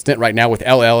successful stint right now with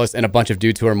L. Ellis and a bunch of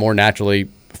dudes who are more naturally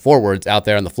forwards out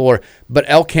there on the floor, but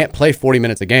L can't play 40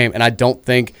 minutes a game, and I don't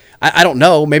think I don't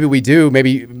know, maybe we do,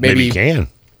 maybe he can.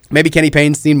 Maybe Kenny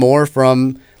Payne's seen more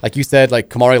from, like you said, like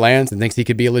Kamari Lands, and thinks he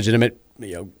could be a legitimate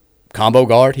combo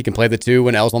guard. He can play the two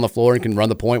when L's on the floor and can run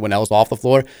the point when L's off the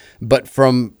floor. But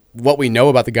from what we know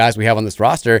about the guys we have on this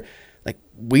roster, like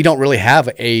we don't really have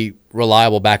a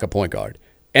reliable backup point guard.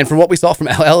 And from what we saw from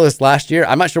L. Ellis last year,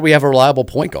 I'm not sure we have a reliable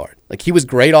point guard. Like he was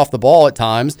great off the ball at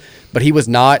times, but he was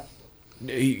not.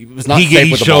 He was not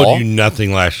safe with the ball. He showed you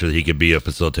nothing last year that he could be a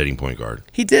facilitating point guard.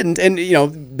 He didn't, and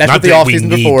that's what the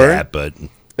offseasons are for.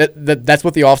 But that's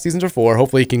what the offseasons are for.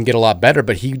 Hopefully, he can get a lot better.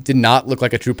 But he did not look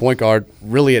like a true point guard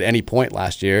really at any point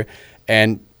last year.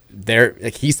 And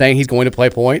he's saying he's going to play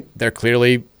point. They're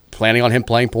clearly planning on him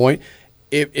playing point.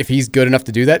 If he's good enough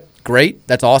to do that, great.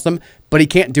 That's awesome. But he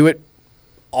can't do it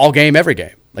all game, every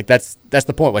game. Like that's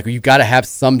the point. Like you've got to have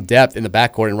some depth in the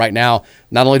backcourt, and right now,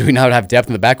 not only do we not have depth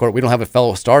in the backcourt, we don't have a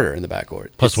fellow starter in the backcourt.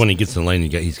 Plus, when he gets in the lane,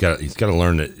 he's got to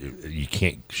learn that you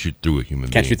can't shoot through a human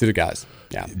being. Can't shoot through the guys.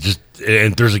 Yeah.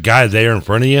 And there's a guy there in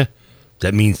front of you.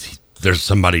 That means there's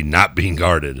somebody not being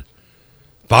guarded.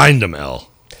 Find him, L.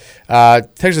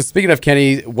 Texas, speaking of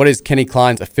Kenny, what is Kenny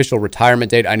Klein's official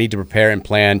retirement date? I need to prepare and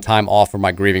plan time off for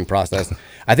my grieving process.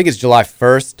 I think it's July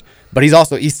 1st. But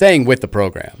he's staying with the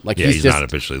program. Like he's not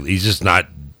officially. He's just not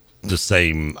the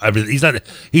same. I mean,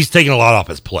 he's taking a lot off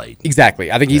his plate. Exactly.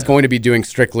 I think he's going to be doing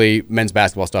strictly men's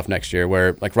basketball stuff next year.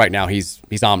 Where like right now he's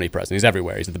omnipresent. He's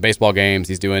everywhere. He's at the baseball games.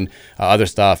 He's doing other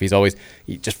stuff. He's always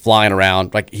just flying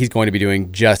around. Like he's going to be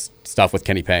doing just stuff with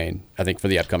Kenny Payne. I think for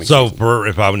the upcoming. So season.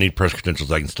 if I would need press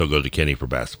credentials, I can still go to Kenny for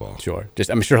basketball. Sure.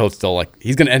 I'm sure he'll still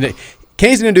he's going to end it.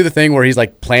 Kenny's going to do the thing where he's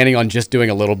like planning on just doing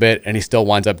a little bit, and he still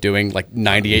winds up doing like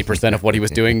 98% of what he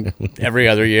was doing every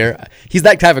other year. He's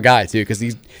that type of guy too, because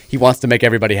he wants to make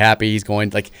everybody happy. He's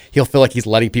going he'll feel like he's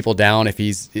letting people down if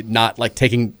he's not like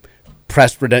taking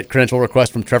press credential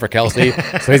requests from Trevor Kelsey.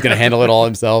 So he's going to handle it all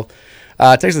himself.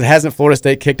 Texas, hasn't Florida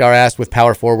State kicked our ass with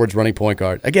power forwards running point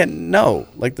guard? Again, no.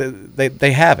 Like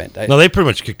they haven't. No, they pretty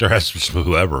much kicked our ass with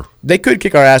whoever. They could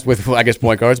kick our ass with, I guess,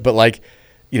 point guards, but like.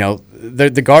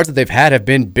 The guards that they've had have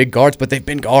been big guards, but they've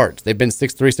been guards. They've been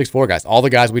 6'3", 6'4" guys. All the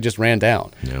guys we just ran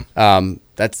down. Yeah.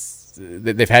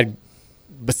 They've had,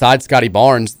 besides Scotty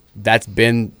Barnes, that's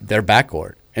been their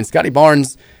backcourt. And Scotty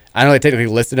Barnes, I know they technically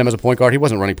listed him as a point guard. He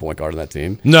wasn't running point guard on that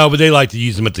team. No, but they like to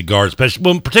use him at the guard,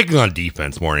 especially, particularly on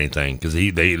defense more than anything, because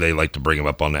they like to bring him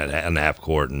up on the half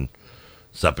court and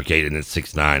suffocate. And at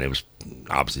 6'9", it was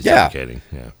obviously suffocating.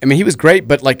 Yeah. I mean, he was great,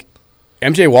 but like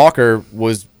MJ Walker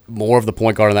was more of the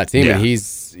point guard on that team, and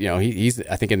he's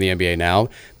I think in the NBA now,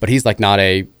 but he's like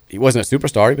he wasn't a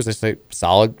superstar. He was just a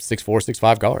solid 6'4",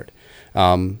 6'5" guard.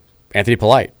 Anthony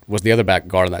Polite was the other back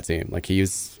guard on that team. Like he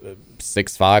was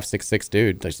 6'5", 6'6"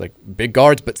 dude. Just like big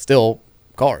guards, but still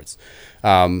guards.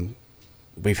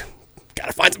 We've got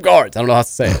to find some guards. I don't know how to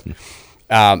say it.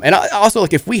 And I also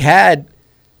like if we had,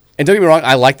 and don't get me wrong,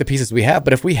 I like the pieces we have,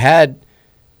 but if we had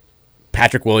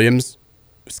Patrick Williams,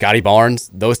 Scotty Barnes,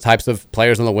 those types of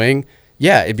players on the wing,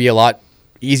 it'd be a lot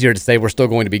easier to say we're still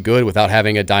going to be good without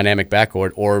having a dynamic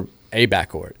backcourt or a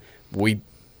backcourt. We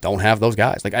don't have those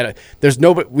guys. Like, there's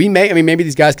nobody. Maybe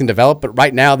these guys can develop, but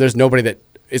right now there's nobody that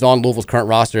is on Louisville's current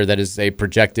roster that is a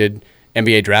projected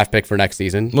NBA draft pick for next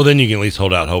season. Well, then you can at least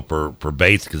hold out hope for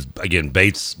Bates because, again,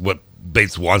 what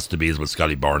Bates wants to be is what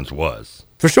Scotty Barnes was.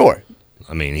 For sure.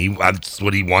 I mean, that's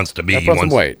what he wants to be. He wants some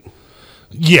weight.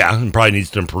 Yeah, and probably needs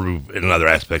to improve in other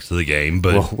aspects of the game.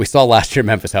 But we saw last year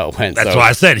Memphis how it went. That's why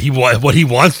I said what he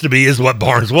wants to be is what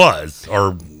Barnes was,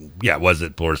 or was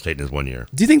at Florida State in his 1 year.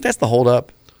 Do you think that's the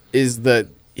holdup? Is that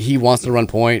he wants to run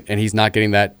point and he's not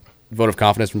getting that vote of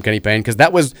confidence from Kenny Payne? Because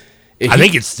that was. I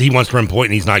think he wants to run point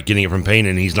and he's not getting it from Payne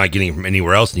and he's not getting it from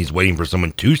anywhere else and he's waiting for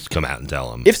someone to come out and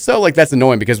tell him. If so, that's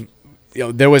annoying because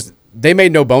they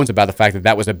made no bones about the fact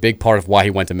that was a big part of why he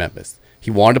went to Memphis. He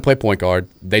wanted to play point guard.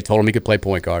 They told him he could play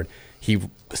point guard. He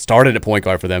started at point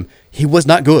guard for them. He was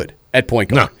not good at point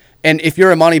guard. No. And if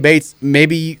you're Emoni Bates,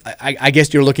 maybe I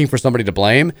guess you're looking for somebody to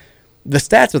blame. The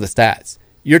stats are the stats.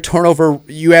 Your turnover,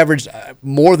 you averaged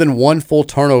more than one full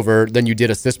turnover than you did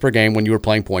assists per game when you were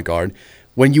playing point guard.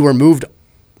 When you were moved,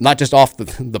 not just off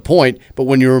the point, but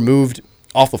when you were moved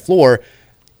off the floor,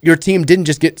 your team didn't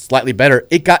just get slightly better.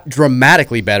 It got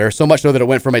dramatically better, so much so that it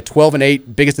went from a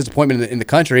 12-8 biggest disappointment in the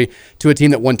country to a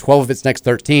team that won 12 of its next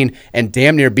 13 and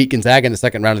damn near beat Gonzaga in the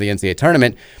second round of the NCAA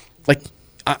tournament.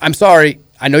 I'm sorry,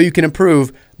 I know you can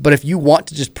improve, but if you want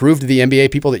to just prove to the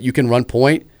NBA people that you can run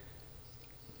point,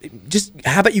 just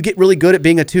how about you get really good at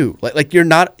being a two?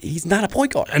 He's not a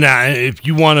point guard. And if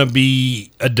you want to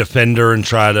be a defender and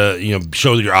try to,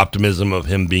 show your optimism of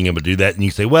him being able to do that, and you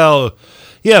say, well,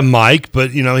 yeah, Mike, but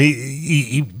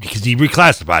he because he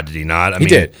reclassified, did he not? He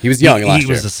did. He was young last year.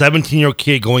 He was a 17-year-old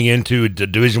kid going into the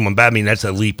Division I. I mean, that's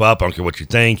a leap up. I don't care what you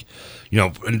think.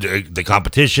 The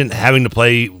competition, having to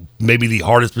play maybe the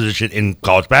hardest position in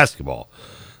college basketball.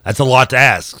 That's a lot to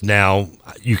ask. Now,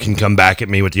 you can come back at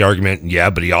me with the argument,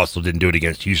 but he also didn't do it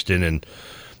against Houston and,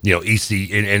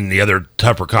 EC and the other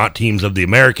tougher teams of the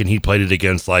American. He played it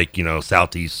against,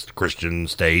 Southeast Christian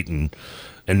State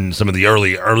and some of the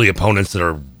early opponents that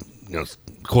are,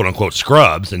 quote-unquote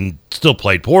scrubs and still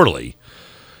played poorly.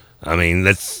 I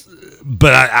mean,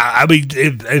 but I mean,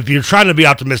 if you're trying to be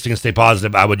optimistic and stay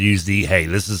positive, I would use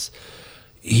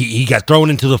he got thrown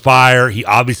into the fire. He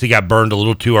obviously got burned a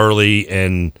little too early,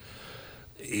 and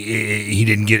he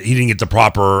didn't get the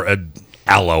proper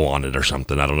aloe on it or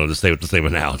something. I don't know to stay with the same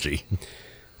analogy.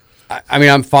 I mean,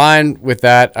 I'm fine with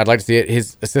that. I'd like to see it.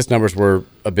 His assist numbers were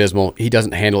abysmal. He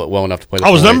doesn't handle it well enough to play.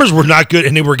 His numbers were not good,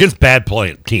 and they were against bad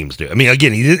teams too. I mean,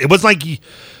 again, it wasn't like he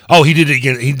did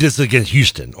it against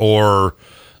Houston or.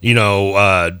 I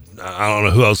don't know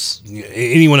who else,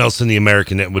 anyone else in the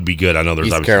American that would be good. I know there's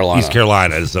East Carolina. East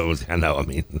Carolina. So I know. I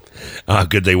mean, how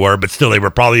good they were, but still, they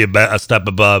were probably a step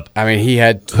above. I mean, he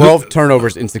had 12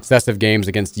 turnovers in successive games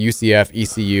against UCF,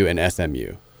 ECU, and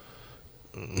SMU.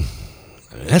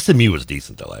 SMU was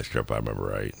decent though last year, if I remember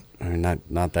right. I mean,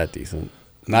 not that decent.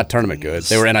 Not tournament good.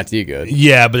 They were NIT good.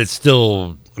 Yeah, but it's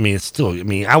still. I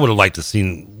mean, I would have liked to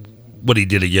seen what he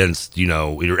did against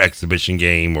your exhibition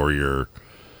game or your.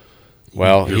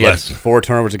 Well, he had 4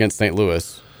 turnovers against St.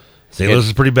 Louis. St. Louis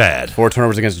is pretty bad. 4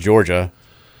 turnovers against Georgia.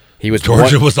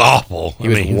 Georgia was awful. He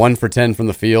was 1 for 10 from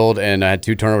the field and had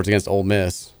 2 turnovers against Ole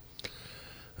Miss.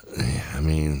 I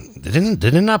mean,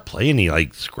 didn't not play any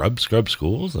scrub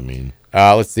schools? I mean,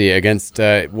 let's see. Against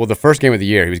the first game of the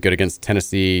year, he was good against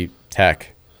Tennessee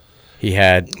Tech.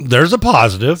 There's a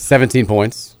positive. 17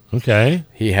 points. Okay.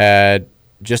 He had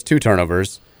just 2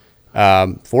 turnovers,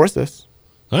 4 assists.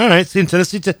 All right. See, in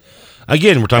Tennessee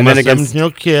again, we're talking about a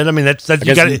 17-year-old kid. I mean, that's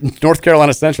you got it. North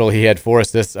Carolina Central, he had 4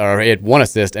 assists, or he had 1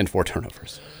 assist and 4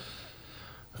 turnovers.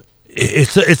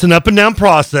 It's an up and down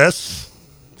process.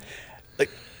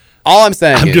 All I'm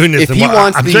saying I'm doing this. If he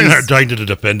wants I'm trying to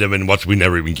defend him, and watch we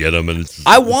never even get him. And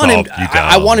I want him.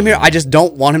 I want him here. I just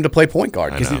don't want him to play point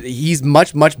guard because he's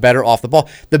much better off the ball.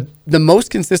 The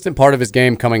most consistent part of his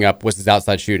game coming up was his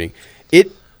outside shooting.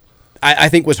 I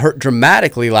think was hurt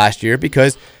dramatically last year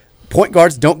because point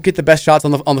guards don't get the best shots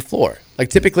on the floor.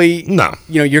 Typically, no.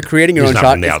 You're creating your own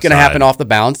shot. It's going to happen off the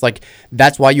bounce.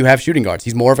 That's why you have shooting guards.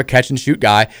 He's more of a catch and shoot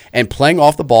guy, and playing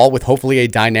off the ball with hopefully a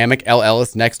dynamic L.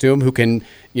 Ellis next to him who can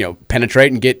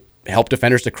penetrate and help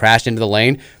defenders to crash into the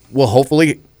lane will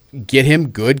hopefully get him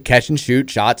good catch and shoot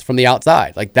shots from the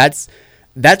outside.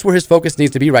 That's where his focus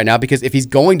needs to be right now, because if he's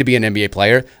going to be an NBA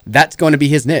player, that's going to be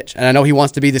his niche. And I know he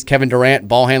wants to be this Kevin Durant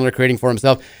ball handler creating for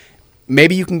himself.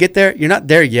 Maybe you can get there. You're not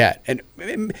there yet. And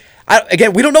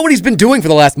again, we don't know what he's been doing for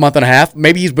the last month and a half.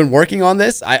 Maybe he's been working on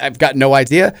this. I've got no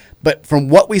idea. But from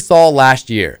what we saw last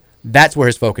year, That's where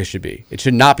his focus should be. It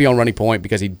should not be on running point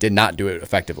because he did not do it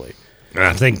effectively. And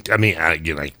I think,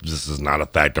 this is not a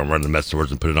fact. Don't run the message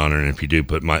words and put it on there. And if you do,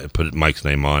 put Mike's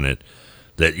name on it.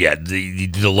 That, the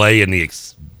delay in the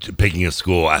picking a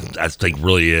school, I think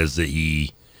really is that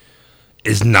he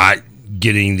is not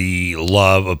getting the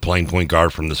love of playing point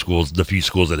guard from the few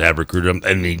schools that have recruited him.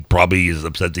 And he probably is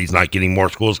upset that he's not getting more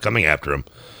schools coming after him.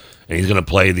 And he's going to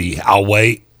play I'll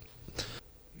wait.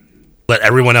 Let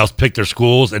everyone else pick their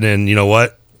schools. And then, you know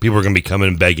what? People are going to be coming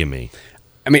and begging me.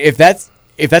 I mean, if that's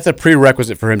a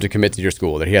prerequisite for him to commit to your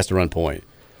school, that he has to run point,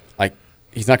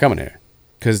 he's not coming here.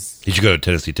 Because he should go to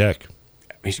Tennessee Tech.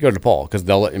 He should go to DePaul because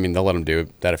they'll let him do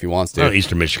that if he wants to.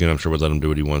 Eastern Michigan, I'm sure, would let him do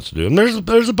what he wants to do. And there's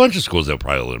a bunch of schools that'll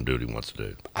probably let him do what he wants to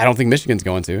do. I don't think Michigan's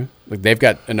going to. They've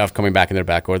got enough coming back in their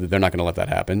backcourt that they're not going to let that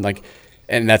happen.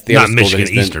 And that's the not other school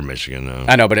Michigan, Eastern Michigan. No.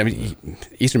 I know, but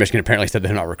Eastern Michigan apparently said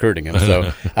they're not recruiting him.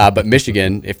 So, but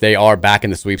Michigan, if they are back in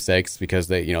the sweepstakes because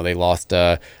they lost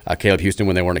Caleb Houston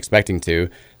when they weren't expecting to,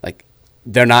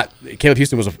 they're not. Caleb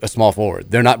Houston was a small forward.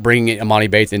 They're not bringing Imani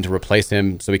Bates in to replace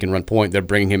him so he can run point. They're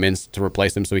bringing him in to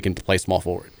replace him so he can play small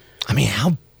forward. I mean,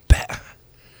 how bad?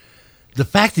 The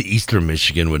fact that Eastern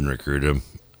Michigan wouldn't recruit him,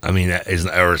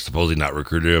 or supposedly not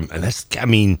recruited him, and that's,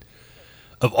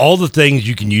 of all the things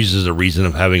you can use as a reason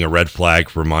of having a red flag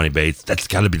for Imani Bates, that's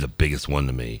got to be the biggest one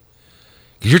to me.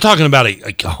 Because you're talking about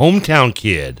a hometown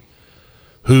kid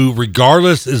who,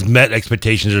 regardless is met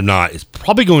expectations or not, is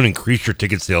probably going to increase your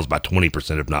ticket sales by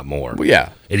 20%, if not more. Well, yeah.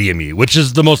 At EMU, which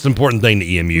is the most important thing to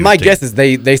EMU. My guess is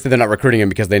they said they're not recruiting him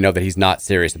because they know that he's not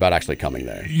serious about actually coming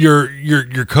there.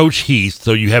 Your coach Heath,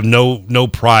 so you have no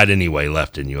pride anyway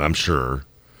left in you, I'm sure.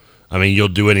 You'll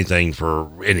do anything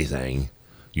for anything.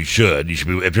 You should be.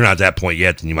 If you're not at that point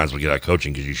yet, then you might as well get out of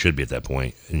coaching because you should be at that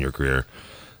point in your career.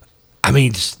 Do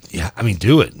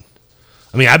it.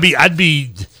 I'd be.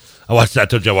 I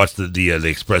told you I watched the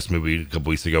Express movie a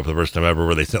couple weeks ago for the first time ever,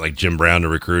 where they sent Jim Brown to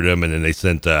recruit him, and then they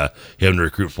sent him to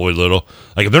recruit Floyd Little.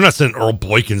 If they're not sending Earl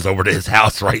Boykins over to his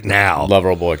house right now, love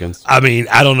Earl Boykins. I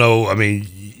don't know.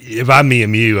 If I'm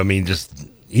EMU, just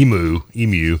emu,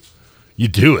 you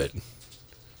do it.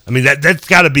 That's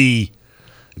got to be,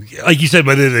 like you said,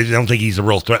 whether they don't think he's a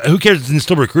real threat. Who cares? They can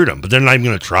still recruit him, but they're not even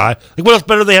going to try. What else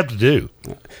better do they have to do?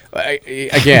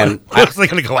 Again, what else are they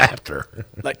going to go after?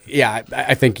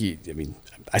 I think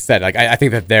I said I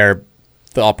think that their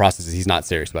thought process is he's not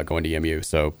serious about going to EMU,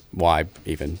 so why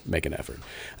even make an effort?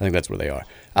 I think that's where they are.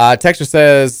 Texter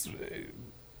says,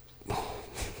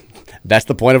 that's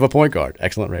the point of a point guard.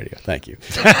 Excellent radio. Thank you.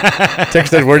 Texter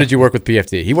said, where did you work with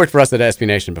PFT? He worked for us at SB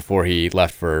Nation before he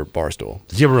left for Barstool.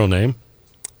 Does he have a real name?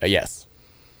 Yes.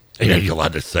 Are you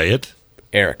allowed to say it?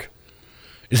 Eric.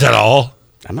 Is that all?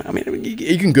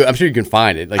 You can go. I'm sure you can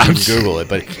find it. You can Google it.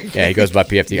 But yeah, he goes by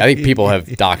PFT. I think people have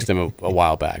doxed him a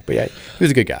while back. But yeah, he was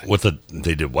a good guy.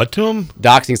 They did what to him?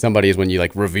 Doxing somebody is when you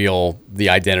reveal the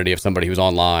identity of somebody who's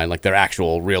online, their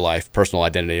actual real life personal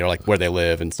identity, or where they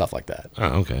live and stuff like that.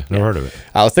 Oh, okay. Never heard of it.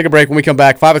 Let's take a break. When we come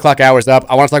back, 5 o'clock hour is up.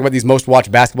 I want to talk about these most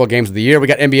watched basketball games of the year. We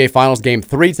got NBA Finals Game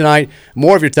 3 tonight.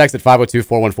 More of your text at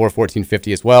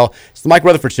 502-414-1450 as well. It's the Mike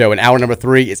Rutherford Show, and hour number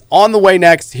 3 is on the way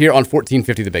next here on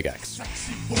 1450 The Big X.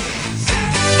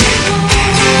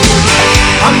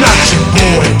 I'm not your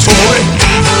boy toy.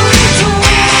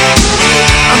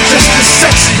 I'm just a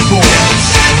sexy boy.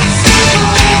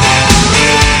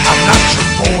 I'm not your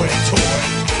boy toy.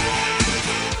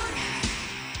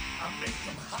 I make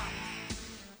them hot.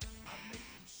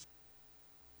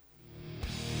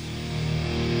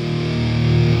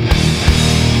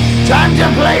 Time to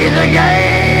play the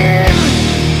game.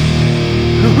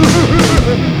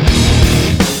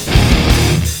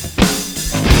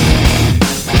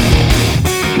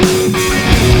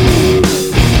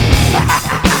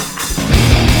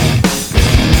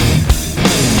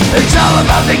 It's all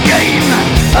about the game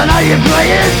and how you play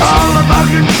it. All about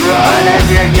control. And if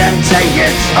you can take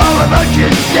it, it's all about your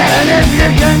debt. And if you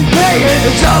can pay it,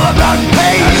 it's all about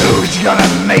pay. And who's gonna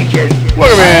make it?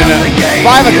 Welcome in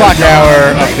 5 o'clock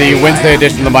hour of the Wednesday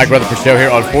edition of the Mike Rutherford Show here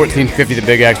on 1450 The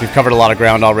Big X. We've covered a lot of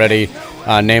ground already,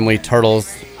 namely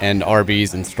turtles and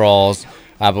Arby's and straws.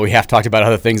 But we have talked about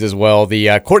other things as well.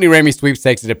 The Courtney Ramey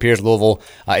sweepstakes, it appears Louisville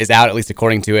is out, at least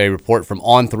according to a report from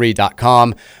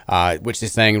On3.com, which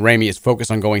is saying Ramey is focused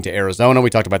on going to Arizona.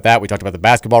 We talked about that. We talked about the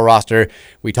basketball roster.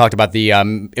 We talked about the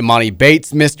Imani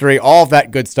Bates mystery, all of that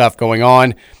good stuff going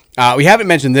on. We haven't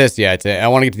mentioned this yet. I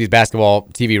want to get to these basketball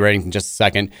TV ratings in just a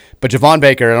second. But Javon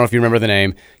Baker, I don't know if you remember the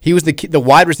name. He was the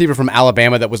wide receiver from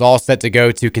Alabama that was all set to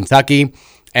go to Kentucky.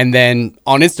 And then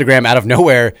on Instagram, out of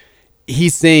nowhere,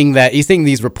 he's seeing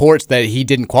these reports that he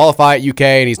didn't qualify at UK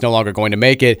and he's no longer going to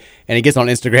make it. And he gets on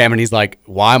Instagram and he's like,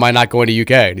 why am I not going to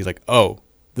UK? And he's like, oh,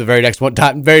 the very next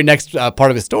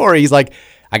part of his story, he's like,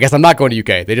 I guess I'm not going to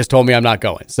UK. They just told me I'm not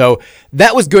going. So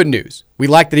that was good news. We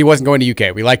liked that he wasn't going to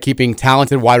UK. We like keeping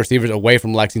talented wide receivers away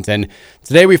from Lexington.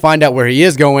 Today we find out where he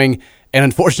is going. And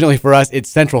unfortunately for us, it's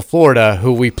Central Florida,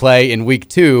 who we play in week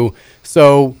 2.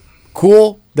 So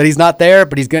cool that he's not there,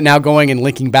 but he's now going and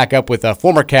linking back up with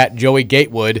former Cat Joey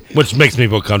Gatewood. Which makes me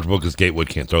feel comfortable because Gatewood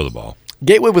can't throw the ball.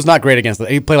 Gatewood was not great against them.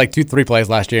 He played like 2-3 plays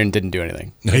last year and didn't do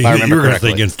anything. If I remember you were going to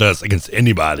say against us, against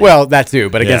anybody. Well, that too,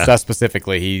 but against us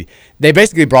specifically. They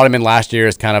basically brought him in last year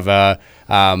as kind of a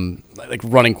like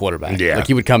running quarterback. Yeah. Like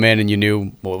he would come in and you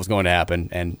knew what was going to happen,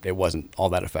 and it wasn't all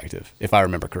that effective, if I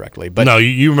remember correctly. But no,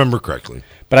 you remember correctly.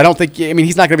 But I don't think. I mean,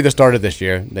 he's not going to be the starter this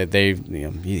year.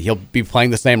 He'll be playing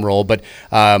the same role. But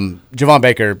Javon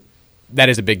Baker, that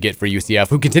is a big get for UCF,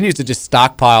 who continues to just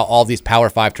stockpile all these Power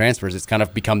 5 transfers. It's kind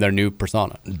of become their new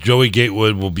persona. Joey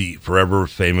Gatewood will be forever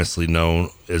famously known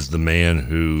as the man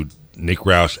who Nick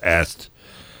Roush asked,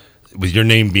 with your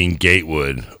name being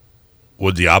Gatewood,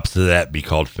 would the opposite of that be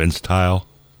called fence tile?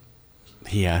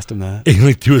 He asked him that?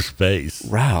 Like to his face.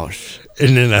 Roush.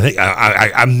 And then I think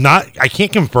I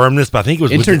can't confirm this, but I think it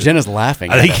was Intern Jen is laughing.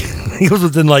 I think it was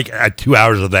within like 2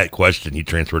 hours of that question he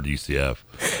transferred to UCF.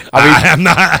 I'm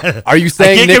not. Are you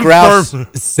saying Nick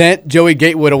Roush sent Joey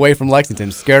Gatewood away from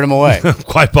Lexington, scared him away?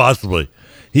 Quite possibly.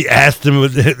 He asked him.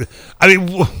 I mean,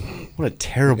 what a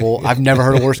terrible! I've never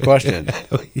heard a worse question.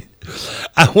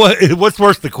 What's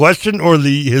worse, the question or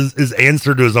his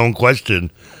answer to his own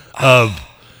question of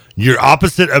your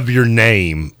opposite of your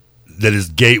name that is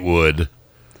Gatewood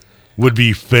would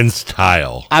be fence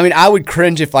tile. I mean, I would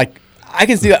cringe if I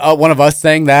can see one of us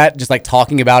saying that, just like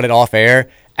talking about it off air.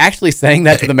 Actually saying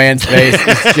that to the man's face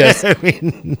is just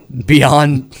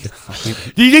beyond.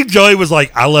 Do you think Joey was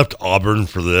like, I left Auburn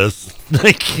for this?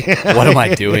 Like, what am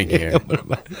I doing here?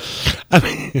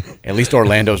 At least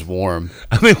Orlando's warm.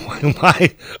 I mean,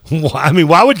 why?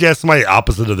 Why would you ask somebody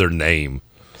opposite of their name?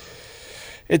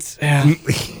 It's.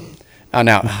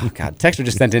 Oh God! Texter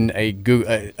just sent in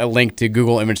a link to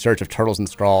Google image search of turtles and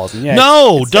straws. And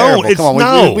no, don't. Come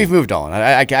on, we've moved on.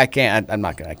 I can't. I'm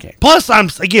not gonna. I can't. Plus, I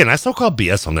still call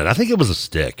BS on that. I think it was a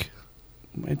stick.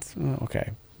 It's okay.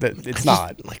 It's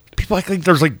not like people like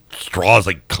there's like straws,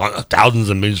 like thousands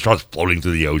and millions of straws floating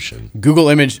through the ocean. Google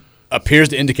image appears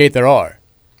to indicate there are.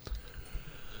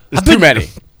 There's too many.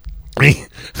 I mean,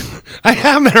 I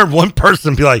haven't heard one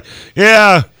person be like,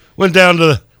 "Yeah, went to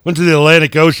the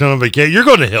Atlantic Ocean on vacation." You're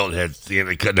going to Hilton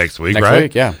Head next week, right? Next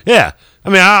week, yeah. Yeah. I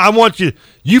mean, I want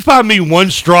you find me one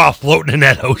straw floating in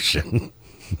that ocean.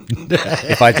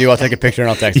 If I do, I'll take a picture and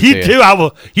I'll text it to you. You do. I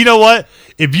will. You know what?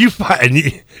 If you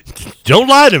find, don't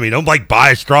lie to me. Don't like buy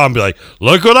a straw and be like,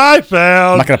 "Look what I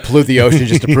found." I'm not going to pollute the ocean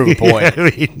just to prove a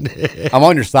point. I'm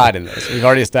on your side in this. We've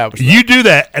already established that. You do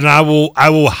that, and I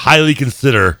will highly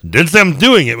consider. Didn't say I'm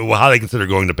doing it, but will highly consider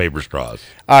going to paper straws.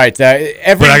 All right. But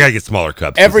I gotta get smaller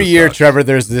cups. Every year, Trevor,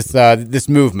 there's this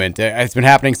movement. It's been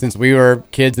happening since we were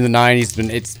kids in the '90s.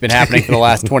 It's been happening for the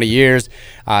last 20 years.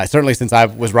 Certainly since I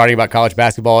was writing about college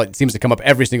basketball, it seems to come up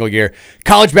every single year.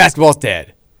 College basketball's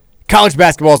dead. College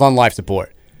basketball is on life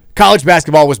support. College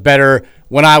basketball was better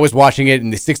when I was watching it in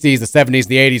the 60s, the 70s,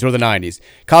 the 80s, or the 90s.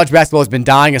 College basketball has been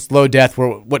dying a slow death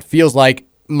for what feels like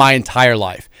my entire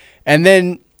life. And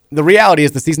then the reality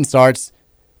is the season starts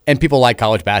and people like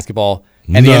college basketball.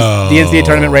 And the NCAA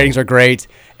tournament ratings are great.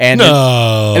 And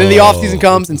then the offseason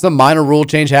comes and some minor rule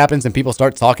change happens and people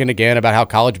start talking again about how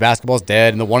college basketball is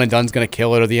dead and the one and done is going to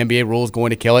kill it or the NBA rule is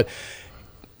going to kill it.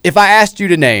 If I asked you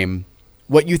to name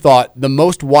what you thought the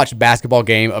most watched basketball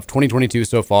game of 2022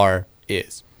 so far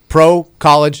is, pro,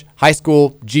 college, high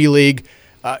school, G League,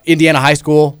 Indiana high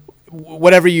school,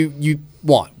 whatever you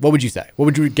want, what would you say? What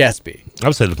would your guess be? I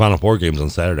would say the Final Four games on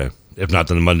Saturday, if not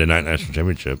the Monday Night National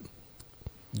Championship.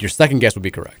 Your second guess would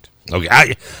be correct. Okay,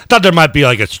 I thought there might be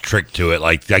like a trick to it.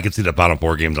 Like I could see the Final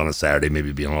Four games on a Saturday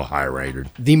maybe being a little higher rated.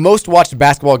 The most watched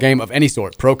basketball game of any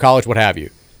sort, pro, college, what have you.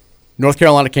 North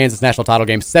Carolina, Kansas national title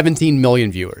game, 17 million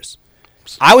viewers.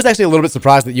 I was actually a little bit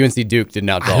surprised that UNC Duke didn't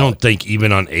outdraw. I don't think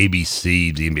even on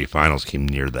ABC the NBA Finals came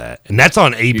near that, and that's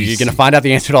on ABC. You're going to find out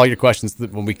the answer to all your questions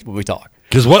when we talk.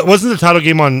 Because what wasn't the title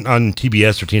game on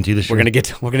TBS or TNT this year? We're going to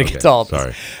get to all of this.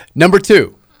 Sorry. Number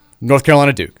 2, North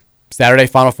Carolina Duke, Saturday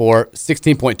Final Four,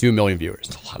 16.2 million viewers.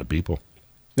 That's a lot of people.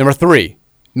 Number 3,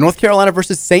 North Carolina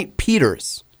versus St.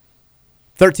 Peter's,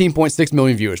 13.6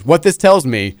 million viewers. What this tells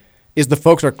me is the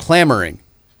folks are clamoring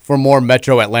for more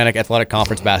Metro Atlantic Athletic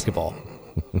Conference basketball.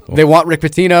 They want Rick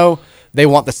Pitino. They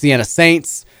want the Siena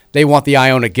Saints. They want the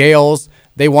Iona Gales.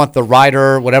 They want the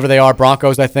Ryder, whatever they are,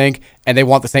 Broncos, I think, and they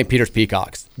want the St. Peter's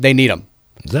Peacocks. They need them.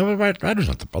 Is that what Ryder's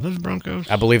not the brothers Broncos?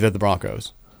 I believe they're the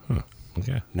Broncos. Huh.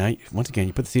 Okay. Now, once again,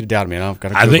 you put the seed of doubt in me, and I've got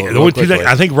to. I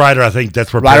think Ryder. I think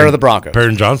that's where Ryder or the Broncos.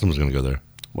 Perrin Johnson was going to go there.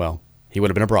 Well, he would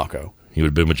have been a Bronco. He would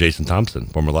have been with Jason Thompson,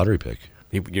 former lottery pick.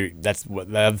 That's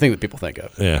the other thing that people think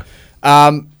of. Yeah.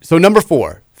 So number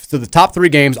 4. So the top 3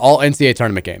 games, all NCAA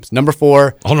tournament games. Number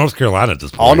 4. All North Carolina at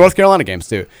this point. All North Carolina games,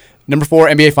 too. Number 4,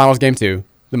 NBA Finals Game 2.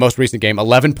 The most recent game,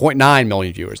 11.9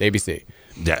 million viewers, ABC.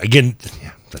 Yeah, again,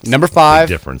 that's Number 5,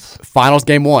 difference. Finals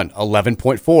Game 1,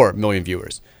 11.4 million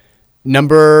viewers.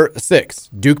 Number 6,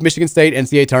 Duke Michigan State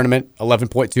NCAA Tournament,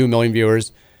 11.2 million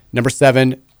viewers. Number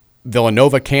 7,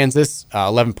 Villanova Kansas,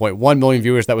 11.1 million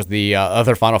viewers. That was the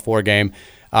other Final Four game.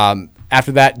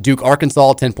 After that, Duke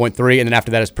Arkansas, 10.3, and then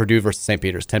after that is Purdue versus St.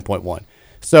 Peter's, 10.1.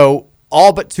 So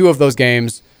all but 2 of those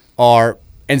games are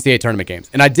NCAA tournament games.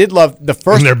 And I did love the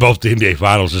first. And they're both the NBA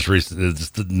Finals just recently.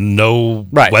 Just no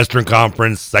Western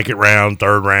Conference, second round,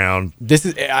 third round. This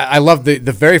is I love the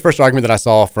very first argument that I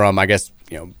saw from, I guess,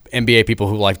 NBA people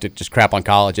who like to just crap on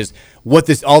college is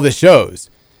what all this shows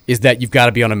is that you've got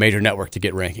to be on a major network to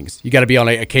get rankings. You got to be on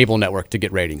a cable network to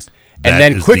get ratings. And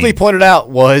then quickly pointed out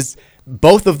was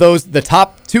both of those, the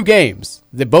top 2 games,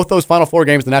 both those Final Four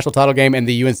games, the national title game and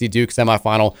the UNC Duke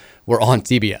semifinal, were on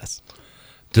TBS.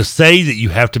 To say that you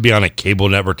have to be on a cable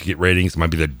network to get ratings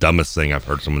might be the dumbest thing I've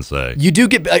heard someone say. You do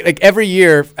get, like every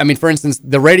year, I mean, for instance,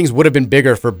 the ratings would have been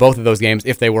bigger for both of those games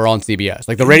if they were on CBS.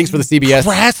 Like the ratings for the CBS.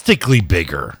 Drastically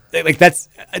bigger. Like it's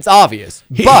obvious.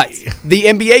 But the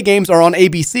NBA games are on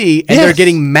ABC, and they're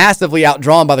getting massively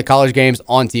outdrawn by the college games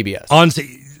on TBS.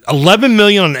 11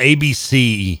 million on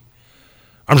ABC.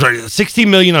 I'm sorry, 16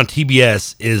 million on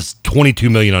TBS is 22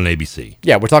 million on ABC.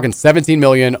 Yeah, we're talking 17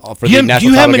 million for the national title game. Do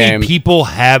you know how many people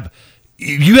have?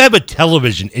 If you have a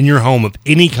television in your home of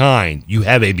any kind, you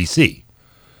have ABC.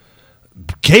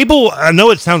 Cable. I know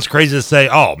it sounds crazy to say,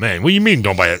 "Oh man, what do you mean?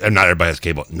 Not everybody has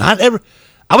cable." Not ever.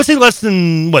 I would say less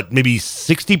than maybe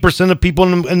 60% of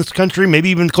people in this country, maybe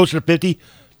even closer to 50,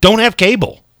 don't have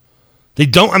cable. They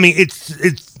don't. I mean, it's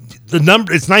the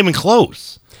number. It's not even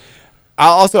close.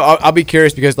 I'll be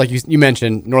curious because, like you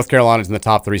mentioned, North Carolina's in the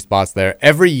top 3 spots there.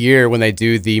 Every year when they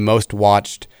do the most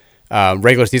watched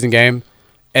regular season game,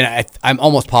 and I'm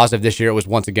almost positive this year it was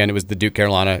the Duke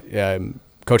Carolina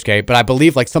Coach K, but I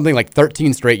believe something like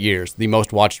 13 straight years the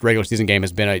most watched regular season game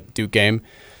has been a Duke game.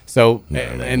 So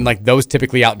and those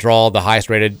typically outdraw the highest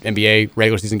rated NBA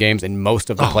regular season games in most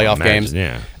of the playoff games.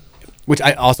 Yeah, which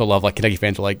I also love. Like Kentucky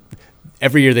fans are like,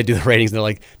 every year they do the ratings and they're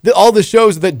like, all the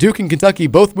shows that Duke and Kentucky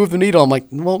both move the needle. I'm like,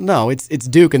 well, no, it's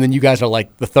Duke, and then you guys are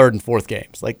like the 3rd and 4th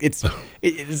games. Like it's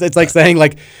like saying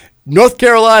like North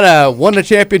Carolina won a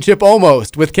championship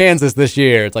almost with Kansas this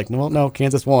year. It's like, well, no,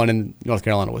 Kansas won and North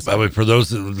Carolina was. I mean, for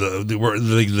those it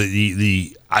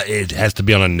has to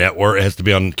be on a network. It has to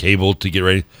be on cable to get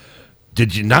ready.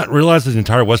 Did you not realize that the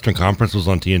entire Western Conference was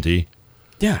on TNT?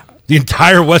 Yeah. The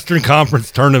entire Western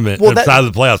Conference tournament outside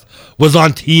of the playoffs was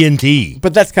on TNT.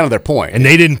 But that's kind of their point. And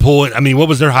they didn't pull it. I mean, what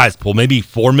was their highest pull? Maybe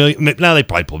 4 million? Now they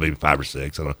probably pulled maybe 5 or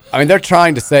 6. I don't know. I mean, they're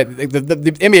trying to say the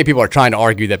NBA people are trying to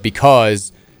argue that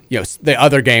because the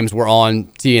other games were on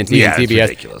TNT and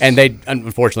CBS, and they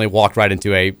unfortunately walked right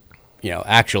into a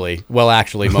actually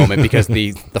moment because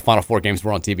the Final Four games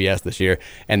were on TBS this year,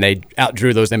 and they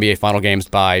outdrew those NBA Final games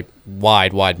by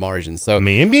wide margins. So I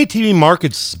mean, NBA TV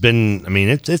market's been. I mean,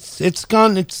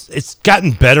 it's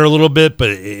gotten better a little bit, but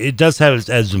it does have its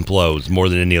ebbs and flows more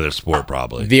than any other sport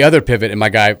probably. The other pivot, and my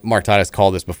guy Mark Titus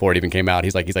called this before it even came out.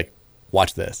 He's like,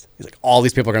 watch this. He's like, all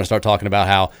these people are going to start talking about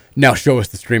how now show us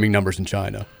the streaming numbers in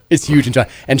China. It's huge in China.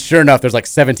 And sure enough, there's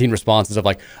 17 responses of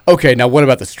okay, now what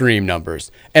about the stream numbers?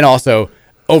 And also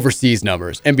overseas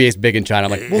numbers. NBA's big in China.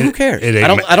 I'm like, well, who cares?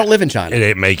 I don't live in China. It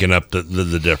ain't making up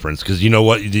the difference. Because you know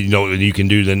what you can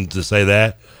do then to say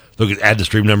that? Look, add the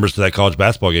stream numbers to that college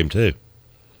basketball game too.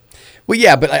 Well,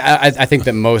 yeah, but I think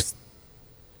that most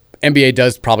NBA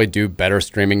does probably do better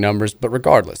streaming numbers. But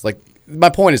regardless, my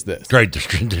point is this. Great.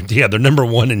 Yeah, they're number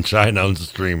 1 in China on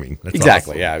streaming. That's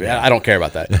exactly, awesome. Yeah. I don't care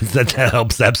about that. That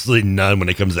helps absolutely none when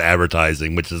it comes to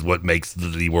advertising, which is what makes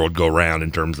the world go round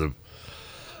in terms of...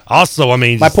 Also, I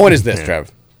mean... My point is this,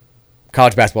 Trev.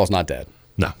 College basketball is not dead.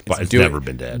 No, it's never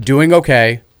been dead. Doing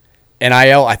okay.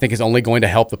 NIL, I think, is only going to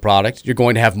help the product. You're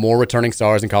going to have more returning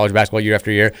stars in college basketball year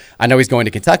after year. I know he's going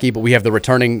to Kentucky, but we have the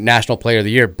returning National Player of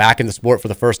the Year back in the sport for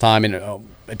the first time in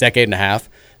a decade and a half.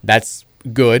 That's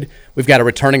good. We've got a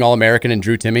returning All-American in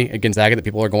Drew Timme at Gonzaga that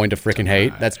people are going to freaking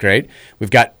hate. That's great.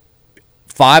 We've got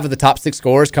 5 of the top 6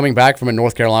 scorers coming back from a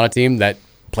North Carolina team that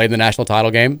played in the national title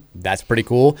game. That's pretty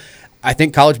cool. I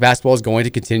think college basketball is going to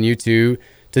continue to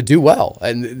do well,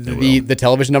 and the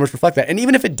television numbers reflect that. And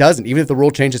even if it doesn't, even if the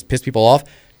rule changes piss people off,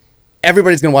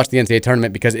 everybody's going to watch the NCAA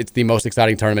tournament because it's the most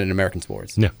exciting tournament in American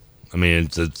sports. Yeah, I mean,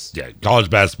 it's college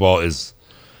basketball is.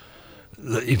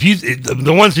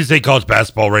 The ones who say college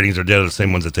basketball ratings are dead are the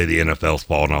same ones that say the NFL's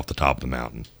falling off the top of the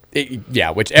mountain.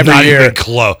 Which every Not year even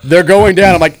close. They're going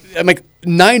down. I'm like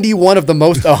 91 of the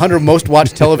 100 most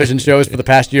watched television shows for the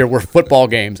past year were football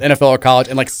games, NFL or college,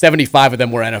 and like 75 of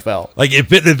them were NFL. Like if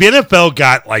the NFL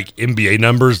got like NBA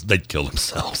numbers, they'd kill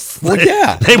themselves. Well,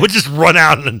 yeah, they would just run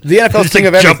out and the NFL's king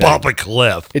of everything. Jump off a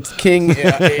cliff. It's king.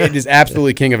 It is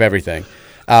absolutely king of everything.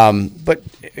 But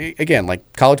again,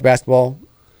 like college basketball,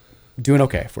 doing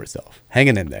okay for itself,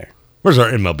 hanging in there. Where's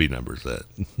our MLB numbers at?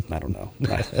 I don't know.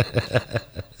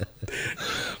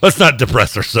 Let's not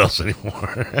depress ourselves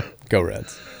anymore. Go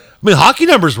Reds. I mean, hockey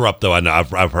numbers were up though. I know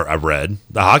I've read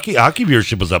the hockey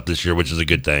viewership was up this year, which is a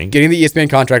good thing. Getting the ESPN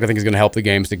contract, I think, is going to help the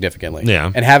game significantly.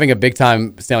 Yeah, and having a big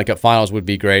time Stanley Cup Finals would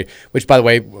be great. Which, by the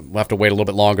way, we'll have to wait a little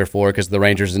bit longer for because the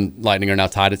Rangers and Lightning are now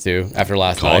tied at 2 after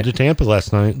last night. Called to Tampa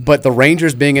last night, but the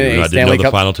Rangers being in a Stanley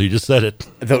Cup final till you just said it.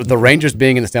 The Rangers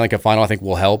being in the Stanley Cup Final, I think,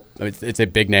 will help. I mean, it's a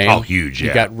big name. Oh, huge!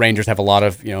 You've got Rangers have a lot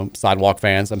of sidewalk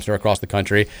fans, I'm sure, across the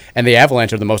country, and the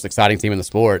Avalanche are the most exciting team in the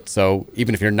sport. So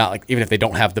even if even if they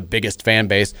don't have the biggest fan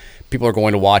base, people are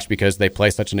going to watch because they play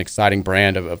such an exciting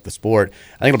brand of the sport.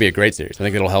 I think it'll be a great series. I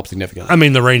think it'll help significantly. I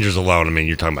mean, the Rangers alone, I mean,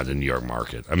 you're talking about the New York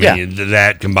market. I mean,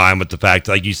 that combined with the fact,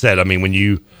 like you said, I mean, when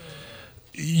you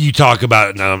talk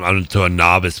about to a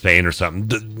novice fan or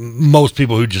something, most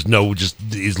people who just know just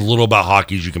as little about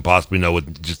hockey as you can possibly know,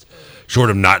 with just short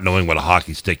of not knowing what a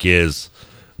hockey stick is,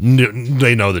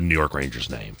 they know the New York Rangers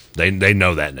name. They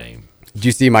know that name. Do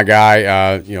you see my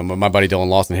guy, my buddy Dylan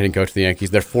Lawson, hitting coach of the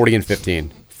Yankees? They're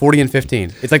 40-15.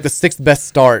 40-15. It's like the 6th best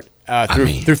start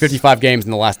through 55 games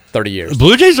in the last 30 years. The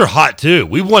Blue Jays are hot too.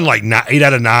 We won like 8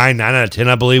 out of 9, 9 out of 10,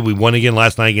 I believe. We won again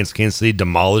last night against Kansas City,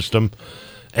 demolished them,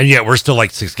 and yet we're still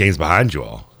like 6 games behind you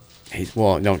all.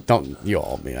 Well, no, don't you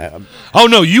all. I mean,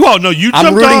 you all know you.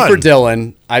 I'm rooting for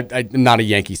Dylan. I'm not a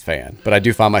Yankees fan, but I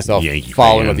do find myself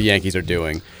following what the Yankees are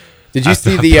doing. Did you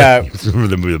see remember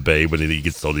the movie Babe when he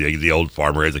gets told the old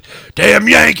farmer is like, "Damn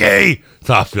Yankee!"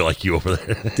 So I feel like you over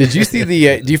there. Did you see do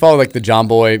you follow like the John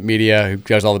Boy media who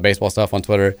does all the baseball stuff on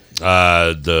Twitter?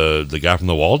 The guy from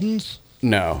the Waldens?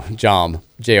 No, Jom,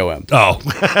 J-O-M. Oh,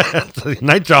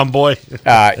 night, John Boy.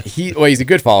 He's a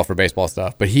good follow for baseball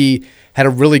stuff, but he had a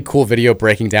really cool video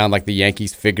breaking down like the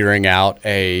Yankees figuring out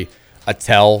a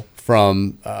tell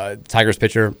from Tigers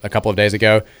pitcher a couple of days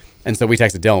ago. And so we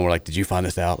texted Dylan. We're like, "Did you find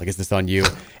this out? Like, is this on you?"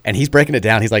 And he's breaking it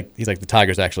down. He's like, the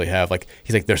Tigers actually have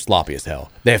they're sloppy as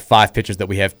hell. They have 5 pitchers that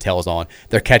we have tells on.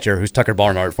 Their catcher, who's Tucker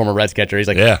Barnhart, former Reds catcher,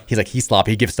 he's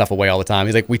sloppy. He gives stuff away all the time.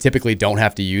 He's like, we typically don't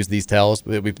have to use these tells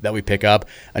that we pick up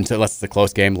unless it's a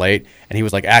close game late. And he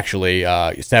was like, actually,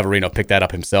 Severino picked that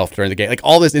up himself during the game. Like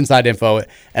all this inside info.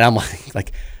 And I'm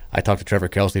like. I talk to Trevor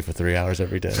Kelsey for 3 hours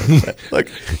every day.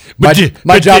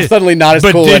 My job's suddenly not as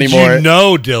cool anymore. But did you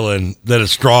know, Dylan, that a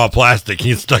straw of plastic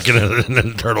he's stuck in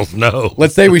a turtle's nose?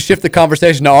 Let's say we shift the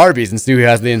conversation to Arby's and see who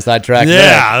has the inside track.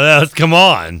 Yeah, come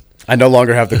on. I no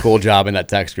longer have the cool job in that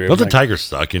text group. Don't the Tigers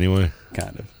suck anyway?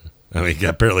 Kind of. I mean,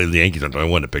 apparently the Yankees are the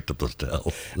only one that picked up those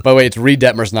tells. By the way, it's Reed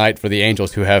Detmer's night for the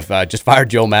Angels, who have just fired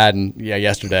Joe Madden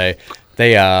yesterday.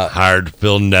 They hired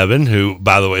Phil Nevin, who,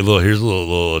 by the way, here's a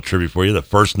little trivia for you. The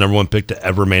first number 1 pick to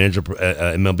ever manage a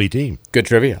MLB team. Good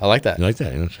trivia. I like that. You like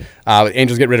that?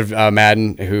 Angels get rid of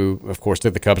Madden, who, of course,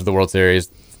 took the Cubs to the World Series.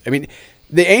 I mean,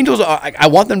 the Angels, I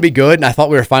want them to be good, and I thought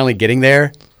we were finally getting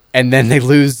there. And then they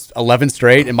lose 11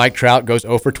 straight, and Mike Trout goes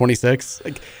 0 for 26.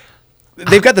 Like,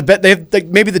 they've got they have like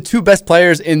maybe the 2 best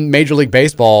players in Major League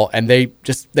Baseball, and they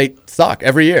suck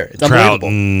every year. It's unbelievable.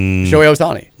 Shohei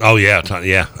Ohtani. Oh yeah.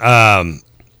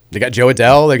 They got Joe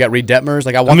Adell. They got Reed Detmers.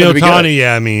 Like I want them to be Ohtani, good.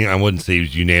 yeah. I mean, I wouldn't say he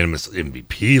was unanimous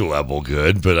MVP level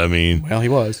good, but I mean, well, he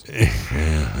was.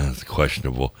 Yeah, that's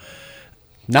questionable.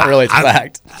 Not really. It's a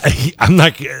fact. I'm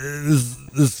not.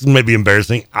 This may be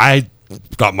embarrassing. I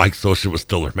thought Mike Scioscia was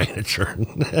still their manager.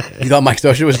 You thought Mike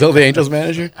Scioscia was still the Angels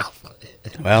manager?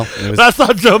 Well, I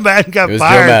saw Joe Madden got fired.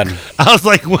 Joe Madden. I was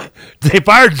like, they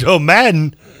fired Joe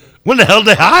Madden. When the hell did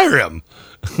they hire him?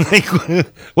 Like,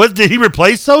 what did he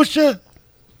replace Scioscia?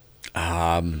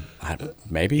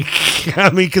 Maybe.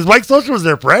 I mean, because Mike Scioscia was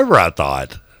there forever. I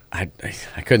thought. I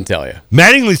couldn't tell you.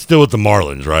 Mattingly's still with the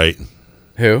Marlins, right?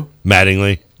 Who?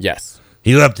 Mattingly. Yes.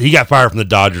 He left. He got fired from the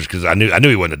Dodgers because I knew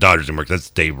he wasn't the Dodgers anymore. That's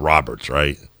Dave Roberts,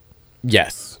 right?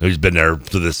 Yes. Who's been there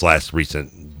through this last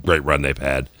recent great run they've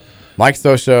had. Mike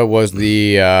Scioscia was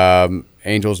the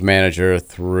Angels manager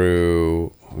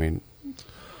through.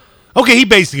 Okay, he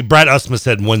basically, Brad Usmus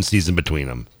had one season between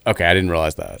them. Okay, I didn't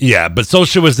realize that. Yeah, but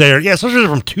Solskjaer was there. Yeah, Solskjaer was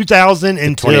from 2000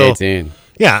 until 2018.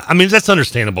 Yeah, I mean, that's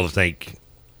understandable to think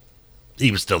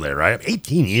he was still there, right?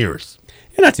 18 years.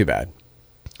 Yeah, not too bad.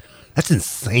 That's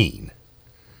insane.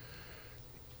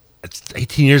 It's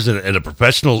 18 years in a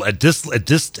professional in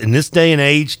this day and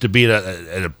age to be at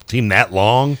a team that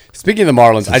long. Speaking of the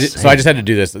Marlins, I just had to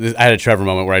do this. I had a Trevor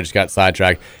moment where I just got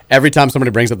sidetracked. Every time somebody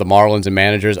brings up the Marlins and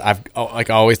managers, I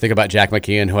always think about Jack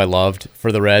McKeon, who I loved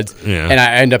for the Reds, and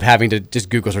I end up having to just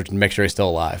Google search and make sure he's still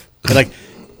alive. But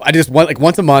I just want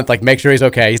once a month, make sure he's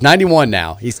okay. He's 91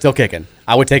 now. He's still kicking.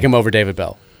 I would take him over David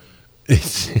Bell.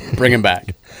 Bring him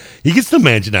back. He gets the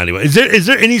manage anyway. Is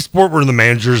there any sport where the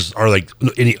managers are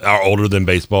are older than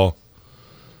baseball?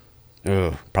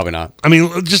 Probably not. I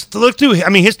mean, just look through. I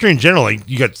mean, history in general.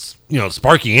 You got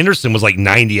Sparky Anderson was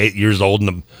 98 years old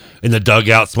in the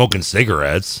dugout smoking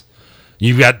cigarettes.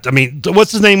 You've got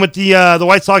what's his name with the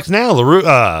White Sox now?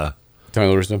 Tony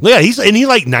La Russa. Yeah, he's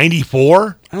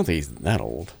 94. I don't think he's that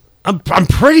old. I'm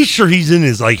pretty sure he's in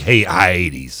his high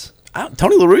 80s.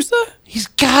 Tony La Russa? He's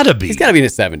gotta be. He's gotta be in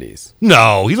his 70s.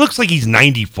 No, he looks like he's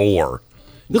 94.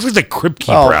 He looks like the crypt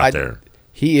keeper out there.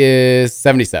 He is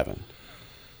 77.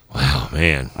 Wow,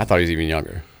 man. I thought he was even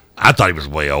younger. I thought he was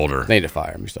way older. They need to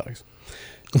fire him. He sucks.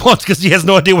 Well, it's because he has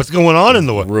no idea what's going on in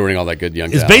the world. Ruining all that good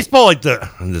young Is talent. baseball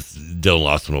Dylan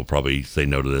Lawson will probably say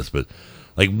no to this, but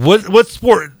what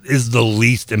sport is the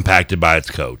least impacted by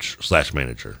its coach /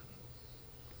 manager?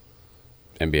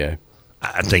 NBA.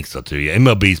 I think so too. Yeah,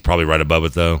 MLB's probably right above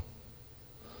it though.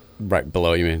 Right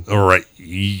below, you mean? Or right.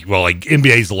 Well,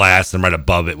 NBA's last, and right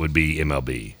above it would be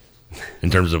MLB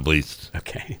in terms of least.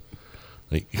 Okay.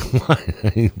 What? All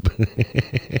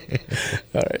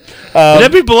right. Would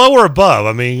that be below or above?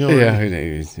 I mean,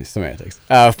 yeah, semantics.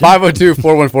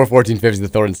 502-414-1450 is the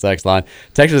Thornton text line.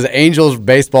 Text is Angels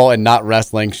baseball and not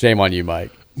wrestling. Shame on you,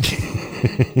 Mike.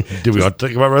 Do we want to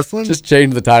talk about wrestling? Just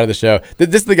change the title of the show.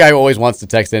 This is the guy who always wants to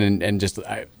text in and just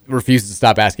refuses to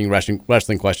stop asking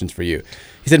wrestling questions for you.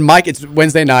 He said, Mike, it's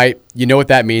Wednesday night. You know what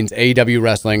that means. AEW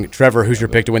wrestling. Trevor, who's your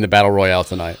pick to win the Battle Royale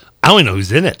tonight? I don't even know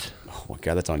who's in it. Oh, my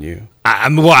God, that's on you. I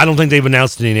don't think they've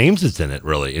announced any names that's in it,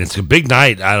 really. And it's a big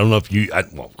night. I don't know if you...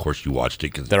 well, of course you watched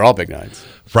it. Cause they're all big nights.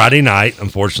 Friday night,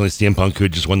 unfortunately, CM Punk, who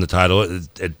had just won the title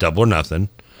at Double or Nothing,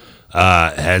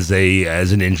 has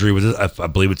an injury with it. I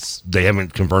believe they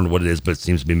haven't confirmed what it is, but it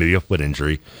seems to be maybe a foot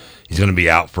injury. He's going to be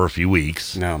out for a few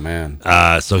weeks. No, man.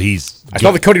 So he's... I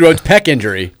saw the Cody Rhodes pec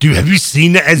injury. Dude, have you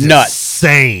seen that? It's nuts.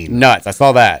 Insane. Nuts. I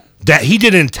saw that. That he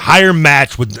did an entire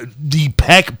match with the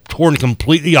pec torn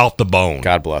completely off the bone.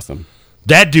 God bless him.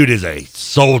 That dude is a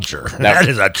soldier. That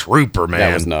is a trooper, man.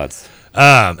 That was nuts.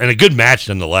 And a good match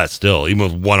nonetheless, still, even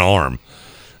with one arm.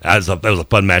 That was a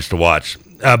fun match to watch.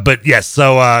 But yes,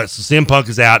 so CM Punk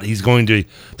is out.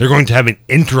 They're going to have an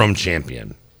interim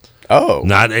champion. Oh,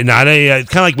 not a kind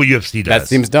of like what UFC does. That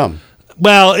seems dumb.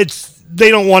 Well, they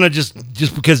don't want to just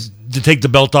because to take the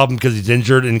belt off him because he's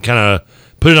injured and kind of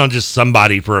put it on just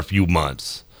somebody for a few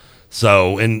months.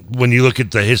 So, and when you look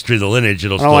at the history of the lineage,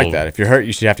 it'll. I don't like that. If you're hurt,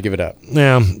 you should have to give it up.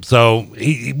 Yeah. So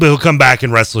he'll come back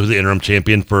and wrestle the interim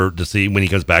champion to see when he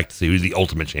comes back to see who the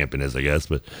ultimate champion is, I guess.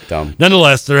 But dumb.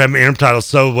 Nonetheless, they're having interim titles.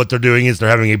 So what they're doing is they're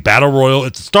having a battle royal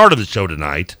at the start of the show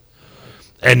tonight,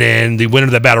 and then the winner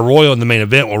of that battle royal in the main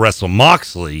event will wrestle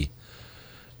Moxley,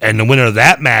 and the winner of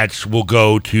that match will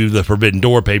go to the Forbidden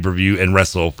Door pay-per-view and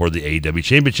wrestle for the AEW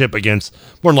Championship against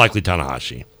more than likely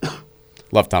Tanahashi.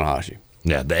 Love Tanahashi.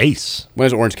 Yeah, the ace. When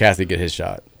does Orange Cassidy get his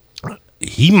shot?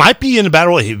 He might be in a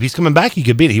battle. If he's coming back, he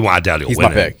could beat it. I doubt he'll win. He's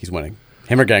my pick. He's winning.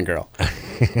 Him or Gangrel.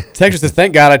 Texas says,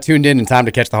 thank God I tuned in time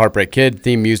to catch the Heartbreak Kid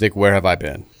theme music. Where have I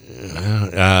been?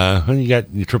 You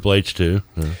got your Triple H too.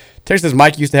 Texas says,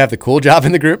 Mike used to have the cool job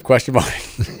in the group? Question mark.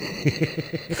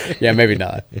 Yeah, maybe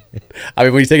not. I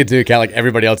mean, when you take it into account,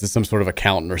 everybody else is some sort of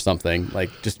accountant or something.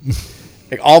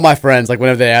 All my friends,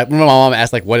 whenever when my mom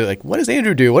asked, what does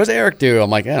Andrew do? What does Eric do? I'm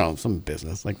like, I don't know, some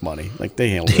business, money. They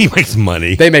handle it. He makes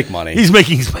money. They make money. He's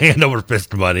making his hand over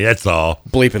fist money. That's all.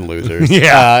 Bleeping losers.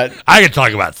 Yeah. I can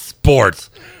talk about sports.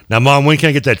 Now, Mom, when can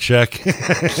I get that check?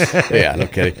 Yeah, no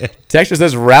kidding. Texture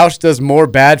says, Roush does more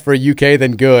bad for UK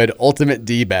than good. Ultimate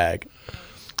D-bag.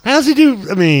 How does he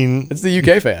do? I mean... It's the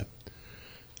UK fan.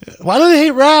 Why do they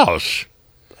hate Roush?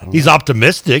 He's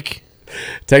optimistic.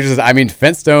 Texas says,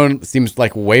 fence stone seems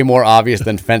way more obvious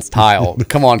than fence tile.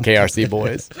 Come on, KRC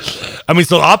boys.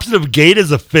 So the opposite of gate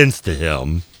is a fence to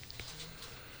him.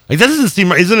 That doesn't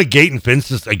seem right. Isn't a gate and fence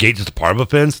just a part of a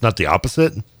fence, not the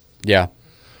opposite? Yeah.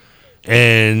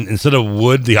 And instead of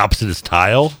wood, the opposite is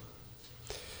tile?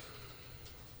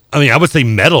 I would say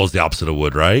metal is the opposite of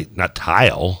wood, right? Not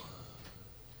tile.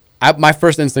 My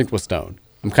first instinct was Stone.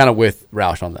 I'm kind of with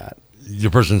Roush on that.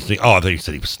 Your first instinct? Oh, I thought you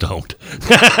said he was stoned.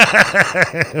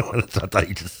 I thought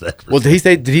you just said. Well, did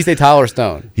he say Tile or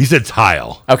Stone? He said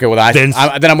Tile. Okay, well then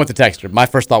I'm with the texter. My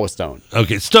first thought was Stone.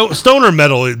 Okay, stone or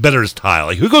metal better is tile.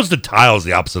 Like, who goes to tile is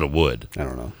the opposite of wood? I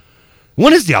don't know.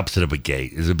 What is the opposite of a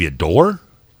gate? Is it be a door?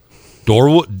 Door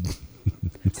wood?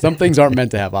 Some things aren't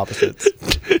meant to have opposites,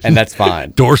 and that's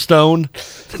fine. Doorstone?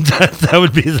 that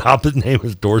would be his opposite name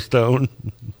is Doorstone.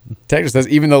 Texter says,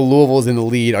 even though Louisville is in the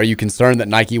lead, are you concerned that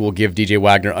Nike will give DJ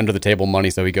Wagner under the table money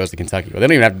so he goes to Kentucky? Well, they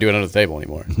don't even have to do it under the table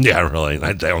anymore. Yeah, really.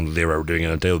 I don't think they were ever doing it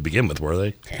under the table to begin with, were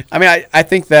they? I mean, I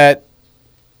think that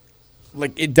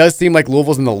like it does seem like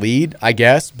Louisville's in the lead, I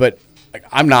guess, but like,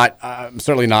 I'm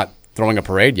certainly not throwing a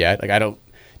parade yet. Like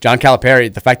John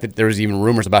Calipari, the fact that there was even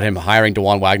rumors about him hiring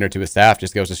DeJuan Wagner to his staff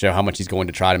just goes to show how much he's going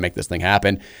to try to make this thing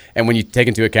happen. And when you take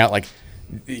into account like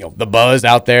the buzz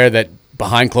out there that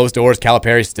behind closed doors,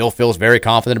 Calipari still feels very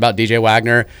confident about DJ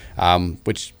Wagner,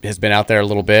 which has been out there a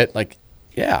little bit. Like,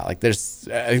 yeah, like I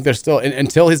think there's still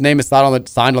until his name is signed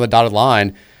on the dotted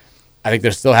line. I think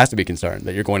there still has to be concern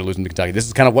that you're going to lose him to Kentucky. This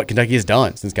is kind of what Kentucky has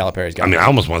done since Calipari's got. I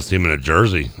almost want to see him in a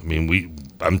jersey.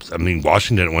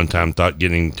 Washington at one time thought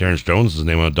getting Terrence Jones'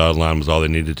 name on the dotted line was all they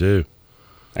needed to do.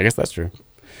 I guess that's true.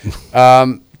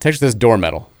 Texas says door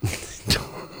metal.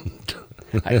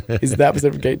 Is that opposite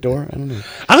of a gate door? I don't know.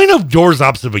 I don't know if door's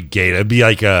opposite of a gate. It'd be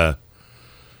like a.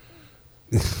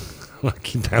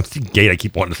 I'm seeing gate. I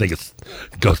keep wanting to think it's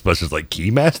Ghostbusters, like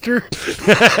Keymaster.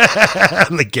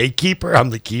 I'm the gatekeeper.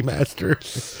 I'm the Keymaster.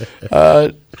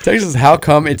 Texas, how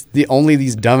come it's only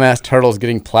these dumbass turtles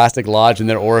getting plastic lodged in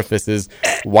their orifices?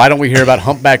 Why don't we hear about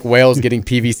humpback whales getting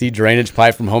PVC drainage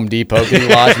pipe from Home Depot getting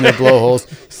lodged in their blowholes?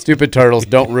 Stupid turtles,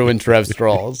 don't ruin Trev's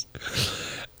straws.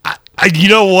 You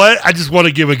know what? I just want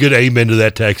to give a good amen to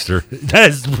that texter. That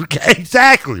is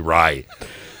exactly right.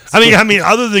 I mean,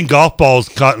 other than golf balls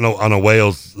caught on a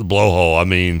whale's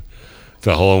blowhole, it's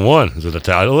a hole in one. Is it a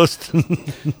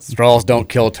Titleist? Straws don't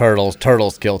kill turtles.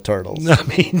 Turtles kill turtles. Dumb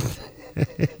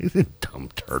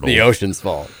turtles. The ocean's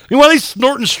fault. Why are they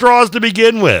snorting straws to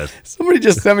begin with? Somebody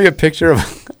just sent me a picture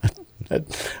of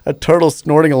a turtle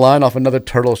snorting a line off another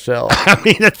turtle shell.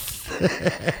 That's...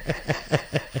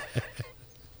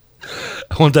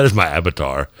 I want that as my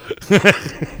avatar.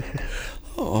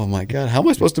 Oh my God! How am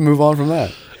I supposed to move on from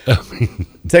that?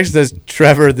 Texas says,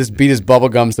 Trevor, this beat is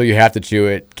bubblegum, so you have to chew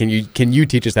it. Can you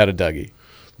teach us how to Dougie?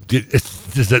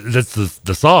 That's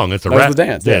the song. It's a rap. The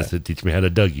dance. Yes, it teach me how to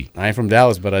Dougie. I ain't from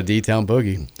Dallas, but I D-Town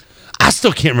Boogie. I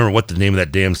still can't remember what the name of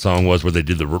that damn song was where they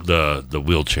did the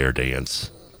wheelchair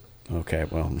dance. Okay,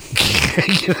 well, I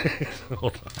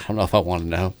don't know if I want to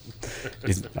know.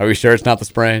 Are we sure it's not the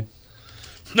sprain?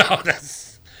 No,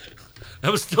 that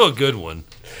was still a good one.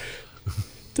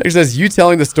 Texas says, you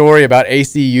telling the story about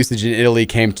AC usage in Italy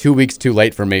came 2 weeks too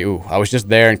late for me. Ooh, I was just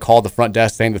there and called the front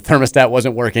desk saying the thermostat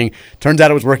wasn't working. Turns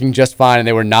out it was working just fine, and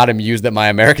they were not amused that my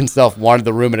American self wanted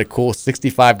the room at a cool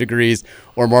 65 degrees,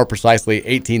 or more precisely,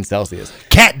 18 Celsius.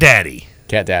 Cat Daddy.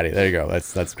 Cat Daddy. There you go.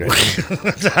 That's great.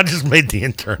 I just made the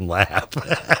intern laugh.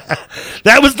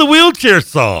 That was the wheelchair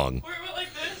song. Where about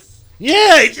like this?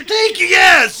 Yeah, thank you.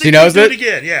 Yes. She knows it?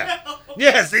 Again. Yeah.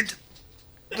 Yes.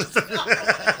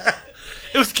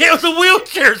 It was a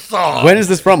wheelchair song. When is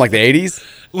this from? Like the 80s?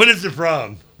 When is it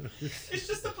from? It's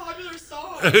just a popular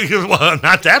song. Well,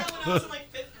 not that. I was in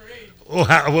like 5th grade. Well,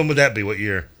 when would that be? What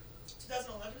year?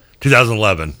 2011.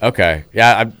 2011. Okay.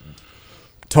 Yeah,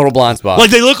 total blind spot.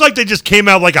 Like they look like they just came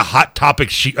out like a Hot Topic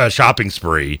shopping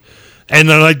spree, and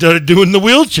they're doing the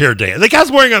wheelchair dance. The guy's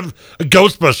wearing a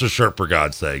Ghostbusters shirt, for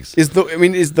God's sakes. Is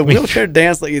the wheelchair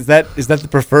dance like is that the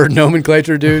preferred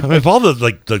nomenclature, dude? If all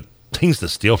the things to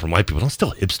steal from white people, don't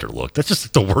steal hipster look. That's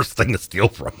just the worst thing to steal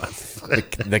from us.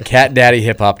 The Cat Daddy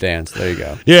hip hop dance. There you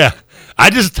go. Yeah, I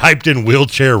just typed in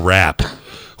wheelchair rap.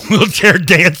 Wheelchair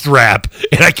dance rap,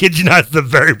 and I kid you not, it's the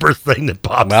very first thing that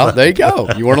pops up. Well, there you go.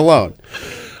 You weren't alone.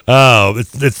 Oh,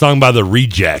 it's sung by the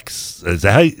Rejects. Is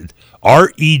that how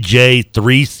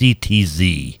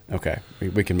REJ3CTZ? Okay,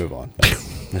 we can move on.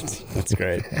 That's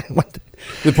great.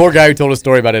 The poor guy who told a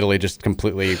story about Italy just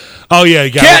completely. Oh yeah,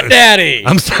 Cat Daddy.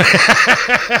 I'm sorry.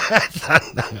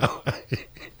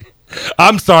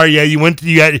 I'm sorry. Yeah,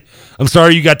 I'm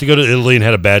sorry you got to go to Italy and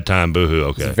had a bad time. Boo-hoo.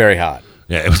 Okay. It's very hot.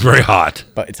 Yeah, it was very hot.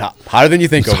 But it's hotter than you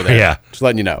think over there. Yeah. Just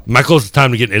letting you know. My closest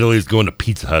time to get in Italy is going to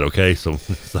Pizza Hut, okay? So,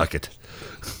 suck it.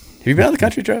 Have you been out of the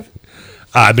country, Trev?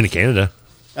 I've been to Canada.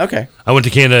 Okay. I went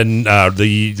to Canada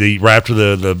the right after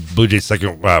the Blue Jays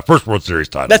first World Series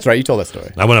title. That's right. You told that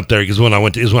story. I went up there because when I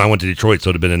went to Detroit, so it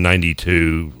would have been in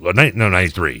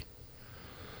 93.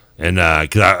 And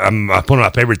because one of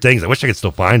my favorite things, I wish I could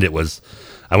still find it, was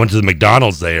I went to the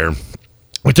McDonald's there.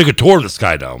 We took a tour of the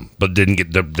Sky Dome, but didn't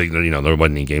get there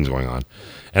wasn't any games going on.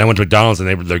 And I went to McDonald's,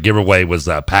 and their giveaway was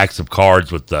packs of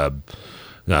cards with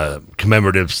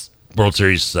commemorative World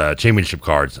Series championship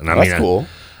cards. And That's cool.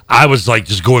 I was like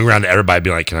just going around to everybody,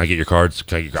 being like, "Can I get your cards?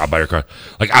 I'll buy your card."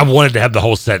 Like I wanted to have the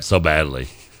whole set so badly.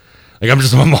 Like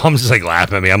my mom's just like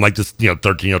laughing at me. I'm like this 13,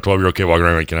 12-year-old kid walking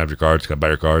around like, "Can I have your cards? Can I buy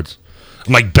your cards?"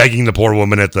 I'm like begging the poor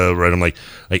woman at the right. I'm like,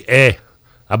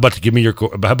 how about to give me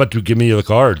the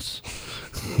cards?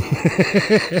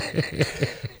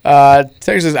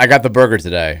 Texas, I got the burger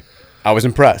today. I was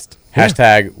impressed.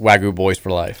 Hashtag Wagyu Boys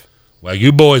for life.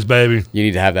 Wagyu Boys, baby. You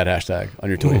need to have that hashtag on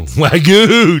your tweets.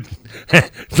 Wagyu.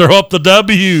 Throw up the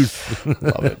W's.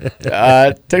 Love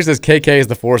it. Texas, KK is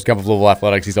the Forrest Gump of Louisville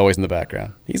Athletics. He's always in the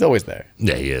background. He's always there.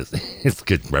 Yeah, he is. It's a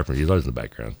good reference. He's always in the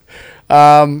background.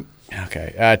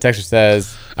 Okay. Texas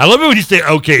says, I love it when you say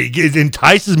okay. It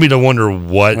entices me to wonder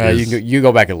what you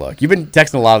go back and look. You've been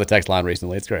texting a lot of the text line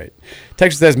recently. It's great.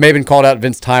 Texas says, Maven called out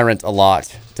Vince Tyrant a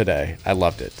lot today. I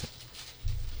loved it.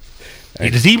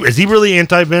 Is he really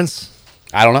anti-Vince?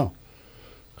 I don't know.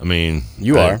 I mean,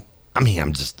 you are. I mean,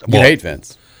 I'm just. You hate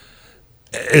Vince.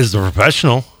 As a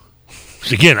professional.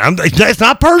 Again, it's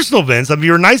not personal, Vince. I mean,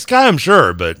 you're a nice guy, I'm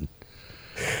sure, but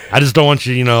I just don't want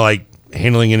you, like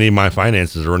handling any of my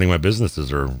finances or running my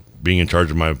businesses or being in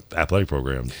charge of my athletic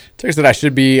programs. Texas said I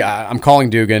should be. I'm calling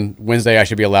Dugan Wednesday. I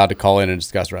should be allowed to call in and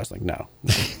discuss wrestling. No.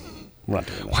 We're not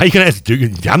doing that. Why are you going to ask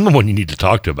Dugan? I'm the one you need to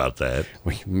talk to about that.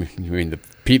 You mean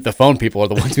the phone people are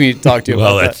the ones we need to talk to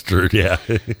well, about that's true, yeah.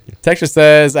 Texas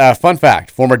says, fun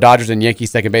fact, former Dodgers and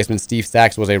Yankees second baseman Steve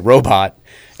Stax was a robot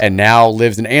and now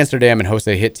lives in Amsterdam and hosts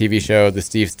a hit TV show, The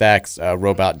Steve Stax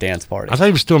Robot Dance Party. I thought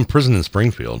he was still in prison in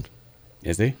Springfield.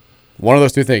 Is he? One of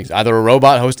those two things. Either a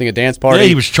robot hosting a dance party. Yeah,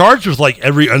 he was charged with like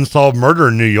every unsolved murder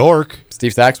in New York.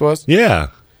 Steve Stax was? Yeah.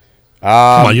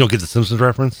 Come on, you don't get the Simpsons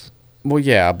reference? Well,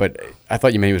 yeah, but I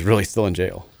thought you meant he was really still in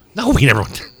jail. No, he never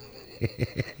went. I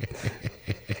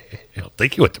don't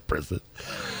think he went to prison.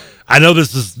 I know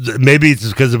this is, maybe it's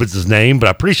just because it's his name, but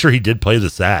I'm pretty sure he did play the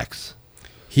sax.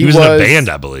 He was in a band,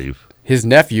 I believe. His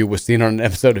nephew was seen on an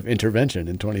episode of Intervention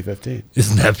in 2015.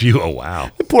 His nephew? Oh,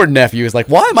 wow. The poor nephew is like,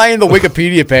 why am I in the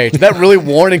Wikipedia page? Is that really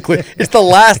worn and clear? It's the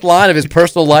last line of his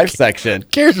personal life section. Who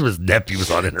cares if his nephew was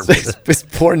on Intervention? His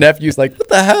poor nephew's like, what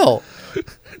the hell?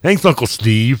 Thanks, Uncle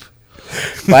Steve.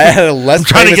 If I had a less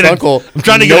famous uncle,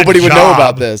 nobody would know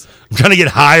about this. I'm trying to get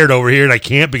hired over here, and I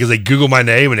can't because they Google my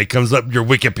name, and it comes up your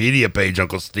Wikipedia page,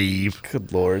 Uncle Steve.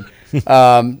 Good Lord.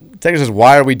 Texas says,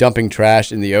 why are we dumping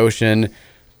trash in the ocean?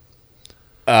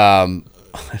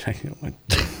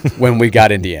 When we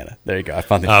got Indiana. There you go. I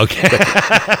found it. Okay.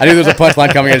 I knew there was a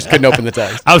punchline coming. I just couldn't open the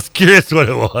text. I was curious what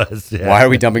it was. Yeah. Why are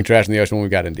we dumping trash in the ocean when we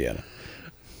got Indiana?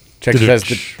 Texas says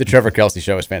the Trevor Kelsey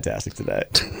show is fantastic today.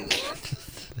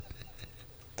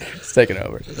 It's taking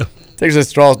over. Texas says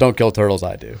straws don't kill turtles.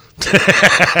 I do.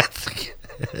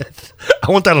 I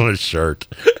want that on a shirt.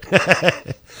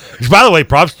 By the way,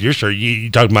 props to your shirt. You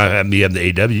talking about me having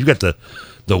the AW. You got the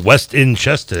West End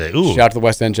chest today. Ooh. Shout out to the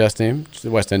West End chest team.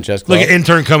 The West End chest club. Look at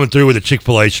intern coming through with a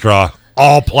Chick-fil-A straw.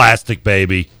 All plastic,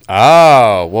 baby.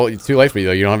 Oh, well, it's too late for you,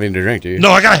 though. You don't have anything to drink, do you? No,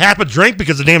 I got half a drink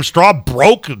because the damn straw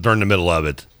broke during the middle of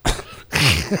it.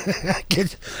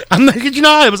 I'm not kidding you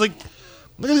not. It was like,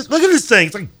 look at this thing.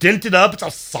 It's like dented up. It's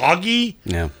all soggy.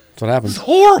 Yeah, that's what happens. It's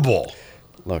horrible.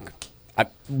 Look,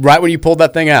 right when you pulled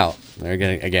that thing out,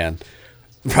 again,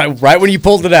 right when you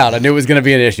pulled it out, I knew it was going to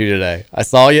be an issue today. I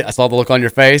saw you. I saw the look on your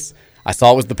face. I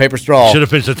saw it was the paper straw. Should have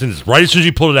finished that sentence right as soon as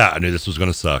you pulled it out. I knew this was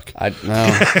going to suck. I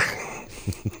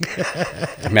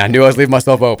mean, I knew I was leaving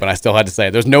myself open. I still had to say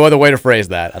it. There's no other way to phrase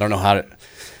that. I don't know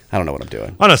what I'm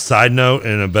doing. On a side note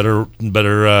and a better,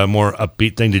 more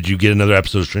upbeat thing, did you get another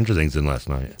episode of Stranger Things in last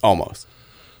night? Almost.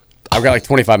 I've got like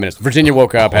 25 minutes. Virginia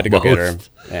woke up, had to go get her.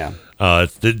 Yeah.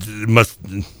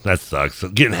 That sucks.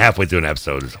 Getting halfway through an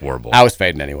episode is horrible. I was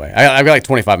fading anyway. I've got like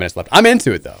 25 minutes left. I'm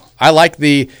into it though. I like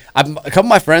a couple of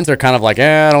my friends are kind of like,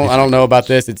 I don't know about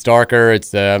this. It's darker.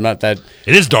 I'm not that.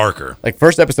 It is darker. Like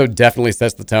first episode definitely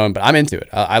sets the tone, but I'm into it.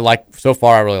 So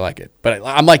far I really like it. But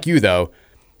I'm like you though.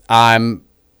 I know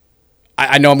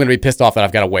I'm going to be pissed off that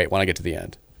I've got to wait when I get to the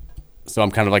end. So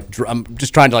I'm kind of like, I'm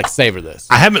just trying to like savor this.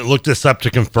 I haven't looked this up to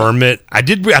confirm it. I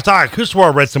could have swore I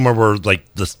read somewhere where like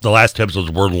the last two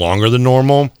episodes were longer than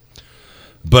normal.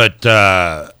 But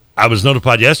I was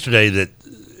notified yesterday that,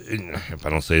 if I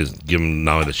don't say give him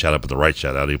not only the shout out but the right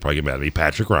shout out, he'll probably get mad at me.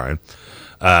 Patrick Ryan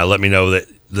let me know that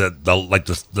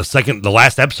the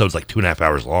last episode's like 2.5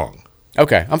 hours long.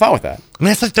 Okay, I'm fine with that. I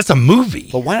mean, that's a movie.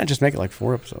 But why not just make it like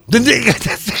 4 episodes?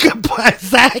 That's a good point.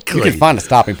 Exactly. You can find a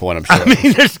stopping point, I'm sure. I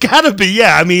mean, there's got to be.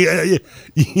 Yeah, I mean,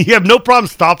 you have no problem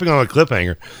stopping on a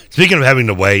cliffhanger. Speaking of having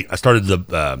to wait, I started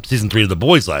the season 3 of The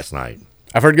Boys last night.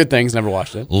 I've heard good things. Never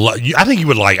watched it. I think you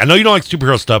would like. I know you don't like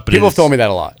superhero stuff, but people have told me that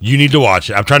a lot. You need to watch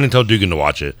it. I'm trying to tell Dugan to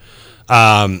watch it.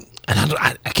 And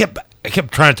I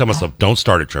kept trying to tell myself, don't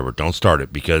start it, Trevor. Don't start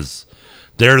it, because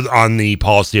they're on the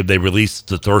policy of they release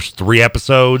the first 3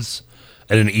 episodes,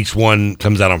 and then each one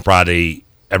comes out on Friday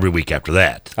every week after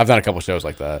that. I've done a couple shows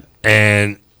like that,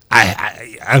 and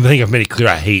I think I've made it clear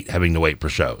I hate having to wait for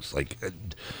shows. Like,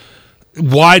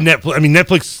 why Netflix? I mean,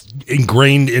 Netflix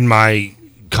ingrained in my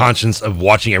conscience of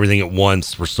watching everything at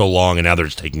once for so long, and now they're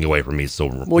just taking away from me.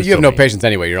 Well, you have no patience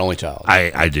anyway. You're only child.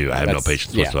 I do. I have no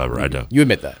patience whatsoever. I don't. You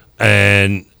admit that.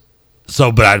 And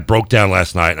so, but I broke down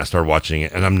last night and I started watching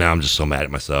it, and I'm just so mad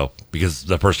at myself because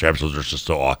the first 3 episodes are just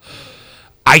so off.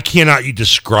 I cannot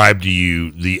describe to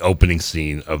you the opening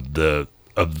scene of the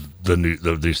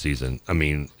new season. I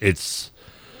mean, it's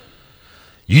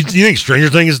you think Stranger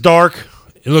Things is dark?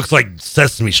 It looks like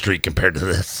Sesame Street compared to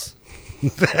this.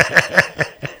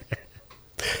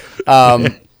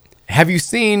 Have you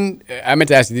seen? I meant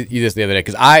to ask you this the other day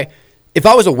because if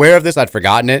I was aware of this, I'd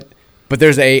forgotten it. But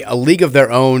there's a League of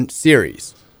Their Own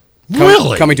series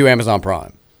coming to Amazon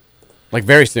Prime, like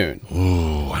very soon.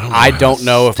 Ooh, I don't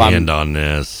know if I'm on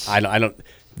this. I don't.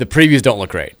 The previews don't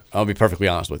look great. I'll be perfectly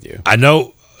honest with you. I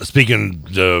know. Speaking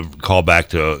to call back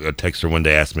to a texter one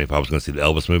day asked me if I was going to see the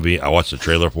Elvis movie. I watched the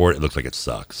trailer for it. It looks like it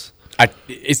sucks.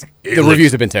 The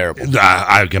reviews have been terrible.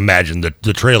 I can imagine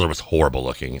the trailer was horrible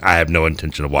looking. I have no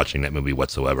intention of watching that movie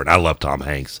whatsoever, and I love Tom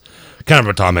Hanks. Kind of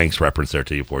a Tom Hanks reference there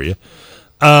for you.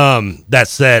 That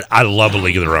said, I love A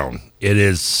League of Their Own. It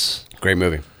is great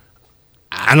movie.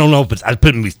 I don't know if I'd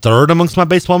put it maybe third amongst my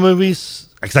baseball movies,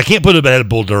 because I can't put it ahead of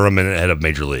Bull Durham and ahead of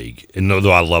Major League, and though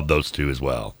I love those two as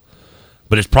well.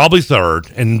 But it's probably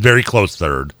third, and very close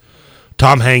third.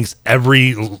 Tom Hanks,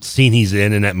 every scene he's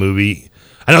in that movie.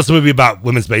 I know it's a movie about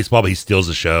women's baseball, but he steals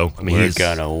the show. I mean, we're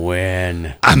gonna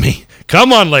win. I mean,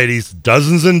 come on, ladies.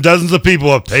 Dozens and dozens of people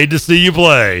have paid to see you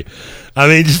play. I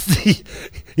mean,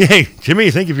 hey, Jimmy,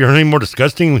 you think if you're any more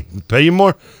disgusting, we can pay you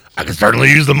more? I can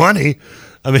certainly use the money.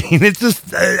 I mean, it's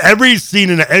just every scene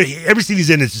he's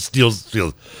in, it just steals.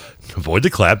 Avoid the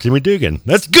clap, Jimmy Dugan.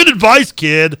 That's good advice,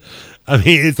 kid. I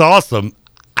mean, it's awesome.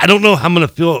 I don't know how I'm gonna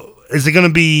feel. Is it gonna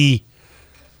be?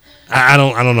 I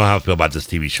don't know how I feel about this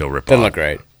TV show ripoff. Doesn't look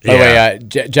great. By the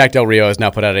way, Jack Del Rio has now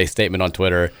put out a statement on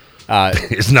Twitter.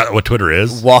 It's not what Twitter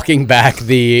is. Walking back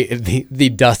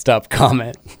the dust up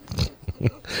comment.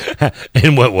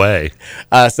 In what way?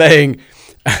 Saying,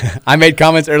 I made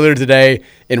comments earlier today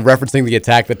in referencing the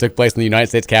attack that took place in the United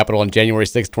States Capitol on January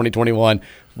 6, 2021.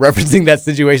 Referencing that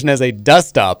situation as a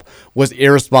dust-up was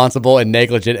irresponsible and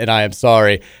negligent, and I am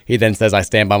sorry. He then says, I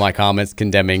stand by my comments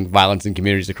condemning violence in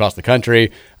communities across the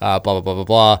country, blah, blah, blah, blah,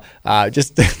 blah. I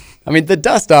mean, the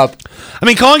dust-up. I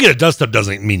mean, calling it a dust-up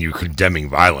doesn't mean you're condemning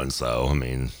violence, though. I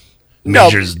mean,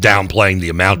 measures downplaying the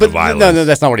amount of violence. No,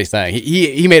 that's not what he's saying.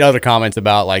 He made other comments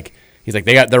about, like, he's like,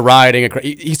 they're rioting.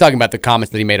 He's talking about the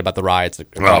comments that he made about the riots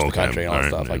across the country and all that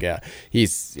stuff. Like,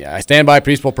 I stand by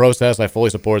peaceful protests. I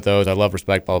fully support those. I love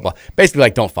respect, blah, blah, blah. Basically,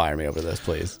 like, don't fire me over this,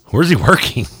 please. Where's he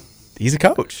working? He's a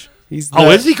coach. Is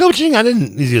he coaching?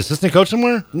 Is he assistant coach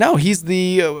somewhere? No, he's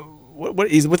he's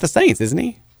with the Saints, isn't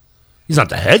he? He's not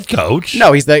the head coach.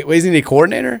 No, isn't he the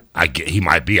coordinator? He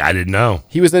might be. I didn't know.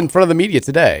 He was in front of the media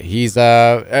today. He's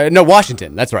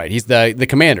Washington. That's right. He's the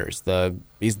Commanders.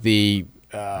 He's the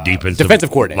defensive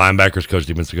coordinator, linebackers coach,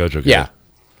 defensive coach. Okay. Yeah,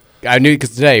 I knew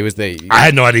because today he was I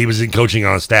had no idea he was in coaching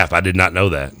on staff. I did not know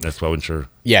that. That's why I wasn't sure.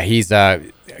 Yeah, he's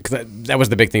because that was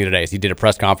the big thing today. Is he did a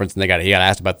press conference and he got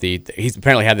asked about he's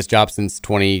apparently had this job since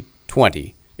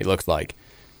 2020. It looks like.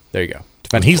 There you go.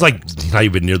 And he's like not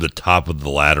even near the top of the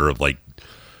ladder of like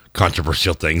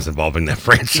controversial things involving that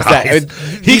franchise.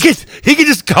 He could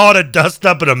just call it a dust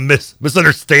up and a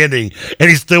misunderstanding, and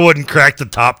he still wouldn't crack the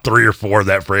top 3 or 4 of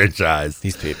that franchise.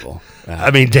 These people.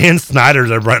 I mean, Dan Snyder's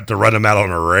to run him out on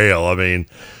a rail. I mean,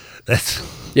 that's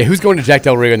who's going to Jack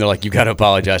Del Rio and they're like, you got to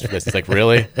apologize for this. It's like,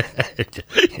 really?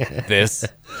 This.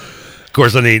 Of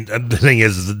course, I mean, the thing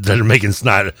is they're making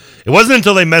Snyder. It wasn't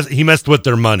until he messed with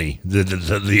their money.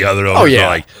 The other owners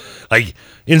are like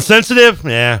insensitive,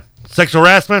 yeah. Sexual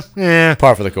harassment, yeah.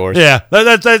 Par for the course. Yeah,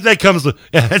 that comes.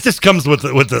 It just comes with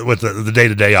the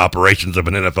day-to-day operations of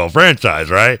an NFL franchise,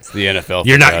 right? It's the NFL.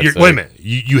 Wait a minute.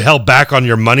 You held back on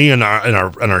your money and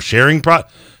our sharing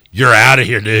You're out of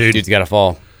here, dude. Dude's got to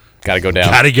fall. Got to go down.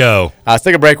 Gotta go. Let's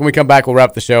take a break. When we come back, we'll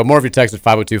wrap the show. More of your texts at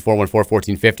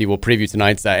 502-414-1450. We'll preview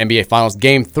tonight's NBA Finals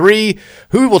Game 3.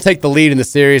 Who will take the lead in the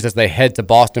series as they head to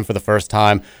Boston for the first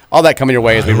time? All that coming your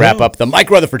way as we wrap up the Mike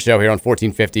Rutherford Show here on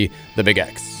 1450, The Big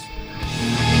X.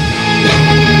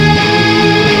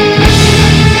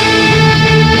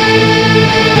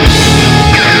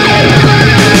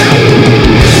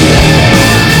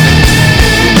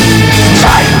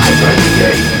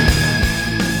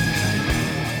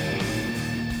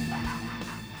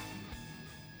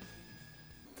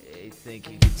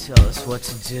 Tell us what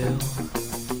to do.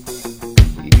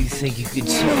 You think you could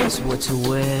tell us what to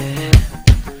wear.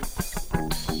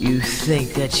 You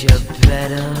think that you're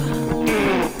better.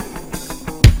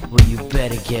 Well, you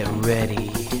better get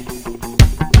ready.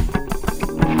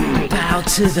 Bow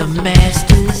to the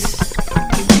masters.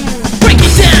 Break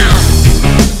it down.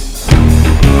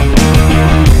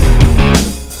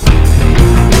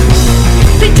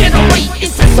 They generate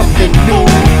into something new.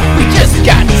 We just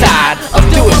got tired of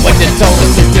doing what they told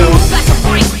us to do.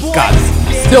 God,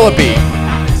 still a beat.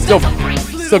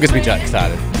 Still gets me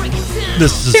excited.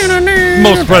 This is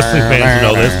most wrestling fans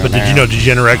know this, but did you know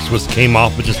Degenerex came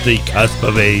off with just the cusp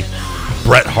of a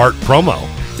Bret Hart promo?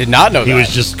 Did not know that. He was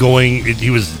just he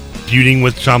was feuding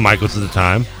with Shawn Michaels at the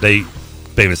time. They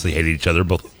famously hated each other,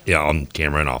 both on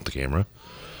camera and off the camera.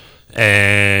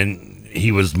 And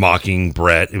he was mocking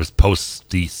Bret. It was post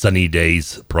the Sunny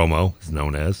Days promo, is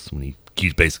known as, when he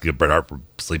accused basically Bret Hart for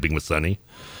sleeping with Sunny.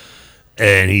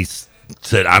 And he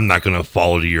said, I'm not going to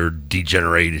follow your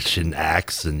degeneration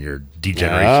acts and your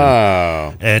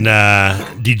degeneration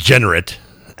and degenerate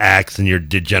acts and your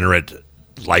degenerate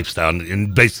lifestyle.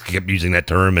 And basically kept using that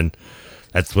term, and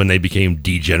that's when they became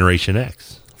Degeneration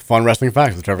X. Fun wrestling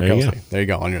facts with Trevor Kelsey. There you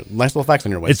go. On your nice little facts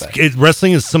on your website.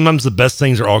 Wrestling is sometimes the best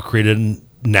things are all created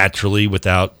naturally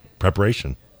without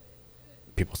preparation.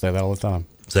 People say that all the time.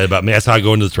 Say it about me. That's how I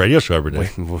go into this radio show every day.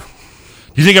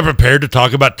 Do you think I'm prepared to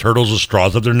talk about turtles with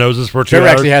straws up their noses for 2 hours? Trevor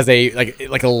actually has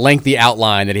a lengthy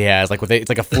outline that he has, it's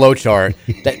like a flow chart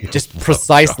that just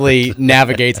precisely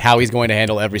navigates how he's going to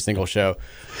handle every single show.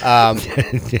 For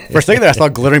a second there, I saw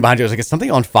glittering behind you. I was like, is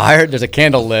something on fire? There's a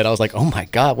candle lit. I was like, oh my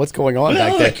God, what's going on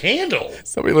back there? A candle.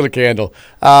 Somebody lit a candle.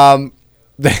 I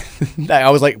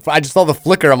was like, I just saw the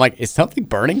flicker. I'm like, is something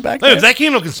burning back there? If that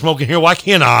candle can smoke in here, why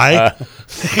can't I?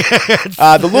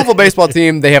 The Louisville baseball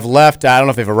team, they have left. I don't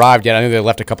know if they've arrived yet. I know they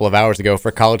left a couple of hours ago for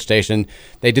College Station.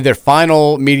 They did their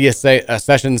final media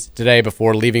sessions today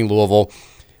before leaving Louisville.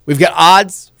 We've got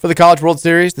odds for the College World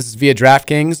Series. This is via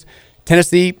DraftKings.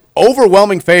 Tennessee,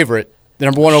 overwhelming favorite, the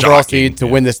number one overall seed to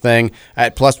win this thing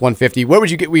at plus 150. Where would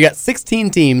you get? We got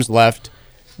 16 teams left.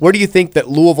 Where do you think that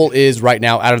Louisville is right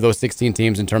now out of those 16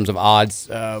 teams in terms of odds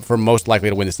for most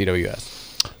likely to win the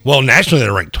CWS? Well, nationally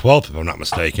they're ranked 12th, if I'm not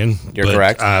mistaken. You're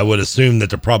correct. I would assume that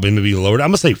they're probably maybe lower. I'm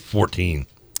going to say 14.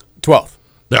 12th.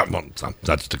 Yeah, well,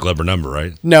 that's just a clever number,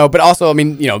 right? No, but also, I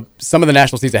mean, some of the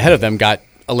national seeds ahead of them got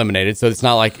eliminated, so it's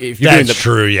not like if you're doing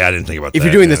true. Yeah, I didn't think about that. If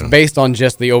you're doing this based on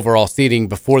just the overall seeding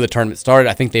before the tournament started,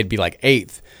 I think they'd be like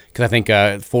 8th, because I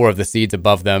think 4 of the seeds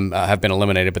above them have been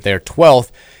eliminated, but they're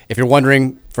 12th. If you're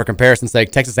wondering, for comparison's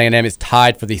sake, Texas A&M is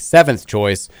tied for the 7th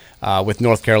choice with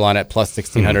North Carolina at plus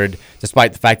 1,600,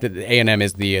 despite the fact that A&M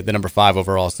is the number 5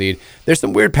 overall seed. There's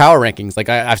some weird power rankings. Like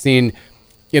I've seen,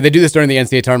 they do this during the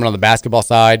NCAA tournament on the basketball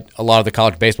side. A lot of the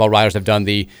college baseball writers have done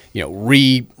the,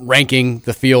 re-ranking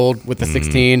the field with the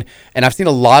 16. And I've seen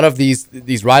a lot of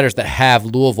these writers that have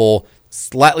Louisville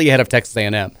slightly ahead of Texas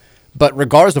A&M. But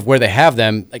regardless of where they have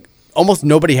them, like almost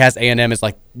nobody has A&M as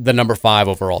like the number 5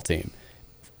 overall team.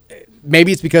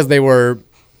 Maybe it's because they weren't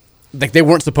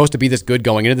supposed to be this good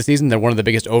going into the season. They're one of the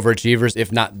biggest overachievers,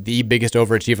 if not the biggest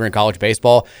overachiever in college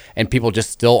baseball, and people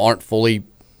just still aren't fully,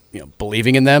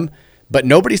 believing in them. But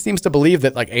nobody seems to believe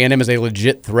that like A&M is a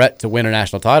legit threat to win a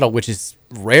national title, which is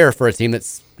rare for a team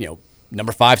that's,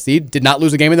 number 5 seed, did not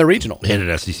lose a game in the regional. And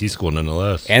an SEC school,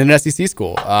 nonetheless. And an SEC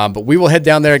school. But we will head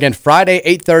down there again Friday,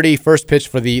 8:30, first pitch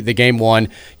for the game 1.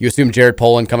 You assume Jared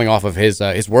Polin, coming off of his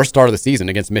worst start of the season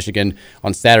against Michigan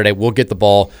on Saturday, will get the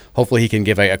ball. Hopefully he can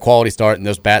give a quality start and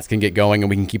those bats can get going and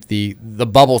we can keep the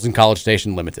bubbles in College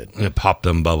Station limited. Pop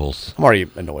them bubbles. I'm already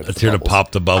annoyed. Let's hear to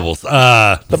pop the bubbles.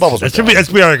 The bubbles. That should be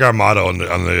like our motto on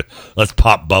the let's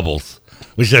pop bubbles.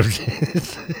 We should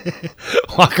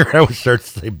walk around with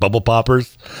shirts that say bubble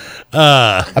poppers.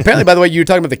 Apparently, by the way, you were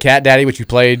talking about the Cat Daddy, which you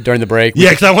played during the break. Yeah,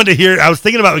 because I wanted to hear. I was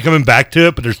thinking about coming back to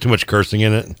it, but there's too much cursing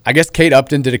in it. I guess Kate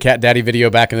Upton did a Cat Daddy video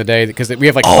back in the day because we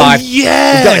have like 5.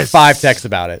 Yes! We've got like 5 texts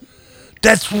about it.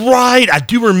 That's right. I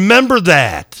do remember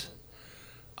that.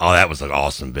 Oh, that was an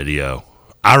awesome video.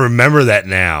 I remember that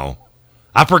now.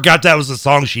 I forgot that was the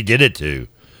song she did it to.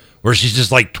 Where she's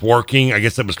just like twerking. I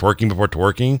guess that was twerking before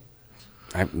twerking.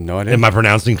 I have no idea. Am I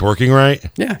pronouncing twerking right?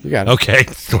 Yeah, you got it. Okay,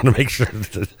 just want to make sure. I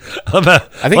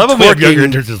think love when twerking- younger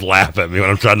interns just laugh at me when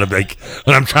I'm trying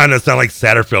to sound like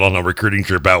Satterfield on a recruiting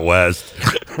trip out west.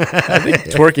 I think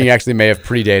twerking actually may have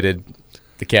predated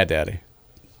the Cat Daddy.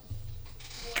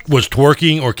 Was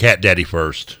twerking or Cat Daddy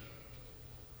first?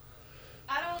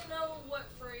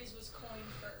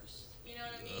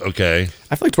 Okay.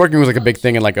 I feel like twerking was like a big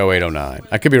thing in like 08, 09.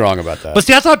 I could be wrong about that. But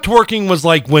see, I thought twerking was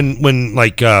like when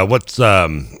like what's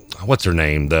her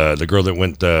name? The girl that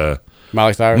went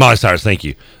Miley Cyrus. Miley Cyrus, thank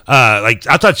you. Like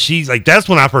I thought she's like that's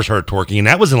when I first heard twerking, and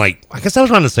that was in like I guess that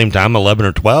was around the same time, 11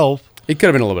 or 12. It could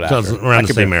have been a little bit So after. it was around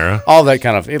the same era. All that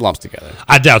kind of it lumps together.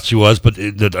 I doubt she was, but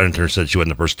the intern said she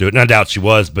wasn't the first to do it, and I doubt she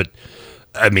was, but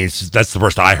I mean that's the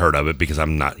first I heard of it because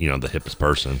I'm not the hippest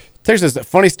person. Texas,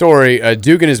 funny story.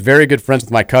 Dugan is very good friends with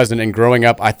my cousin, and growing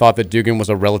up, I thought that Dugan was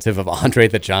a relative of Andre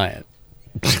the Giant.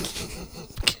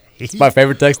 It's my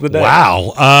favorite text of the day.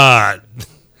 Wow.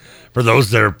 For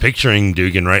those that are picturing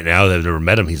Dugan right now that have never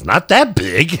met him, he's not that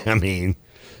big. I mean,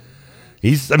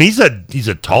 he's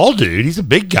a tall dude. He's a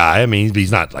big guy. I mean,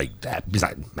 he's not like that. He's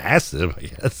not massive. I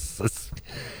guess.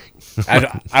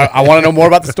 I want to know more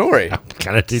about the story.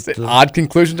 It's an odd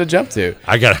conclusion to jump to.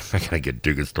 I gotta get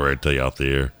Dugan's story. I'll tell you off the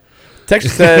air.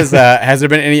 Texas says, has there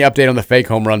been any update on the fake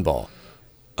home run ball?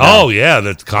 Oh yeah,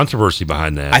 that's controversy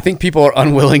behind that. I think people are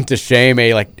unwilling to shame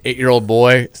a 8-year-old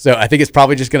boy, so I think it's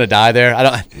probably just going to die there. I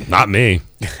don't. Not me.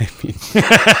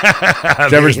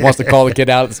 Trevor just wants to call the kid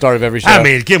out at the start of every show. I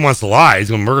mean, the kid wants to lie.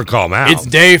 We're gonna call him out. It's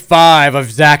day 5 of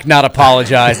Zach not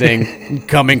apologizing,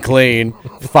 coming clean.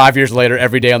 5 years later,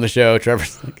 every day on the show,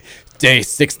 Trevor's like, day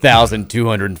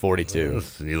 6,242.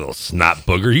 You little snot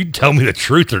booger. You tell me the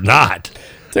truth or not.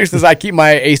 Texas says, I keep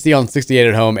my AC on 68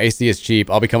 at home. AC is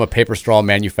cheap. I'll become a paper straw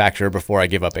manufacturer before I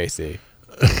give up AC.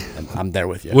 I'm there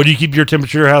with you. What do you keep your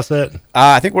temperature in your house at?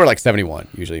 I think we're like 71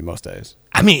 usually most days.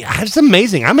 I mean, it's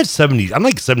amazing. I'm at 70. I'm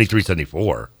like 73,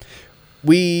 74.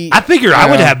 I figure I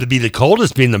would have to be the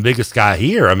coldest being the biggest guy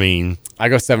here. I mean, I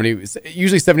go 70,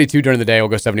 usually 72 during the day. We'll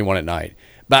go 71 at night.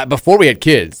 But before we had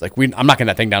kids, I'm knocking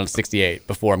that thing down to 68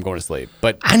 before I'm going to sleep.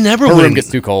 But I never her went. room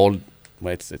gets too cold.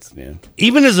 It's yeah.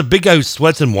 Even as a big guy who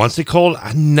sweats and wants it cold,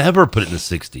 I never put it in the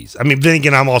 60s. I mean, then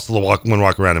again, I'm also the one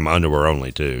walk around in my underwear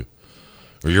only too.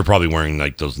 Or you're probably wearing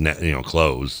like those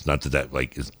clothes. Not that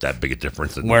like is that big a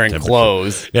difference in wearing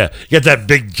clothes. Yeah, you got that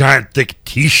big giant thick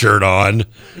T-shirt on.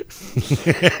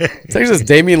 Texas,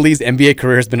 Damian Lee's NBA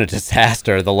career has been a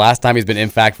disaster. The last time he's been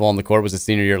impactful on the court was his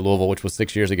senior year at Louisville, which was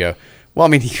 6 years ago. Well, I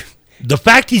mean, the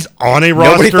fact he's on a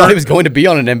roster. Nobody thought he was going to be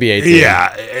on an NBA team.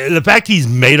 Yeah, the fact he's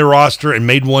made a roster and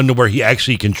made one to where he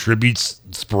actually contributes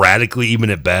sporadically, even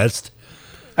at best.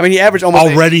 I mean, he averaged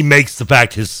makes the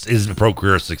fact his pro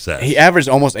career a success. He averaged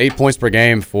almost 8 points per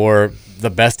game for the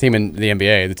best team in the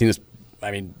NBA. The team that's,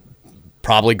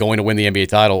 probably going to win the NBA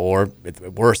title, or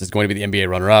at worst, is going to be the NBA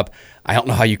runner-up. I don't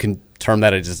know how you can term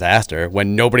that a disaster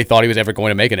when nobody thought he was ever going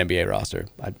to make an NBA roster.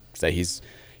 I'd say he's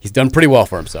done pretty well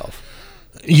for himself.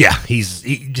 Yeah,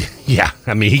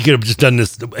 I mean, he could have just done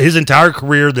this his entire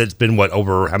career. That's been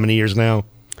over how many years now?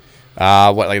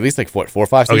 At least 4 or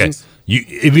 5 seasons.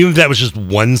 Even if that was just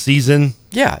one season,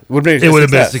 yeah, it would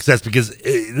have been a success because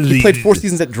he played 4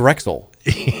 seasons at Drexel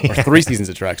or 3 seasons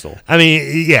at Drexel. I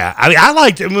mean, yeah, I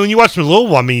liked it. When you watched him in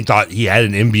Louisville, you thought he had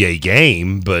an NBA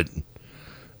game, but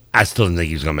I still didn't think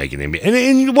he was going to make an NBA.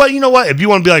 And you know what? If you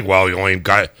want to be like, well, he only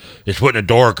got his foot in the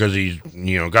door because he's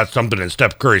got something in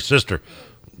Steph Curry's sister.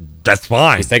 That's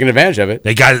fine. He's taking advantage of it.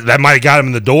 That might have got him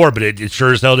in the door, but it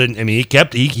sure as hell didn't. I mean,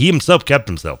 he himself kept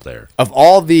himself there. Of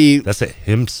all the that's it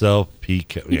himself. He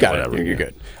kept. You got whatever. You're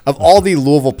good. Of all the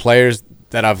Louisville players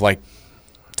that I've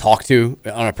talked to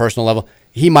on a personal level,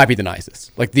 he might be the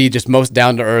nicest. The just most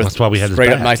down to earth. That's why we had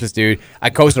straight up nicest dude.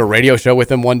 I hosted a radio show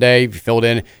with him one day. He filled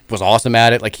in. Was awesome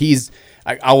at it.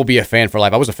 I will be a fan for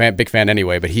life. I was a big fan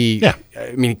anyway, but he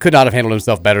could not have handled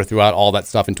himself better throughout all that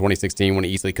stuff in 2016 when he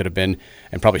easily could have been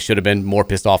and probably should have been more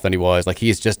pissed off than he was.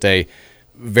 He's just a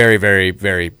very, very,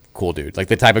 very cool dude.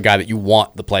 The type of guy that you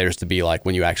want the players to be like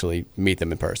when you actually meet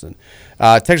them in person.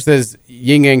 Texas says,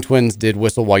 Yin Yang Twins did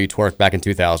Whistle While You Twerk back in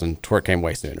 2000. Twerk came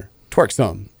way sooner. Twerk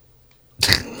some.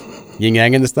 Yin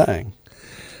Yang in this thing.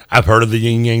 I've heard of the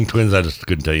Yin Yang Twins. I just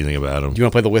couldn't tell you anything about them. Do you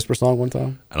want to play the Whisper song one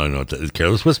time? I don't know what that is.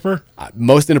 Careless Whisper?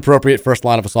 Most inappropriate first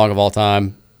line of a song of all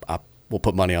time. We'll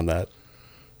put money on that.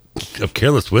 Of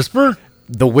Careless Whisper?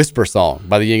 The Whisper song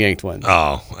by the Yin Yang Twins.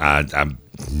 Oh, I'm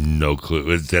no clue.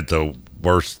 Is that the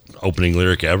worst opening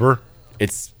lyric ever?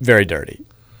 It's very dirty.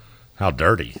 How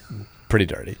dirty? pretty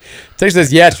dirty. Text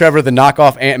says, yeah, Trevor, the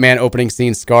knockoff Ant-Man opening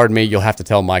scene scarred me. You'll have to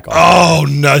tell Mike on that. Oh,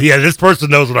 no. Yeah, this person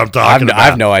knows what I'm talking about. I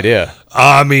have no idea.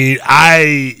 I mean,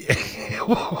 I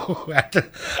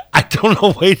don't know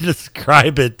a way to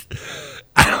describe it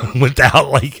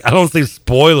without, like, I don't say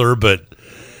spoiler, but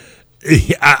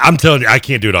I'm telling you, I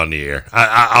can't do it on the air.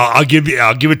 I'll give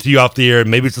it to you off the air.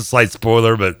 Maybe it's a slight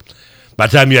spoiler, but by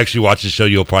the time you actually watch the show,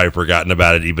 you'll probably have forgotten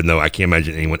about it, even though I can't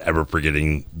imagine anyone ever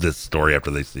forgetting this story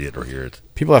after they see it or hear it.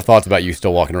 People have thoughts about you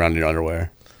still walking around in your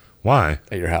underwear. Why?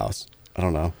 At your house. I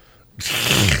don't know.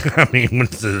 I mean,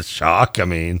 it's a shock. I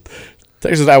mean,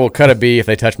 Texas, I will cut a B if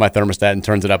they touch my thermostat and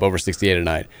turns it up over 68 a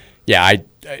night. Yeah, I'm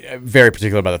very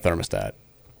particular about the thermostat.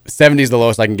 70 is the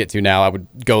lowest I can get to now. I would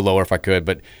go lower if I could,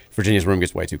 but Virginia's room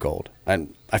gets way too cold.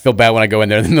 And I feel bad when I go in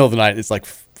there in the middle of the night. It's like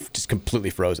just completely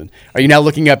frozen. Are you now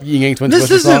looking up Ying Yang Twins'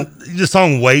 Whisper song? This isn't the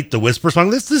song Wait, the Whisper song.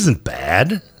 This isn't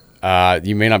bad.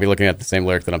 You may not be looking at the same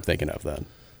lyric that I'm thinking of then.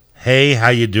 Hey, how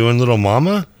you doing, little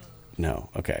mama? No,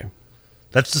 okay.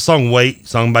 That's the song Wait,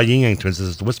 sung by Ying Yang Twins. This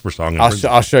is the Whisper song.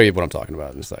 I'll show you what I'm talking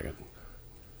about in a second.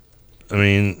 I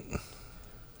mean,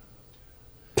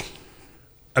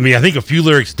 I think a few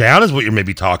lyrics down is what you're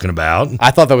maybe talking about.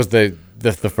 I thought that was the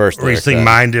first lyric. Or you sing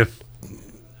Mind If...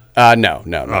 No.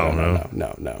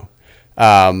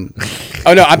 I'm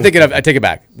thinking of, I take it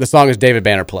back. The song is David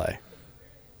Banner Play.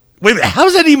 Wait a minute, how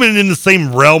is that even in the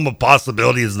same realm of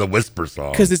possibility as the Whisper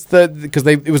song? Because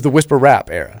it was the Whisper rap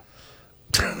era.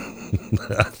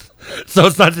 So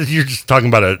it's not that you're just talking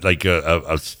about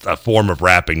a form of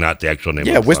rapping, not the actual name.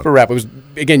 Yeah, of the Whisper song. rap. It was,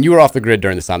 again, you were off the grid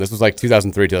during this time. This was like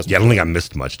 2003, 2004. Yeah, I don't think I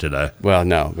missed much today. Well,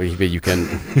 no, but you can you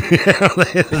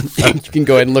can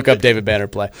go ahead and look up David Banner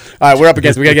Play. All right, we're up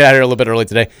against. We got to get out of here a little bit early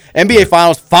today. NBA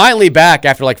Finals finally back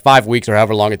after like 5 weeks or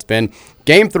however long it's been.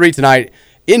 Game 3 tonight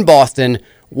in Boston.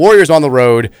 Warriors on the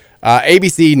road.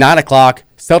 ABC 9 o'clock.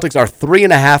 Celtics are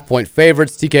 3.5-point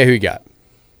favorites. TK, who you got?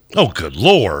 Oh, good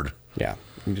Lord. Yeah.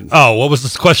 Oh, what was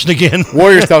this question again?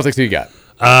 Warriors, Celtics, who you got?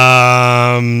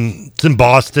 It's in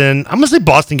Boston. I'm going to say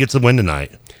Boston gets a win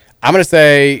tonight. I'm going to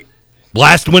say...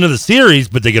 last win of the series,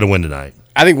 but they get a win tonight.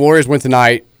 I think Warriors win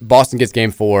tonight. Boston gets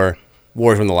game 4.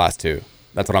 Warriors win the last 2.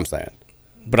 That's what I'm saying.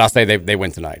 But I'll say they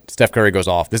win tonight. Steph Curry goes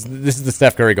off. This is the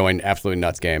Steph Curry going absolutely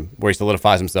nuts game where he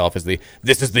solidifies himself as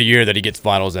this is the year that he gets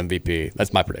Finals MVP.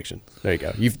 That's my prediction. There you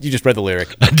go. You just read the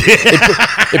lyric.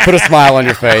 It put a smile on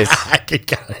your face.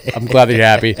 I'm glad that you're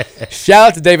happy. Shout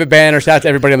out to David Banner. Shout out to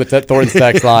everybody on the Thornton's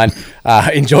text line.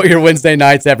 Enjoy your Wednesday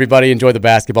nights, everybody. Enjoy the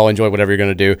basketball. Enjoy whatever you're going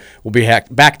to do. We'll be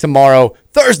back tomorrow,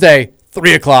 Thursday,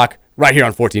 3 o'clock, right here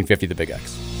on 1450 The Big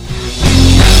X.